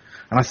half,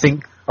 and I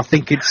think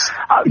it's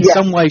in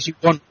some ways you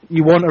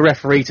want a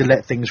referee to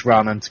let things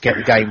run and to get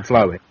the game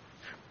flowing,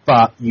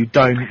 but what you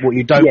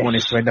don't want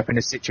is to end up in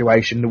a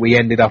situation that we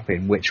ended up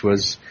in, which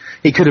was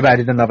he could have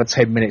added another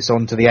 10 minutes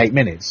on to the 8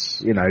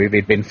 minutes, if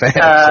he'd been fair.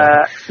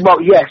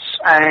 Well, yes,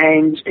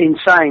 and in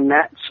saying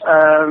that,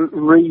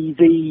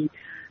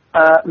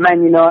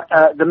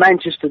 the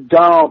Manchester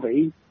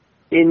derby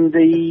in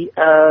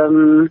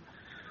the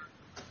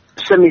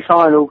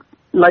semi-final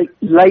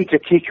later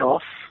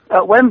kick-off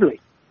at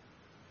Wembley,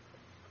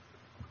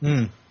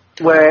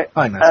 where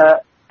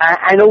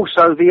and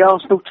also the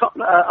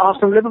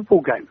Arsenal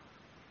Liverpool game,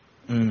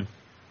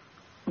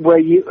 where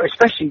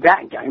especially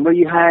that game where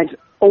you had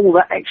all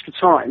that extra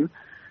time.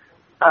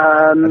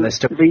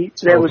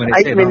 There was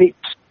 8 minutes.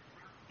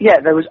 Yeah,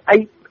 there was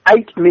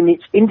eight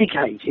minutes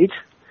indicated,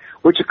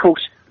 which of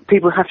course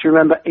people have to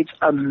remember it's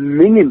a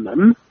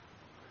minimum,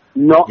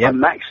 not a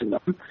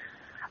maximum.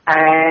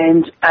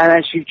 And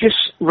as you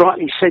just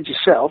rightly said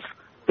yourself,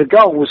 the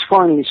goal was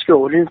finally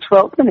scored in the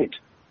 12th minute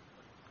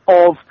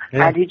of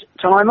added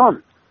time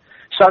on.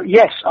 So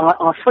yes,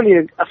 I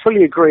fully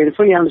agree and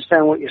fully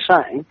understand what you're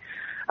saying.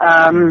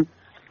 How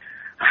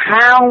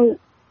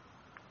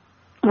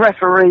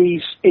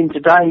referees in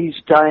today's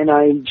day and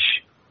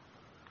age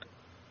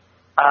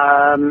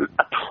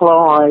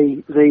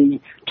apply the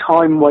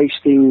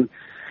time-wasting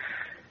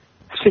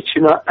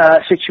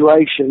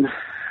situation,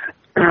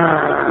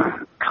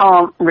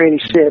 can't really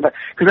see it.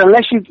 Because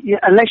unless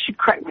you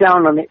crack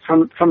down on it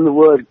from the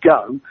word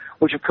go,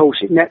 which of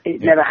course it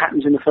never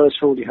happens in the first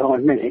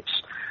 45 minutes,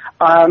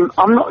 I'm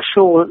not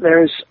sure that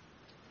there's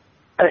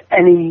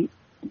any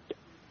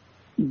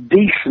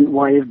decent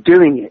way of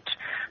doing it.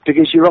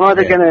 Because you're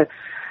either going to...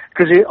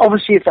 Because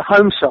obviously if the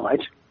home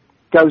side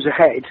goes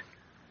ahead,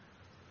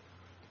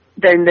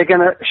 then they're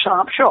going to shut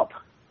up shop,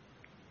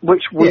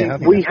 which we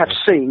have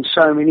seen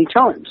so many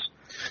times.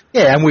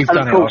 Yeah, and we've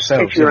done it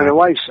ourselves. If you're an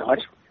away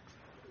side,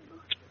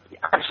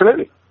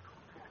 absolutely.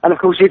 And of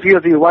course, if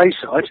you're the away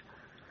side,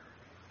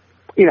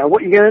 you know,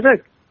 what are you going to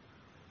do?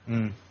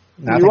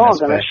 No, you are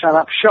going to shut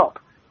up shop.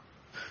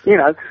 You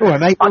know,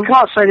 I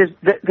can't say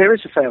there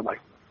is a fair way.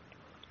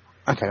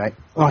 Okay, mate.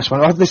 Nice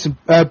one. Listen,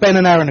 Ben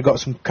and Aaron have got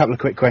some couple of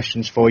quick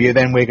questions for you.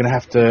 Then we're going to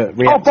have to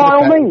react. Oh, by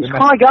all means.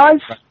 Hi, guys.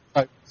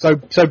 So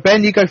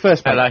Ben, you go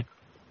first. Hello.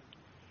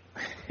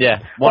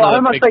 Yeah, one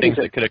of the big things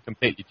that could have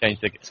completely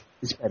changed the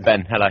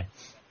Ben. Hello.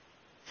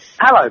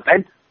 Hello,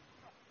 Ben.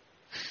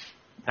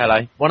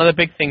 Hello. One of the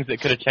big things that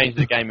could have changed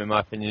the game, in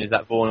my opinion, is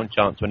that Vaughan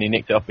chance when he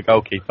nicked it off the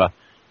goalkeeper.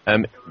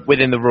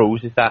 Within the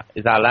rules, is that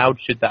allowed?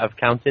 Should that have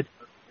counted?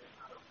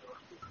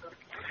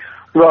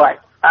 Right.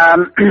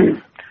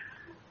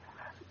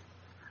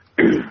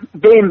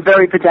 Being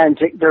very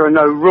pedantic, there are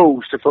no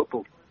rules to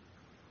football.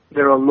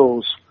 There are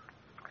laws.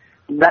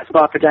 That's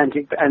my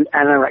pedantic and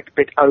anorak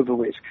bit over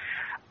with.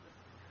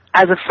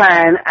 As a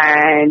fan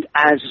and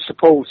as a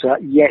supporter,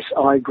 yes,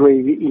 I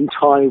agree with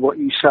entirely what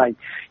you say.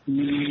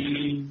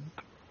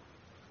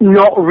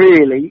 Not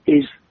really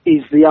is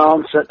the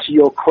answer to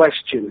your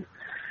question.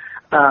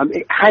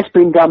 It has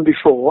been done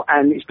before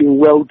and it's been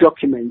well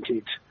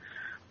documented.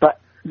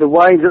 But the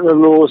way that the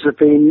laws have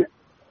been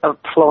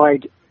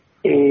applied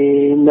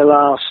in the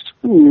last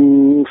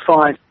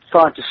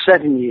 5 to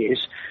 7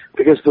 years,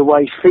 because the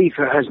way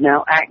FIFA has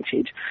now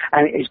acted,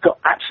 and it has got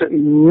absolutely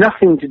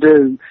nothing to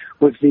do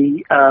with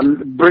the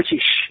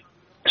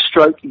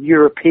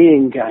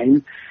British/European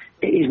game.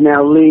 It is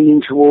now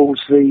leaning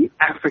towards the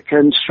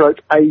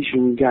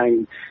African/Asian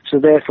game. So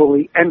therefore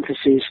the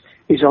emphasis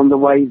is on the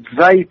way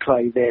they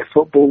play their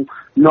football,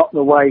 not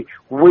the way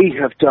we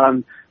have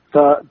done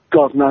for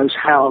God knows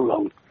how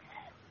long.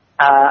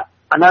 I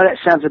know that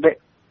sounds a bit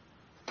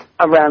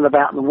around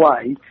about the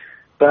way,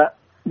 but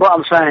what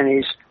I'm saying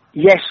is,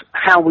 yes,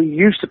 how we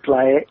used to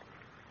play it,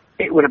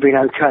 it would have been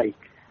okay.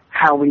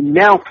 How we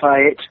now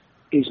play it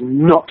is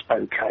not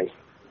okay.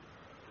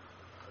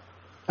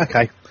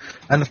 Okay,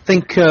 and I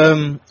think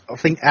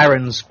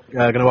Aaron's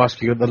going to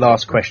ask you the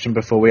last question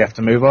before we have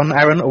to move on.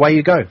 Aaron, away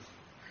you go.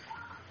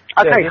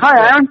 Okay,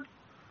 hi Aaron.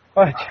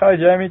 Hi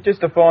Jamie,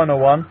 just a final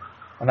one.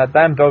 And that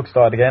damn dog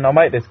started again. I'll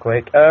make this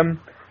quick.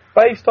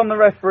 Based on the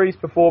referee's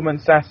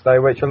performance Saturday,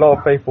 which a lot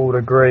of people would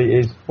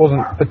agree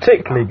wasn't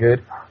particularly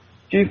good,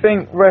 do you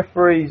think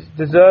referees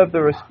deserve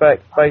the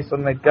respect based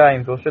on their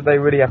games, or should they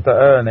really have to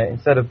earn it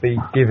instead of be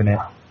given it?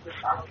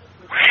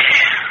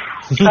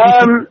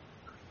 That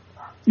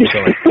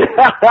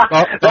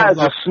was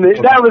a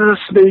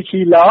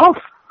sneaky laugh.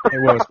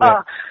 It was.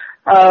 Yeah.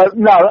 I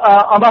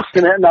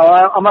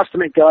must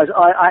admit, guys,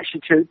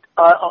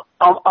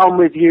 I'm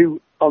with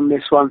you on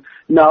this one.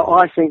 No,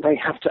 I think they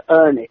have to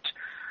earn it.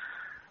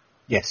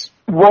 Yes.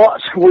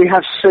 What we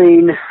have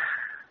seen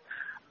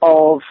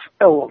in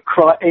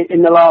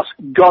the last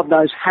God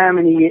knows how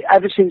many years,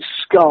 ever since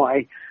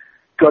Sky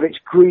got its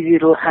greedy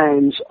little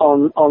hands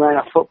on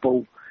our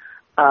football,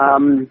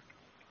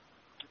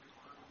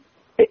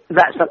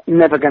 that's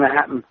never going to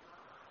happen.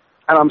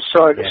 And I'm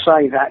sorry to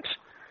say that,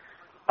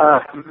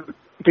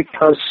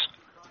 because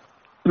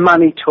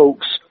money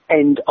talks,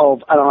 end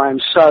of, and I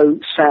am so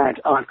sad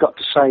I've got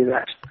to say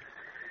that.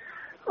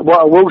 What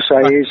I will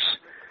say is,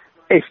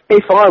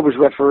 if I was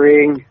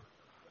refereeing,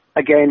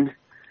 again,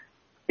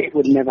 it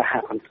would never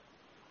happen.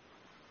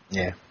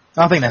 Yeah.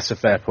 I think that's a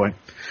fair point.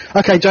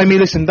 Okay, Jamie,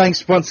 listen,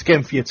 thanks once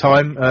again for your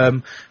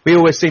time. We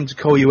always seem to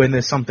call you when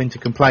there's something to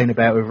complain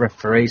about with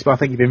referees, but I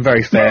think you've been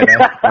very fair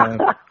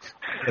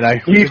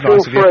there. You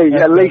feel free.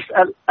 At least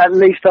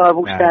I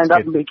will stand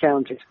up and be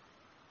counted.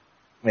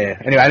 Yeah.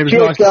 Anyway, it was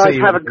Cheers, nice guys. to see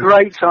you. Have a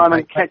great time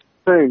and catch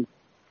you soon.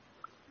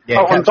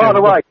 Yeah, and by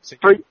the way,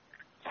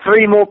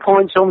 three more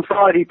points on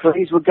Friday,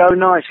 please, would go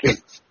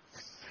nicely.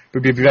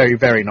 Would be very,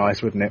 very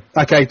nice, wouldn't it?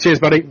 Okay, cheers,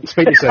 buddy.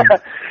 Speak to you soon.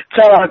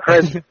 Ta-ra,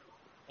 Chris.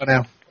 Bye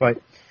now. Bye.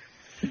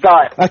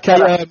 Bye.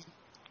 Okay,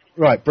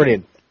 right,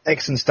 brilliant.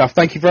 Excellent stuff.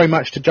 Thank you very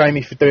much to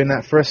Jamie for doing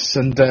that for us.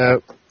 And,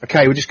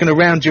 okay, we're just going to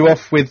round you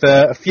off with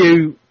a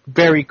few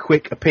very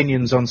quick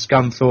opinions on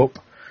Scunthorpe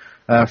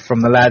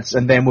from the lads,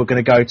 and then we're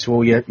going to go to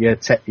all your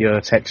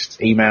text,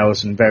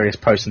 emails, and various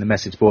posts on the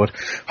message board.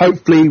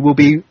 Hopefully we'll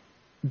be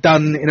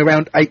done in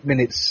around 8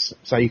 minutes,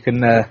 so you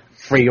can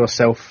free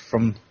yourself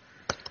from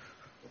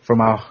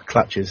our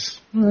clutches.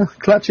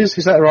 Clutches?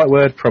 Is that the right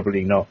word?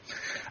 Probably not.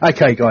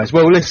 Okay, guys.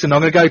 Well, listen,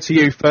 I'm going to go to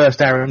you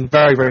first, Aaron,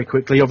 very, very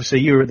quickly. Obviously,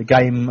 you were at the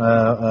game.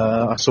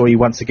 I saw you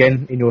once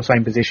again in your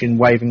same position,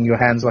 waving your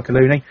hands like a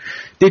loony.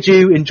 Did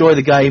you enjoy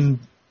the game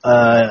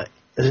as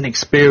an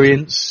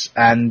experience?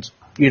 And,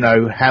 you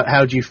know,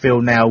 how do you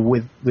feel now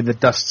with the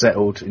dust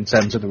settled in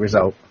terms of the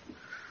result?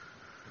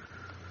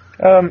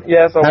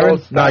 Yes, I Aaron?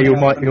 was. No,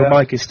 your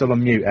mic is still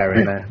on mute,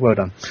 Aaron. There, well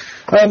done.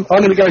 I'm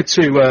going to go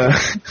to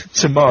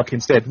to Mark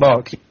instead.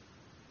 Mark.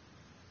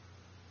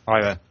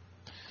 Hi there.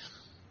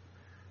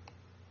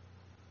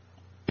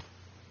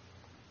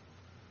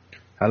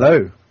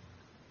 Hello.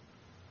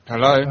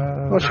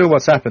 Hello. Not sure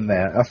what's happened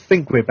there. I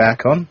think we're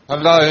back on.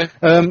 Hello.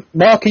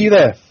 Mark, are you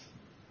there?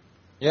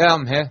 Yeah,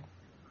 I'm here.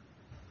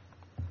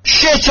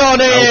 Shit on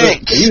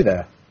it! Are you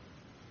there?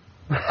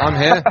 I'm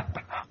here.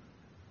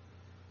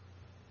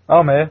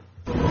 I'm here.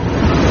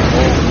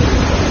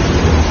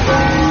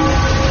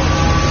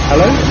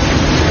 Hello?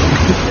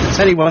 Is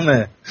anyone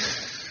there?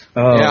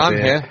 Oh, yeah, I'm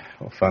dear. here.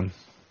 What fun.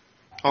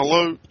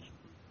 Hello.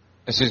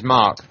 This is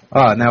Mark.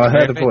 Ah, now I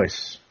heard a me?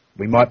 voice.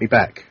 We might be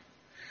back.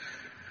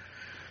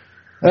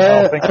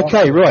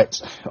 Okay,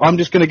 right. I'm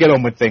just going to get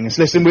on with things.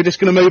 Listen, we're just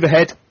going to move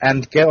ahead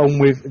and get on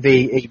with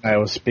the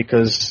emails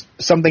because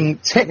something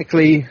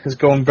technically has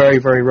gone very,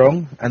 very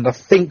wrong, and I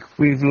think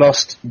we've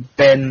lost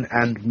Ben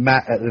and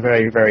Matt at the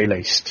very, very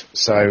least.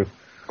 So,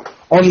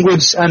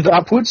 onwards and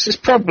upwards is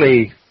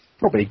probably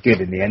good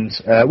in the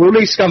end. We'll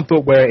leave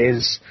Scunthorpe where it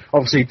is.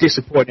 Obviously,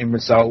 disappointing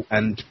result,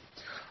 and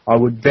I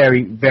would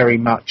very, very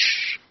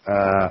much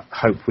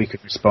hope we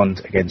could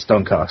respond against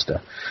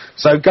Doncaster.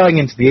 So going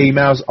into the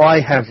emails, I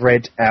have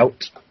read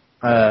out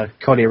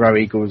Collier Row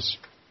Eagles'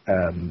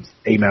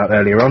 email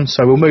earlier on,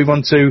 so we'll move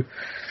on to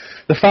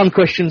the fun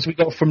questions we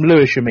got from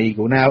Lewisham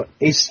Eagle. Now,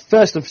 he's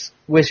first of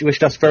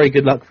wished us very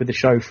good luck with the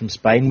show from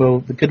Spain. Well,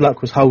 the good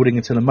luck was holding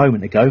until a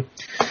moment ago.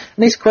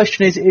 And his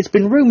question is, it's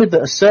been rumoured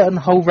that a certain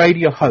whole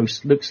radio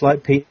host looks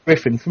like Peter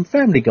Griffin from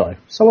Family Guy.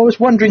 So I was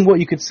wondering what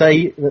you could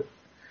say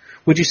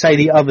would you say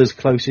the other's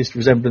closest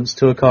resemblance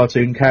to a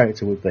cartoon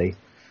character would be?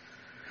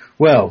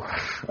 Well,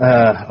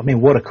 I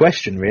mean, what a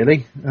question,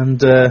 really.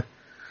 And, I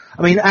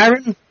mean,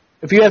 Aaron,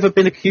 have you ever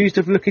been accused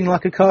of looking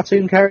like a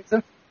cartoon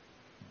character?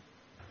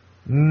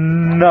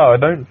 No, I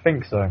don't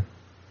think so.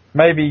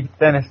 Maybe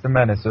Dennis the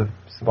Menace of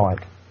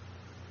Spike.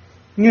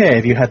 Yeah,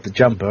 if you had the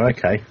jumper,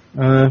 okay.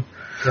 Yeah.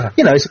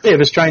 You know, it's a bit of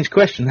a strange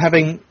question.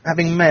 Having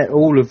met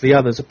all of the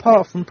others,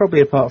 apart from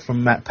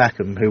Matt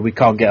Packham, who we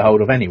can't get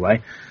hold of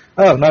anyway.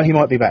 Oh, no, he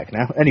might be back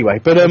now. Anyway,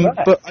 but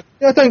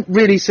I don't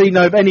really see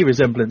any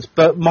resemblance.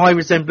 But my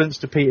resemblance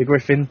to Peter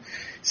Griffin,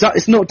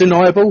 it's not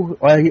deniable.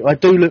 I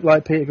do look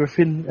like Peter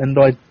Griffin, and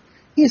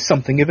he is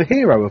something of a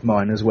hero of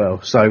mine as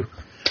well. So,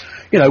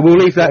 you know, we'll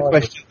leave that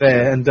question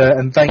there,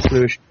 and thanks,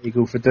 Lewis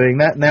Eagle, for doing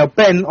that. Now,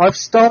 Ben, I've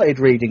started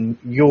reading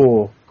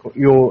your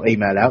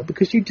email out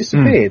because you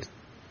disappeared.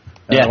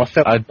 Yeah,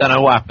 I don't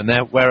know what happened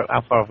there.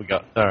 How far have we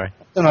got? Sorry.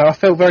 I don't know, I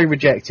felt very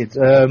rejected.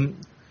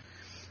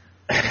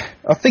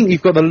 I think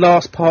you've got the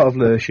last part of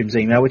Lewisham's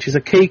email, which is a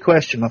key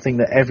question I think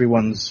that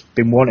everyone's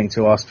been wanting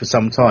to ask for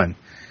some time.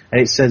 And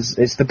it says,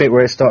 it's the bit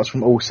where it starts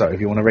from also, if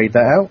you want to read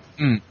that out.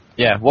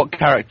 Yeah, what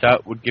character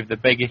would give the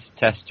biggest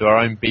test to our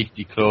own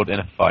Beastie Claude in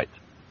a fight?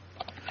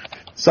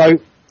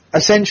 So,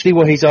 essentially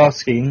what he's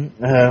asking,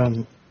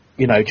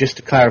 you know, just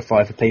to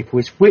clarify for people,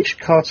 is which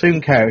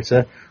cartoon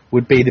character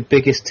would be the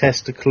biggest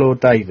test to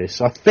Claude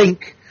Davis? I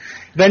think,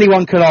 if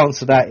anyone can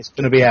answer that, it's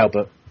going to be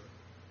Albert.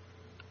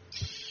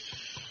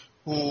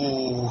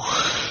 Ooh,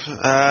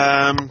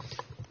 I'm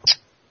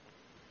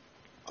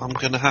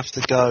going to have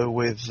to go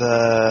with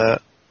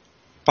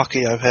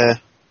Bucky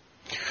O'Hare.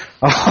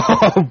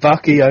 Oh,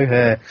 Bucky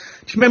O'Hare. Do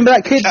you remember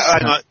that kid?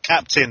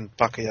 Captain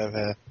Bucky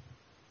O'Hare.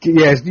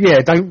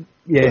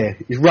 Yeah,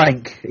 his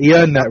rank. He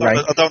earned that rank.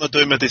 I don't want to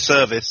do him a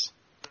disservice.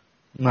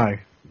 No,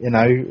 you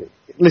know,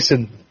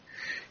 listen,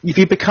 if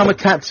you become a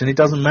captain, it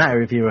doesn't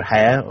matter if you're a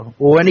hare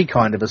or any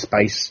kind of a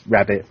space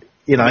rabbit,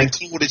 you know. I mean,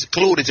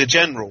 Claude is a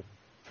general,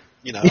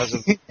 you know, as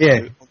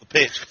yeah. on the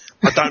pitch.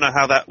 I don't know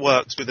how that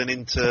works with an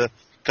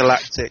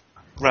intergalactic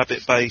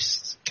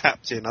rabbit-based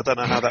captain. I don't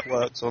know how that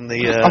works on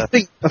the I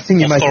think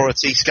you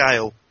authority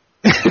scale.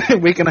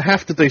 We're going to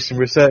have to do some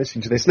research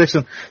into this.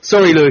 Listen,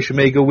 sorry, Lewis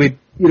Amiga, we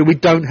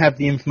don't have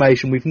the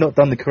information. We've not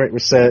done the correct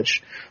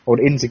research on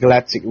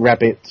intergalactic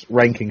rabbit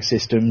ranking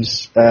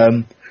systems.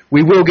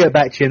 We will get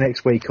back to you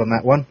next week on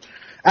that one.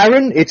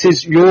 Aaron, it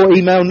is your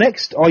email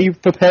next. Are you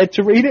prepared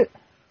to read it?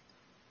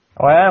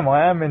 I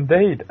am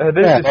indeed.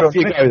 This is from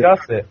Nick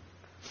Gusset.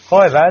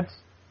 Hi lads,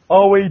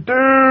 are we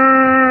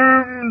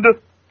doomed?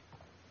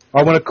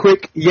 I want a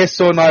quick yes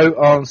or no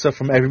answer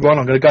from everyone.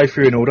 I'm going to go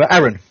through in order.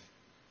 Aaron?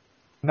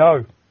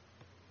 No.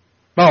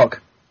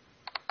 Mark?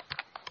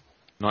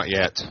 Not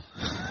yet.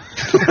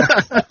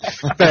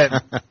 Ben?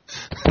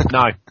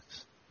 No.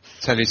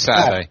 Tell you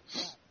Saturday.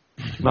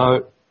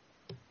 No.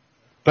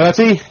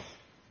 Bertie?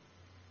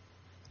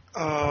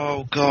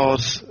 Oh,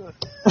 God.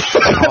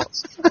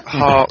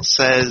 Heart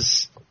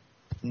says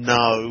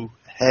no.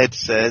 Head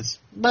says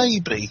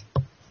maybe.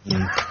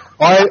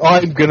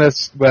 I'm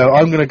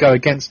gonna go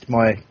against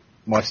my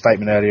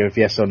statement earlier of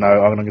yes or no.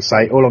 All I'm gonna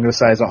say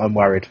is that I'm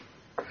worried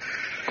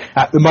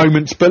at the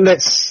moment, but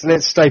let's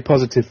stay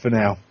positive for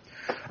now.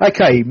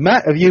 Okay,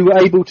 Matt, are you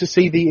able to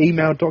see the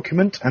email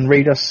document and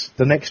read us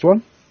the next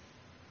one?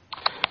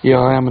 Yeah,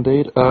 I am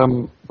indeed.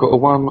 Got a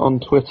one on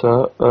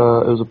Twitter.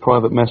 It was a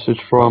private message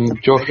from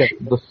Josh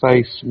the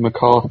Face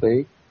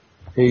McCarthy.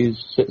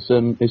 He's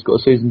got a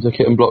season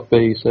ticket in Block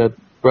B. He said,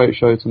 "Great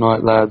show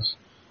tonight, lads.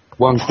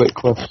 One quick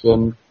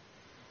question.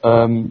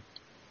 Going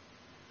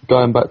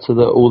back to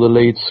all the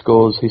Leeds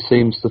scores, he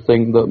seems to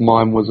think that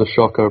mine was a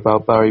shocker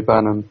about Barry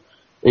Bannan.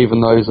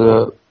 Even though he's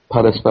a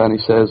Palace fan, he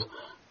says,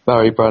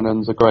 Barry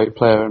Bannan's a great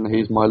player and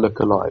he's my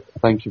look-alike.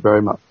 Thank you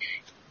very much."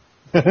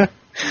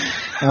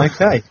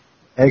 Okay.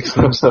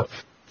 Excellent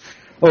stuff.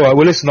 Alright,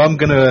 well listen, I'm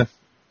gonna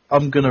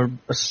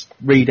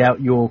read out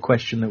your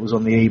question that was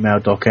on the email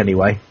doc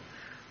anyway,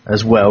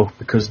 as well,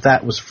 because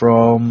that was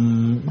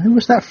from... Who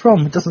was that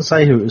from? It doesn't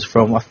say who it was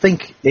from. I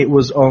think it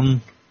was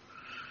on...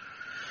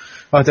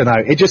 I don't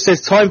know. It just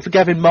says, time for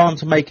Gavin Mahon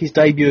to make his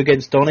debut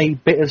against Donny.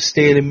 Bit of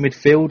steel in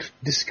midfield.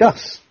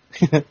 Discuss.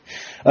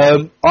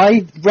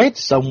 I read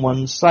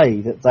someone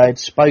say that they had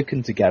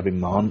spoken to Gavin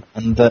Mahon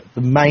and that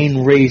the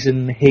main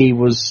reason he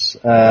was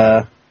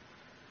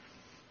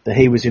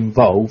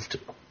involved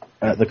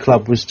at the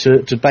club was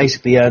to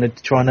basically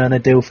try and earn a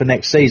deal for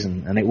next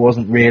season, and he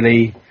wasn't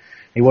really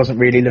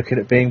looking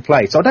at being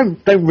played. So I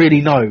don't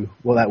really know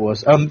what that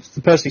was.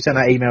 The person who sent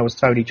that email was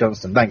Tony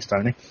Johnston. Thanks,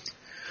 Tony.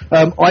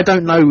 I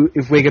don't know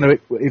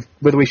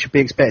whether we should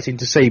be expecting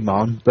to see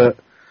Mahon, but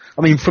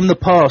I mean, from the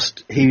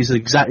past, he's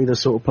exactly the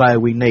sort of player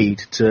we need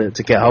to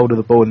get hold of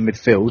the ball in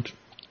midfield.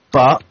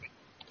 But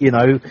he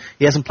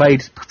hasn't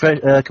played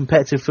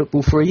competitive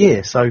football for a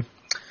year, so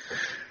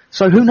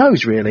who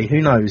knows, really? Who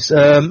knows?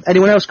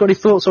 Anyone else got any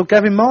thoughts on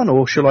Gavin Mahon,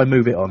 or shall I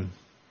move it on?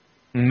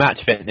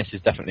 Match fitness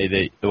is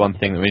definitely the one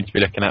thing that we need to be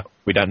looking at.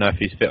 We don't know if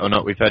he's fit or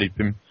not. We've heard he's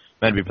been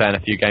meant to be playing a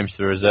few games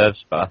for the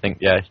reserves, but I think,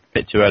 it's a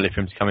bit too early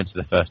for him to come into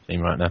the first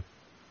team right now.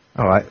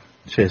 All right.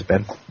 Cheers,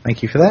 Ben.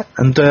 Thank you for that.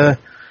 And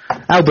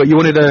Albert, you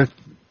wanted to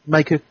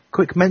make a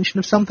quick mention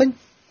of something?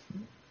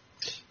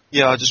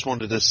 Yeah, I just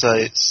wanted to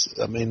say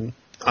I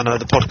know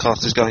the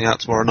podcast is going out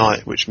tomorrow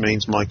night, which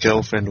means my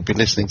girlfriend will be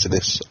listening to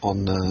this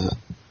on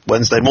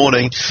Wednesday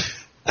morning,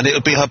 and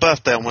it'll be her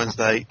birthday on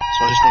Wednesday,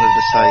 so I just wanted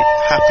to say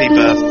happy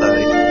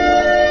birthday.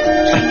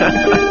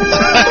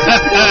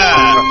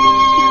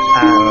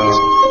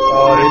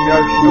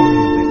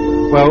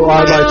 Well,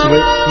 I'd like to,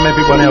 from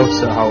everyone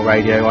else at Hull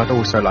Radio, I'd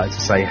also like to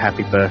say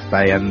happy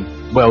birthday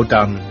and well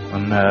done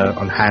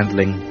on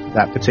handling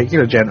that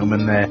particular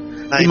gentleman there.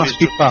 He must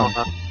be fun.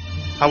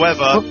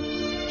 However,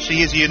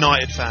 she is a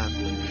United fan.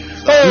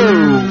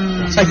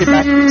 Oh! Take it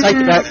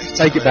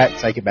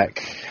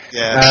back.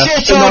 Yeah.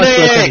 Shit on it!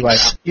 Anyway.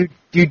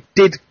 You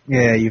did,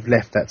 you've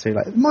left that too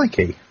late.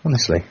 Mikey,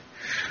 honestly.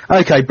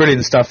 Okay,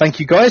 brilliant stuff. Thank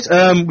you, guys.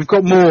 We've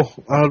got more.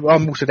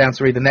 I'm also down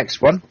to read the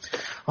next one.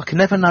 I can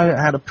never know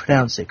how to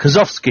pronounce it.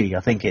 Kozovsky,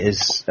 I think it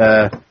is.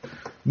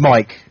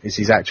 Mike is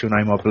his actual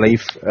name, I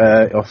believe,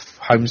 off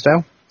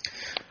Holmesdale.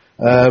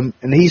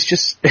 And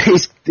he's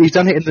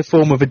done it in the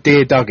form of a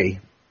Dear Dougie.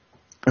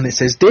 And it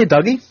says, Dear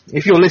Dougie,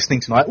 if you're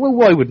listening tonight, well,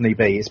 why wouldn't he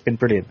be? It's been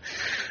brilliant.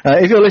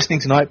 If you're listening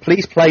tonight,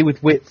 please play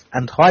with width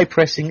and high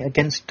pressing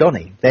against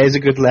Donny. There's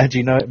a good lad,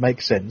 you know it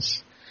makes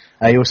sense.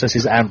 He also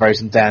says Ambrose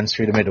and Dan's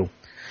through the middle.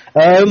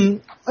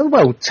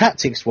 Well,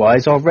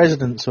 tactics-wise, our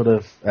resident sort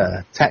of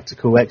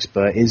tactical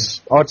expert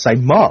is, I'd say,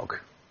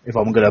 Mark, if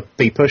I'm going to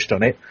be pushed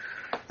on it.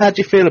 How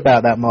do you feel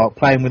about that, Mark,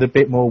 playing with a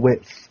bit more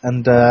width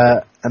and we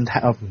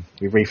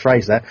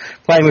rephrase that,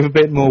 playing with a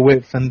bit more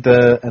width and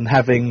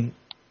having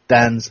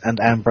Dan's and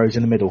Ambrose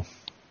in the middle?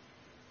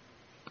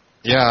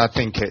 Yeah, I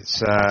think it's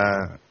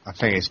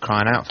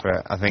crying out for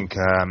it. I think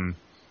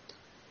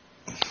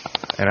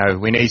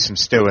we need some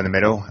steel in the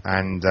middle,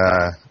 and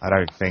I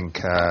don't think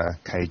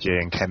KG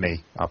and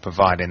Kemi are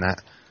providing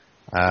that.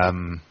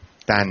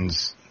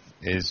 Dan's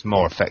is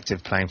more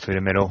effective playing through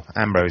the middle.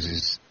 Ambrose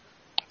is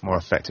more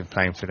effective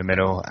playing through the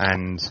middle,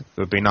 and it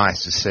would be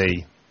nice to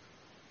see,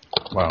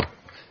 well,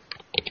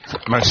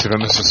 most of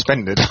them are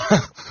suspended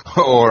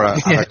or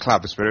other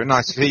clubs. But it would be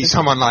nice to see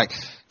someone like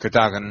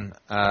Cadogan.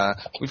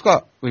 We've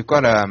got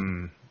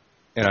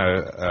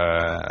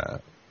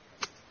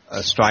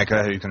a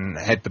striker who can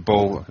head the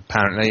ball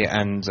apparently,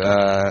 and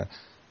a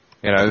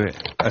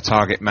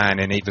target man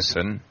in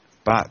Everson,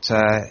 but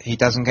he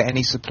doesn't get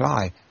any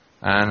supply.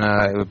 And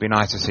it would be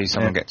nice to see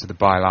someone get to the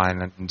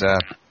byline and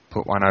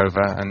put one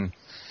over, and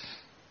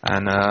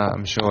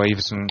I'm sure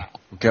Everson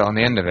will get on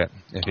the end of it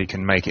if he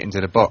can make it into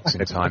the box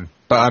in time.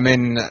 But I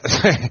mean,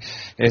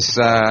 it's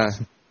I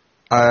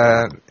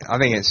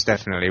think it's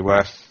definitely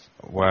worth.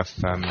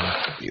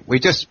 We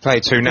just play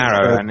too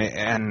narrow, and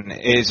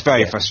it's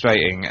very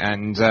frustrating.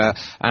 And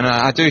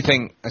I do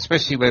think,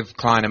 especially with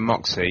Klein and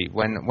Moxey,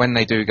 when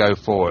they do go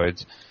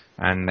forward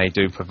and they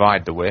do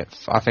provide the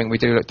width, I think we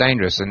do look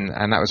dangerous, and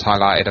that was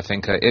highlighted, I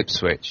think, at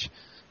Ipswich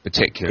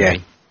particularly.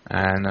 Yeah.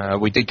 And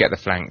we did get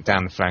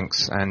down the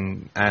flanks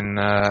and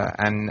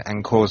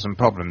cause them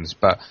problems,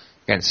 but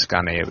against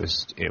Scunny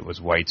it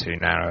was way too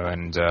narrow,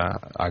 and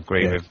I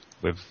agree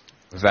with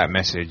that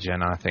message,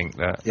 and I think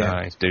that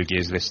if Doogie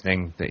is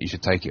listening, that you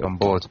should take it on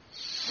board.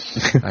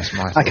 That's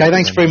my Okay,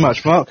 thanks very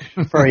much, Mark.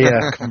 Very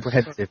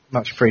comprehensive.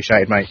 Much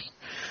appreciated, mate.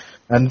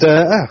 And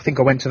I think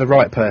I went to the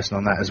right person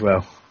on that as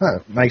well.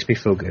 That makes me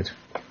feel good.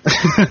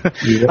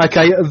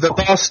 Okay, the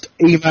last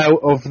email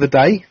of the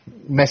day,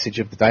 message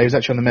of the day, was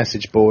actually on the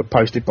message board,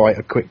 posted by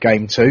A Quick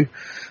Game 2.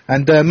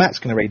 And Matt's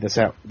going to read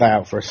that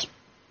out for us.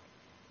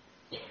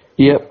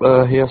 Yep,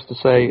 he has to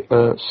say,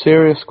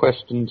 serious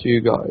question to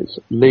you guys.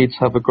 Leeds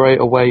have a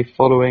great away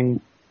following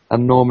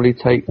and normally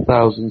take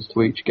thousands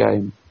to each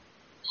game.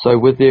 So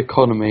with the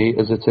economy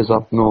as it is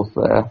up north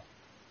there,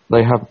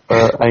 they have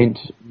ain't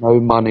no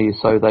money,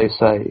 so they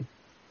say.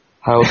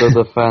 How do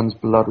the fans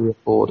bloody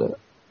afford it?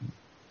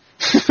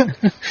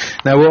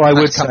 Now, what I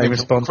would say in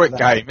response to that... Quick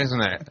game,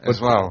 isn't it, as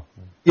well?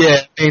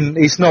 Yeah, I mean,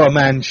 he's not a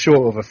man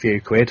short of a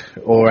few quid,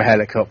 or a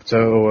helicopter,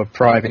 or a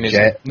private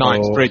jet.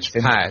 Knightsbridge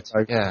pad,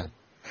 yeah.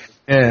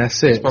 Yeah,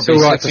 that's it. He's probably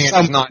sitting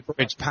at his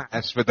Knightsbridge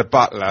pass with the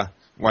butler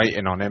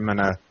waiting on him and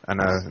a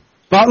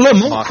Butler,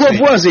 what club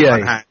was he?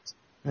 Yeah,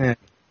 we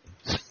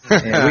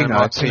know.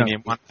 Martini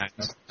in one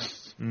hand.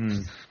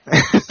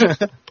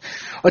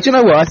 Oh, do you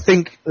know what? I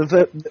think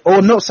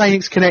or not saying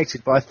it's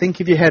connected, but I think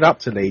if you head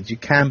up to Leeds, you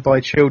can buy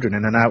children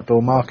in an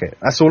outdoor market.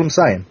 That's all I'm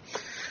saying.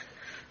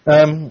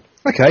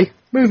 Okay,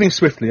 moving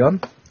swiftly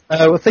on.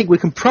 I think we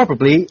can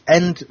probably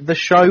end the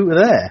show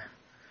there.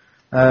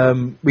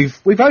 We've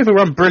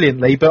overrun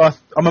brilliantly, but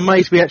I'm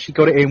amazed we actually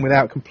got it in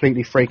without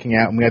completely freaking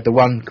out, and we had the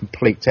one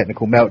complete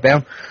technical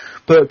meltdown.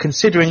 But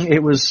considering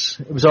it was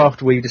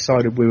after we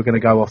decided we were going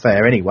to go off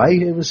air anyway,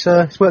 it's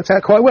worked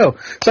out quite well.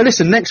 So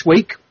listen, next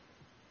week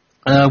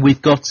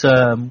we've got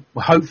we're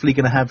hopefully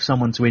going to have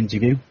someone to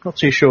interview. Not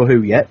too sure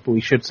who yet, but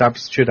we should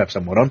have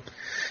someone on.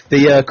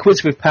 The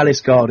quiz with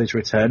Palace Guard is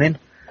returning.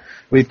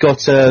 We've got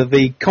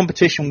the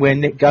competition where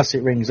Nick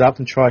Gussett rings up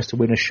and tries to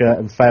win a shirt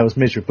and fails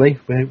miserably.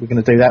 We're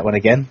going to do that one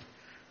again.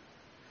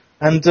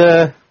 And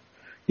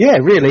yeah,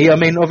 really, I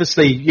mean,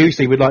 obviously,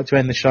 usually we'd like to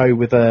end the show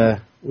with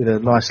a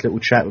nice little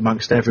chat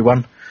amongst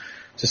everyone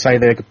to say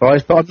their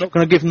goodbyes, but I'm not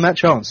going to give them that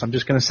chance. I'm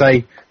just going to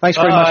say thanks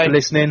very much for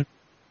listening.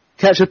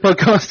 Catch the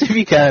podcast if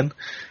you can,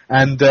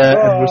 and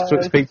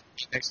we'll speak to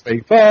you next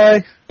week.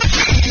 Bye.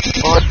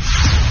 Bye.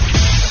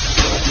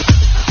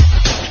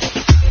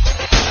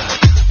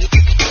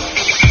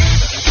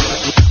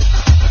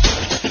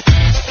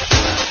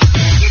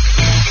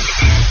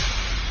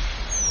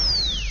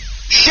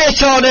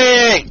 Shit on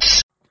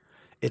it!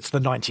 It's the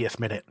 90th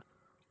minute.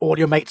 All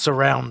your mates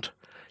around.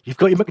 You've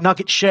got your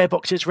McNugget share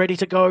boxes ready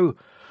to go.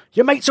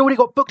 Your mate's already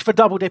got booked for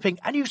double dipping,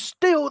 and you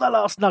steal the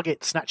last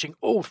nugget, snatching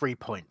all 3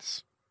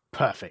 points.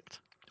 Perfect.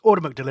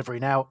 Order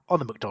McDelivery now on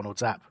the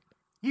McDonald's app.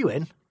 You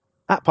in?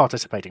 At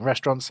participating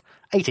restaurants,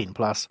 18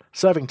 plus,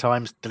 serving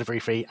times, delivery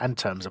fee, and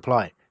terms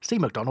apply. See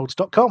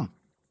mcdonalds.com.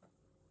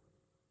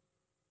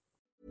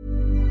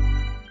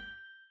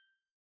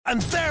 And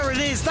there it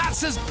is,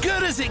 that's as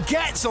good as it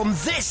gets on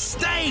this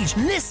stage.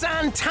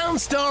 Nissan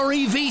Townstar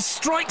EV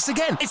strikes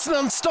again. It's an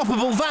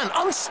unstoppable van,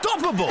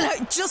 unstoppable.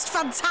 Look, just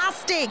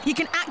fantastic. You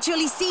can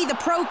actually see the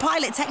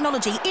ProPilot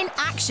technology in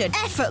action.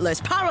 Effortless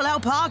parallel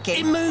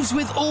parking. It moves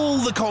with all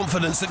the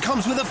confidence that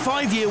comes with a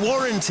 5-year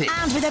warranty.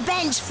 And with a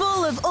bench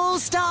full of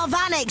all-star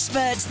van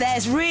experts,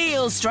 there's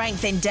real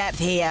strength in depth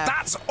here.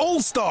 That's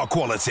all-star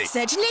quality.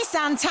 Search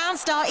Nissan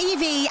Townstar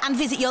EV and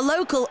visit your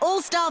local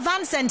all-star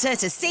van centre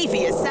to see for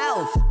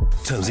yourself.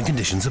 Terms and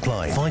conditions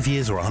apply. 5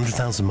 years or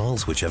 100,000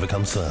 miles, whichever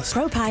comes first.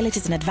 ProPilot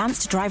is an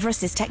advanced driver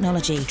assist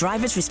technology.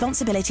 Driver's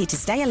responsibility to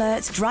stay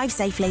alert, drive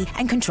safely,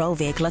 and control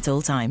vehicle at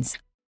all times.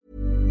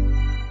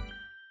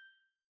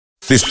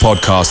 This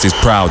podcast is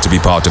proud to be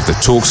part of the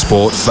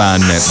TalkSport Fan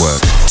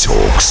Network.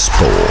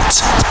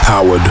 TalkSport.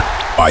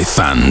 Powered by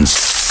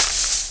fans.